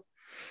 Thank you.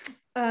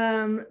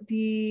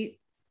 The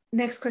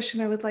next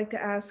question I would like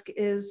to ask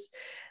is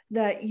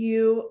that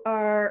you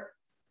are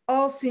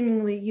all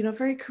seemingly,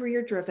 very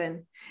career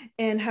driven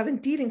and have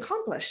indeed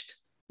accomplished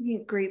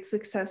great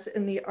success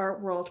in the art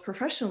world,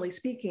 professionally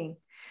speaking.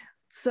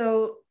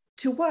 So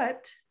to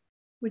what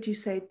would you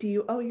say do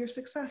you owe your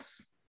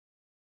success?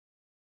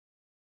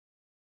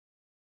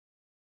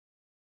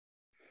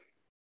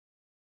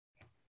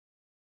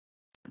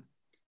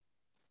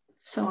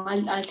 So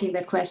I'll take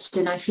that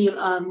question. I feel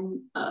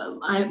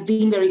I've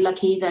been very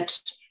lucky that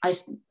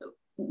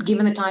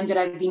given the time that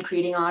I've been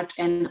creating art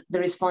and the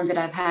response that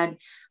I've had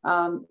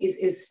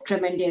is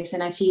tremendous.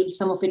 And I feel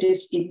some of it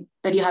is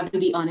that you have to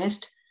be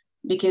honest,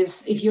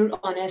 because if you're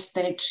honest,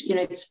 then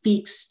it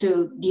speaks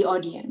to the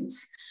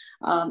audience,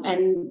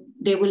 and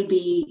there will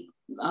be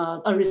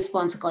a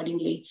response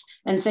accordingly.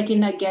 And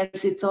second, I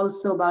guess it's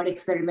also about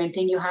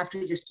experimenting. You have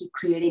to just keep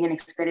creating and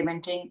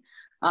experimenting.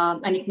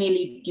 And it may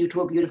lead you to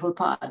a beautiful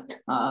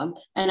path.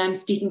 And I'm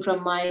speaking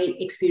from my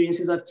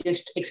experiences of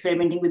just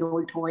experimenting with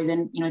old toys,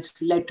 and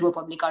it's led to a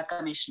public art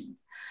commission.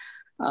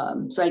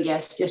 So I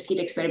guess just keep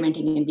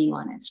experimenting and being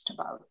honest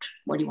about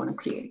what you want to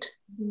create.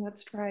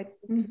 That's right.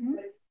 Mm-hmm.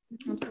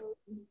 Absolutely.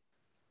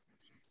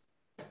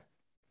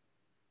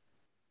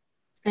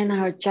 And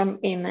I'll jump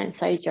in and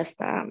say, just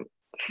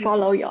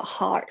follow your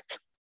heart.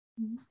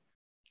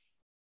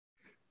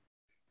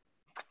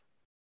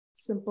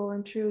 Simple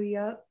and true.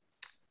 Yep.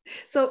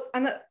 So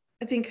I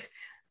think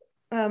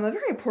a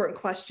very important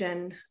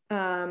question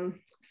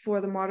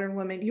for the modern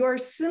women. You are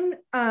so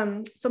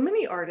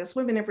many artists,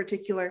 women in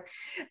particular,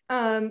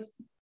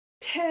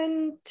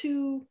 tend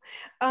to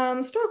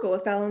struggle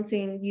with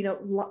balancing,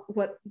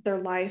 what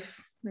their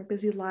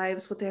busy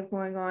lives, what they have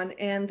going on,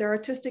 and their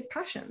artistic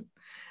passion.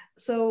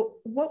 So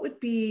what would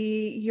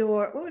be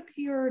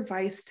your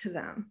advice to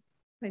them,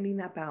 finding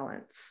that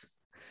balance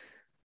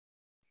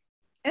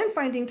and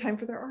finding time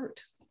for their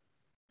art?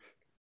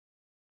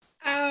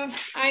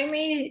 I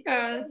may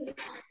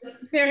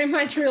very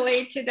much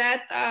relate to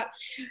that.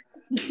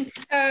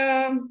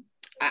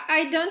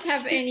 I don't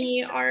have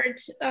any art.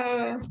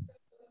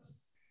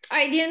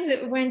 I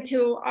didn't went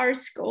to art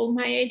school.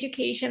 My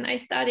education, I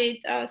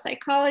studied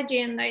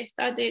psychology, and I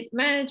studied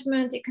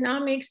management,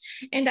 economics,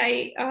 and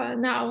I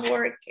now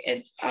work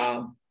at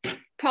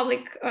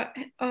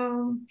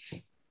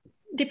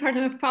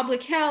Department of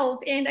Public Health.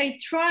 And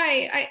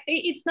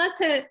it's not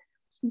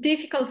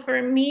difficult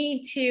for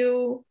me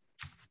to.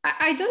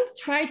 I don't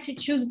try to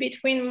choose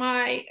between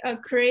my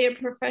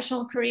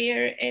professional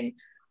career, and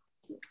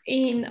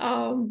in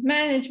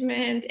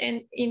management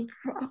and in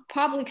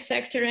public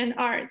sector and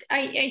art.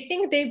 I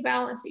think they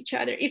balance each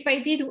other. If I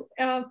did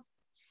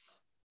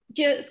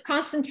just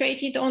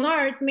concentrated on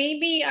art,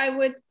 maybe I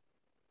would,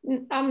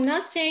 I'm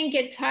not saying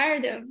get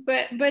tired of,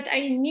 but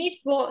I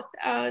need both.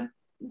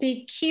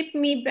 They keep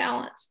me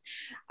balanced.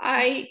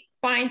 I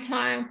find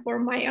time for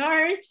my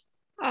art,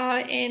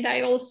 and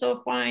I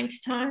also find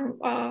time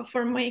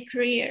for my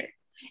career.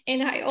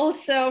 And I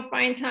also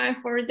find time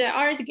for the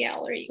art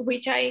gallery,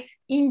 which I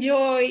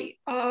enjoy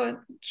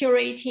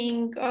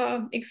curating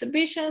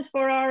exhibitions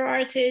for our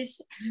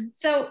artists.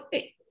 So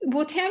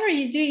whatever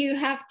you do, you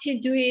have to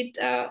do it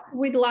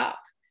with love.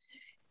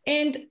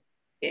 And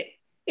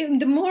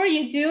the more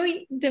you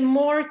do, the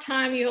more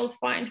time you'll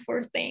find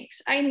for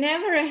things. I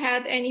never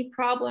had any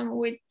problem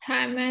with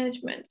time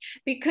management,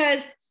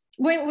 because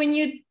when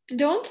you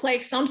don't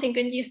like something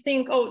and you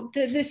think, oh,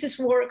 this is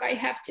work I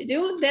have to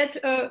do,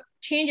 that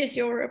changes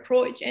your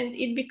approach and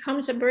it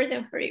becomes a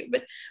burden for you.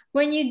 But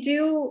when you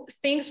do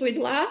things with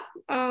love,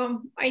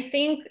 I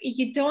think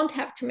you don't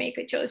have to make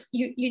a choice.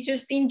 You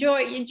just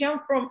enjoy. You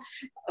jump from,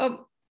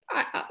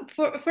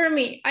 for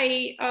me,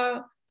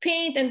 I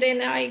paint, and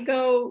then I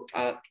go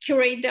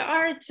curate the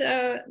art,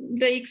 the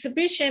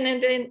exhibition,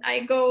 and then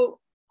I go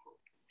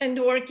and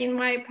work in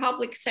my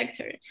public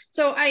sector.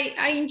 So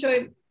I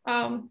enjoy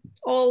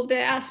all the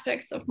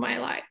aspects of my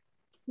life.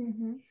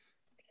 Mm-hmm.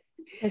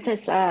 This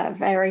is a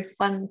very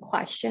fun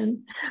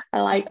question.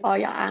 I like all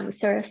your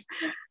answers.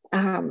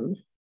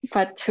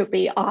 But to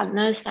be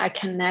honest, I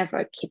can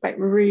never keep it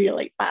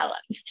really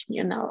balanced.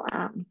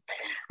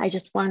 I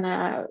just want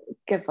to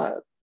give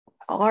an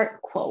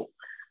art quote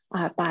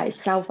by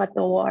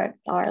Salvador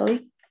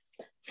Dali.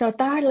 So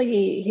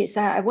Dali, he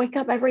said, I wake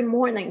up every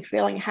morning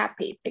feeling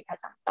happy because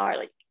I'm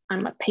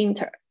I'm a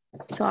painter.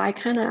 So I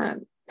kind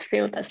of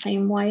feel the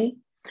same way.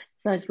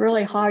 So it's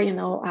really hard,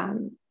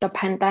 the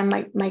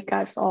pandemic make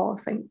us all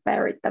think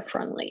very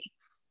differently.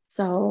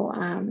 So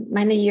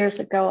many years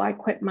ago, I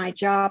quit my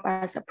job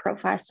as a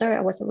professor.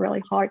 It was a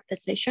really hard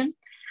decision.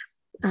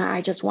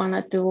 I just want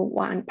to do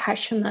what I'm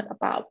passionate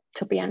about,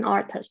 to be an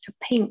artist, to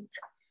paint,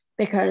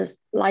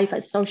 because life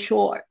is so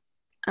short.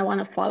 I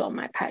want to follow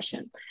my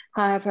passion.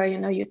 However,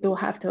 you do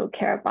have to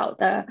care about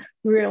the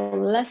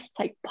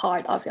realistic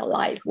part of your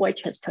life,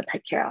 which is to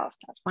take care of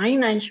the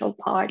financial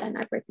part and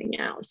everything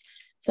else.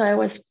 So I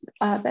was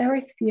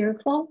very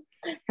fearful.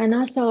 And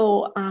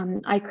also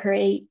I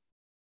create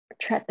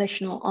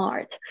traditional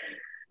art.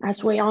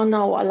 As we all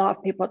know, a lot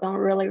of people don't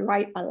really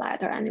write a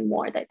letter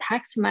anymore. They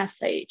text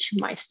message,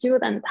 my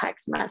student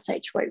text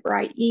message, we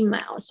write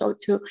email. So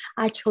to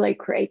actually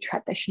create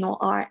traditional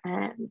art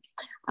and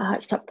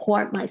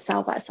support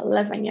myself as a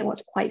living, it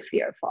was quite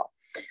fearful.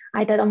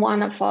 I didn't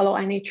want to follow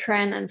any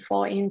trend and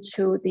fall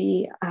into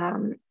the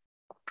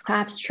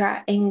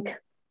abstract ink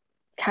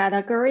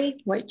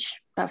category, which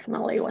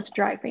definitely was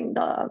driving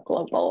the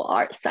global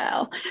art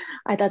sale.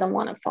 I didn't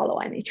want to follow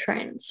any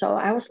trend. So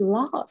I was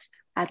lost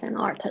as an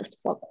artist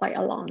for quite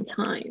a long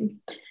time.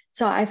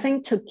 So I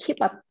think to keep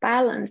a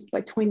balance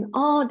between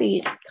all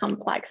these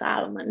complex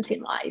elements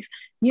in life,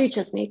 you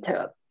just need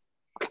to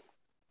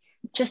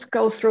just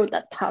go through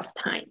the tough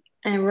time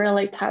and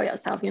really tell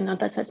yourself,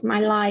 this is my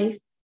life.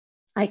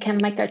 I can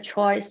make a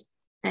choice,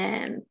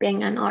 and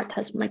being an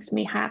artist makes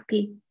me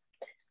happy.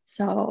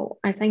 So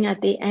I think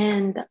at the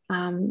end,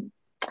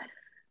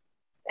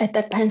 it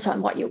depends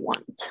on what you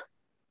want.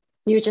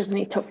 You just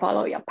need to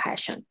follow your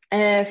passion.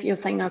 If you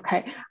think,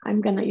 okay,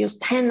 I'm going to use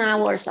 10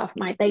 hours of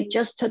my day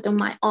just to do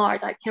my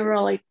art, I can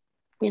really,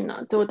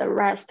 do the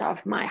rest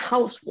of my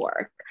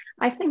housework,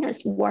 I think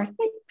it's worth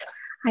it.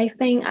 I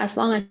think as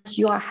long as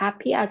you are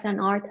happy as an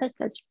artist,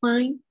 that's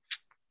fine.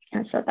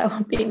 And so that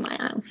would be my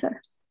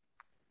answer.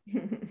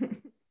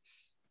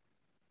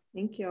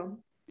 Thank you.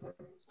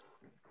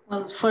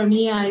 Well, for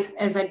me,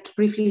 as I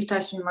briefly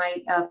touched in my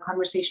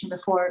conversation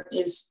before,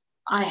 is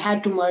I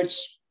had to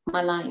merge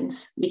my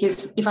lines,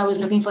 because if I was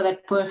looking for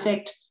that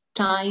perfect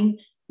time,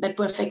 that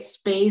perfect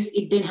space,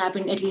 it didn't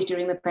happen, at least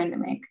during the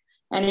pandemic.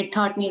 And it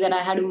taught me that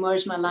I had to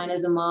merge my line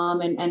as a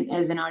mom and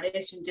as an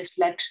artist, and just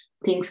let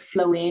things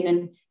flow in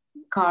and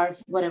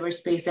carve whatever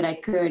space that I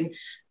could.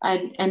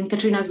 And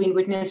Katrina's been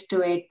witness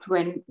to it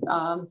when,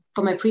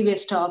 for my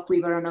previous talk, we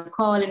were on a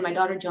call and my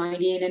daughter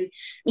joined in. And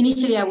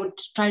initially I would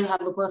try to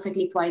have a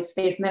perfectly quiet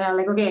space. And then I'm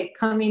like, okay,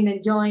 come in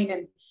and join.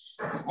 And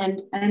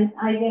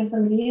I guess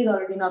somebody is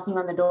already knocking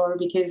on the door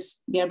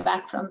because they're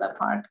back from the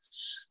park.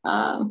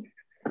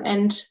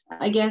 And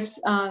I guess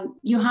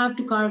you have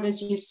to carve,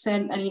 as you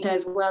said, Anita,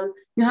 as well,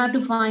 you have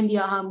to find the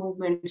aha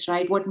movements,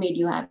 right? What made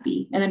you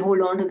happy? And then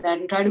hold on to that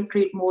and try to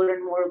create more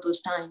and more of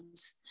those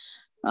times.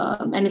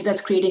 And if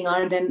that's creating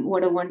art, then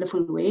what a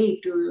wonderful way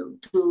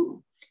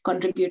to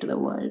contribute to the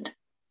world.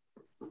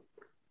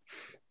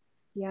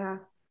 Yeah,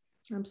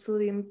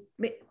 absolutely.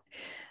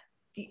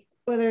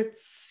 Whether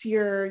it's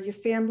your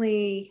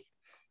family,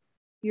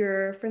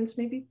 your friends,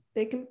 maybe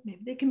they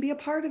can be a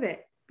part of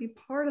it. Be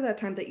part of that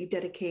time that you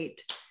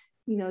dedicate,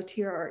 to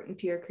your art and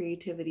to your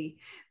creativity.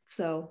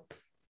 So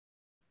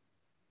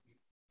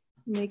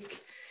make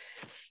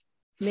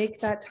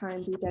that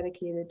time be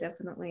dedicated,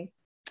 definitely.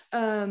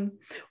 One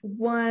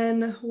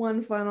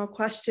final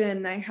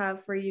question I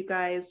have for you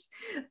guys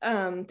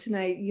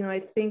tonight. I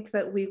think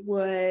that we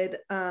would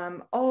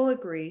all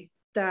agree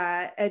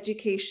that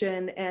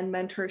education and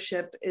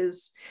mentorship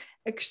is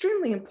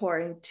extremely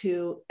important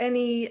to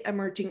any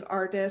emerging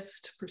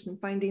artist, person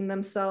finding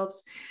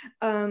themselves.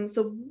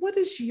 So what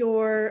is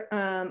your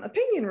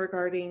opinion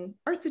regarding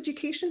arts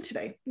education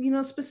today?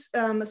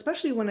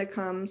 Especially when it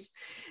comes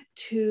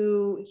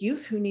to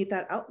youth who need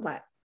that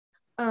outlet.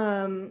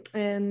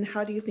 And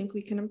how do you think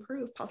we can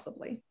improve,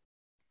 possibly?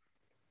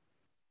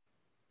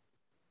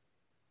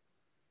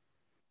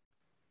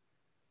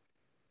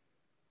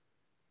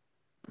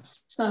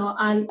 So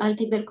I'll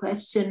take that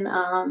question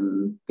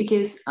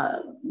because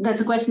that's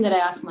a question that I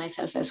ask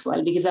myself as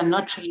well, because I'm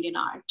not trained in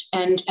art,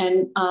 and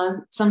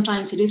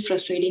sometimes it is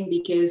frustrating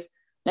because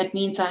that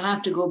means I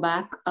have to go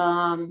back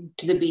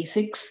to the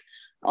basics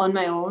on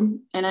my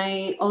own. And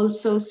I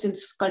also,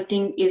 since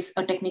sculpting is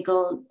a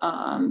technical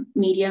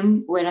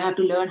medium where I have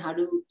to learn how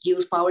to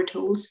use power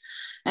tools,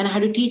 and I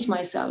had to teach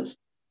myself.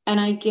 And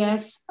I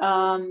guess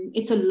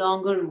it's a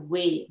longer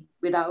way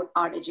without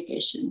art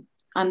education.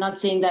 I'm not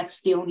saying that's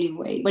the only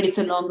way, but it's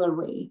a longer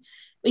way.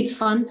 It's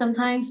fun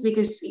sometimes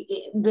because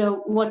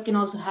what can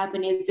also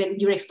happen is that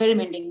you're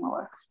experimenting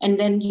more, and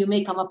then you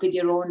may come up with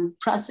your own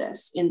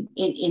process in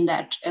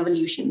that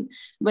evolution.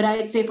 But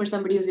I'd say for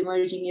somebody who's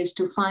emerging is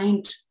to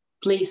find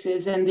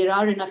places, and there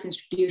are enough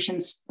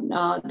institutions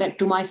that,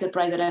 to my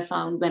surprise, that I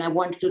found when I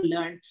wanted to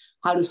learn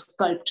how to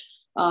sculpt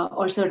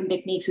or certain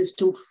techniques, is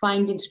to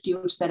find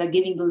institutes that are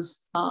giving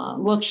those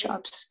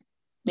workshops,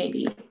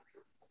 maybe.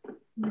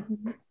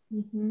 Mm-hmm.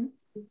 Mm-hmm.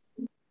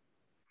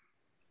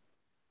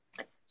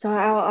 So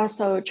I'll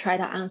also try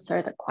to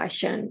answer the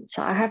question.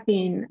 So I have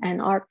been an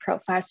art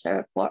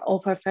professor for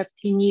over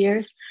 15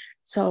 years.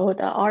 So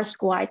the art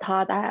school I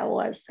taught at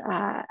was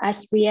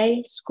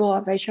SVA, School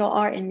of Visual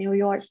Art in New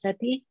York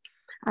City,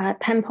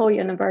 Temple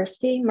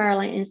University,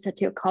 Maryland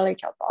Institute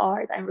College of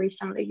Art, and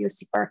recently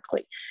UC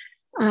Berkeley.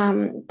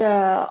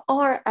 The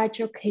art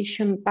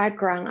education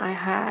background I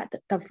had,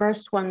 the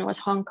first one was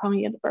Hong Kong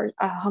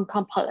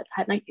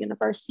Polytechnic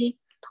University,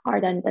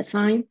 Art and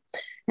Design.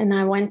 And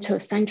I went to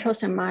Central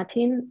St.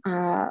 Martin,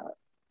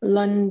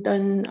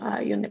 London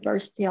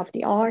University of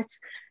the Arts,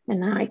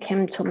 and then I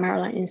came to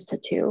Maryland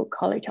Institute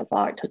College of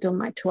Art to do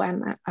my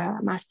 2M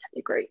master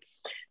degree.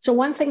 So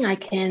one thing I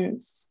can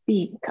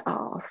speak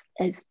of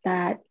is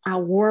that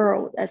our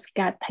world is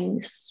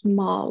getting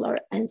smaller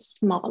and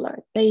smaller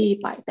day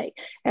by day.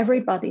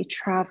 Everybody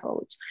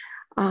travels.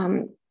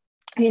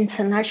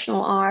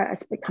 International art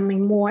is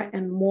becoming more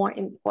and more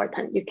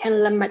important. You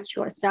can limit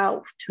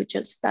yourself to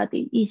just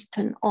study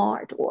Eastern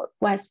art or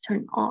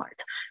Western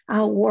art.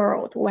 Our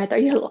world, whether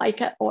you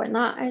like it or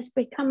not, is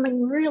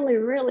becoming really,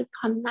 really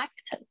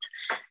connected.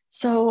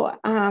 So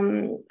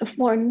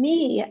for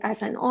me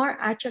as an art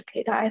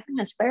educator, I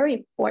think it's very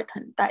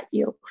important that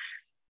you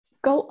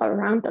go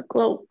around the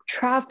globe,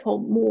 travel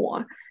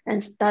more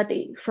and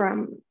study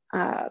from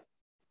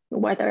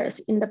whether it's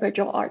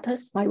individual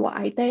artists like what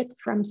I did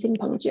from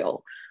Xinpeng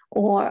Jiu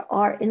or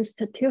art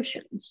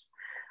institutions.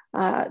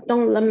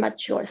 Don't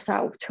limit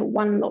yourself to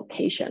one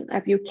location.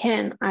 If you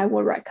can, I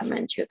would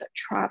recommend you to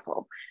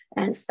travel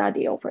and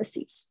study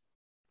overseas.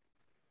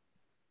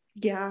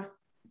 Yeah,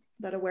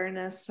 that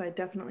awareness, I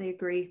definitely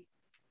agree.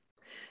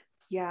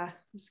 Yeah,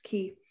 it's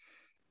key.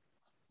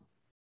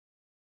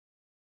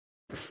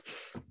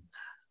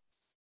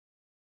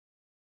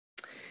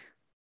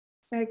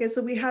 Okay,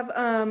 so we have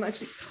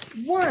actually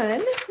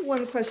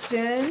one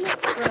question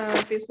from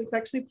Facebook. It's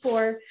actually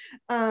for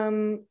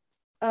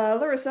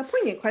Larissa.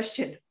 Poignant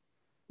question.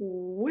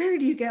 Where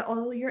do you get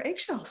all your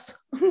eggshells?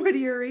 What are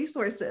your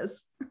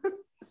resources?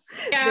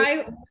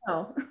 Yeah,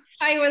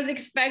 I was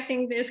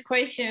expecting this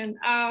question.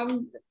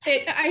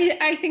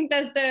 I think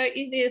that's the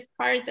easiest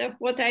part of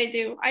what I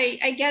do.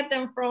 I get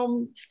them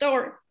from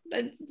store,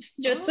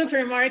 just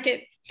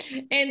supermarket.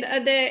 And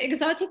the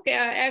exotic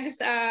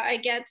eggs I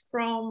get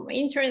from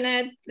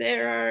internet.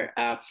 There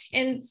are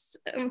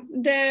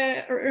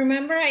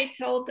remember I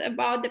told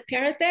about the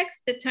parrot eggs,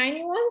 the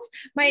tiny ones.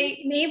 My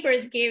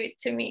neighbors gave it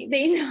to me.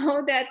 They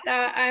know that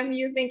I'm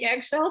using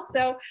eggshells,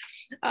 so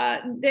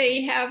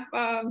they have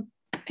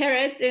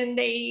parrots, and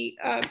they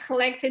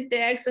collected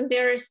the eggs, and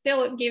they're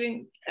still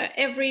giving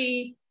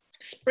every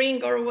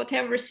spring or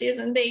whatever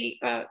season they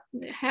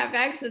have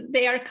eggs.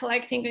 They are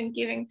collecting and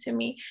giving to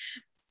me.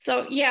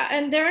 So yeah,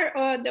 and there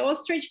are the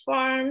ostrich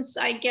farms.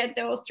 I get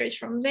the ostrich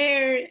from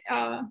there.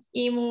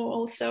 Emu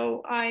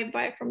also I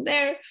buy from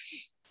there.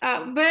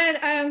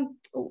 But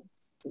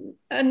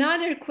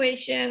another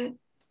question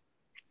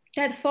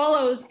that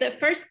follows the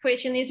first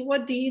question is,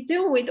 what do you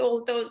do with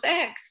all those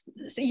eggs?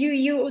 So you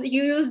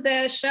use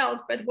the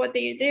shells, but what do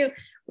you do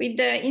with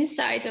the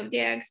inside of the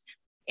eggs?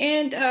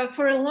 And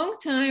for a long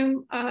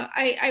time,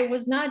 I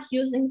was not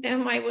using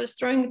them. I was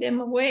throwing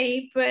them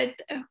away, but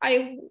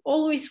I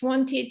always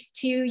wanted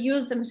to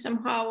use them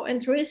somehow.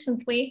 And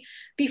recently,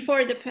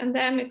 before the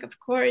pandemic, of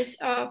course,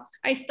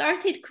 I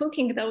started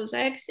cooking those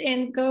eggs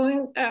and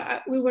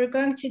we were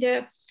going to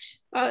the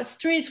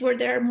streets where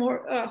there are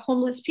more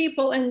homeless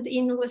people. And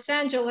in Los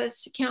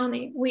Angeles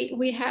County,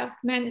 we have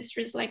many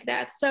streets like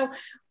that. So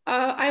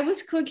I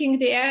was cooking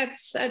the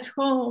eggs at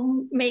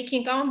home,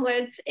 making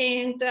omelets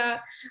and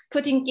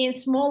putting in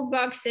small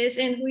boxes,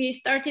 and we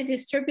started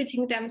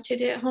distributing them to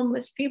the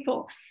homeless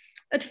people.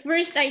 At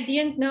first, I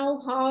didn't know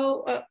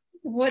how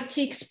what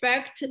to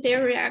expect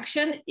their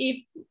reaction,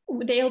 if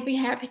they'll be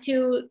happy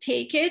to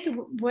take it,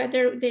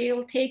 whether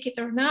they'll take it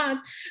or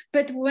not.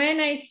 But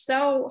when I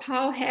saw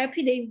how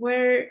happy they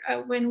were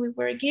when we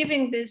were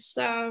giving this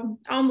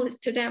omelets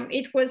to them,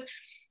 it was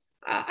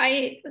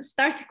I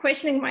started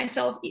questioning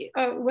myself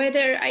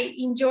whether I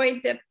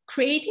enjoyed the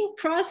creating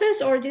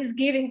process or this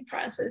giving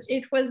process.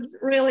 It was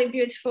really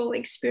beautiful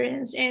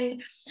experience.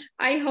 And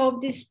I hope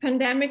this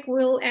pandemic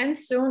will end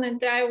soon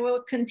and I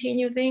will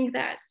continue doing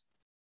that.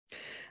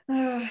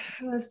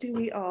 As do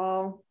we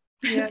all.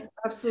 Yes,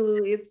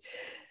 absolutely.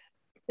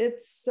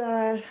 It's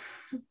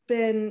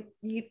been,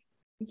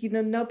 you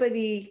know,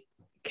 nobody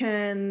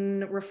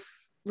can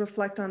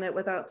reflect on it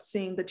without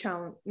seeing the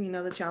challenge,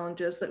 the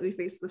challenges that we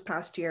faced this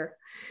past year.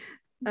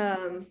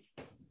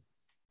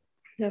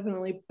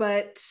 Definitely,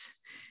 but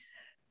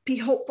be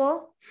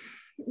hopeful,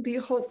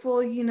 you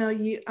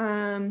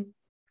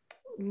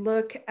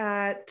look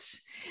at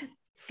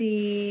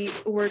the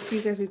work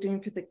you guys are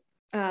doing for the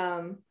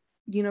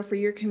for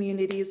your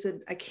communities,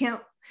 and I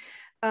can't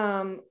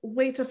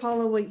wait to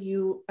follow what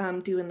you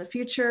do in the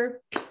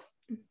future.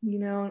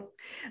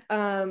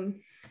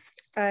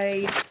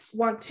 I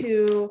want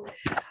to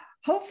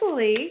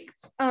hopefully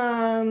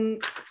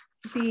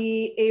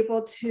be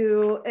able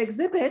to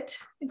exhibit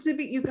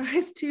you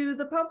guys to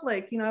the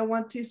public. You know, I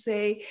want to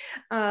say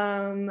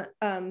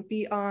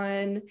be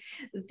on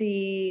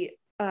the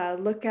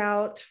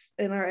lookout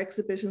in our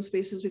exhibition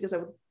spaces, because I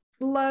would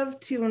love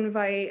to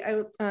invite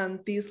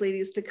these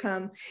ladies to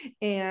come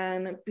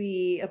and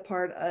be a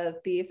part of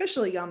the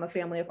official Yama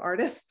family of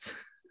artists.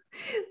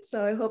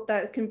 So I hope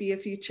that can be a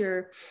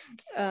future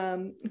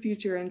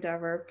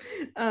endeavor.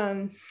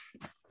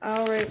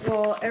 All right,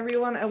 well,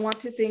 everyone, I want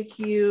to thank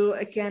you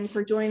again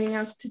for joining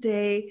us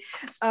today.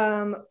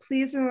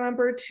 Please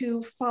remember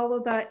to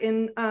follow that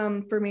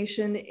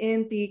information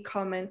in the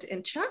comment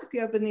and chat. If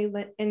you have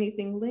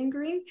anything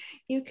lingering,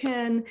 you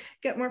can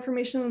get more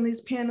information on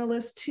these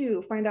panelists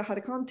too, find out how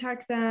to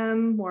contact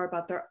them, more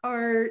about their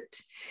art,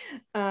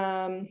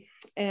 and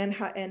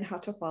how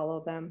to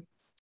follow them.